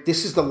time.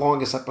 This is the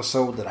longest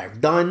episode that I've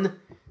done.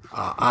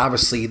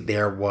 Obviously,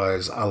 there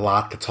was a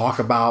lot to talk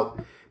about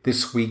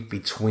this week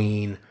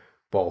between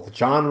both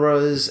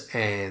genres,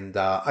 and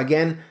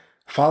again,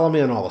 follow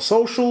me on all the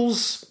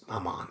socials.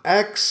 I'm on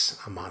X.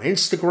 I'm on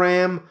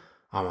Instagram.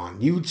 I'm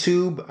on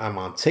YouTube. I'm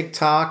on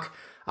TikTok.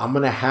 I'm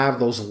going to have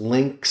those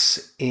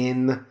links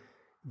in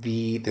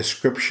the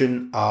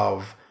description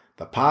of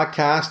the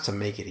podcast to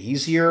make it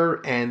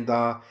easier. And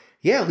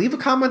leave a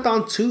comment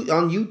on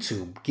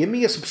YouTube. Give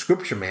me a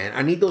subscription, man.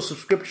 I need those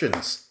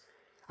subscriptions.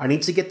 I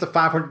need to get to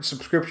 500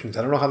 subscriptions.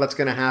 I don't know how that's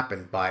going to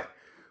happen, but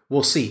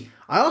we'll see.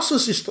 I also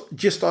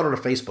just started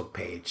a Facebook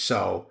page.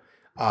 So,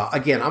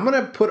 again, I'm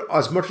going to put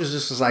as much of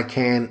this as I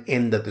can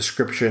in the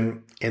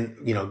description and,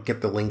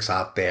 get the links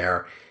out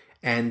there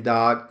and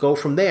go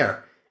from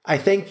there. I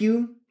thank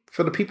you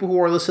for the people who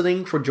are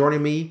listening for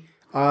joining me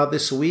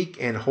this week,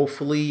 and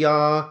hopefully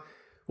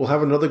we'll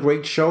have another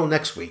great show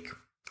next week.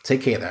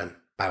 Take care then.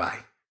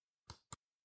 Bye-bye.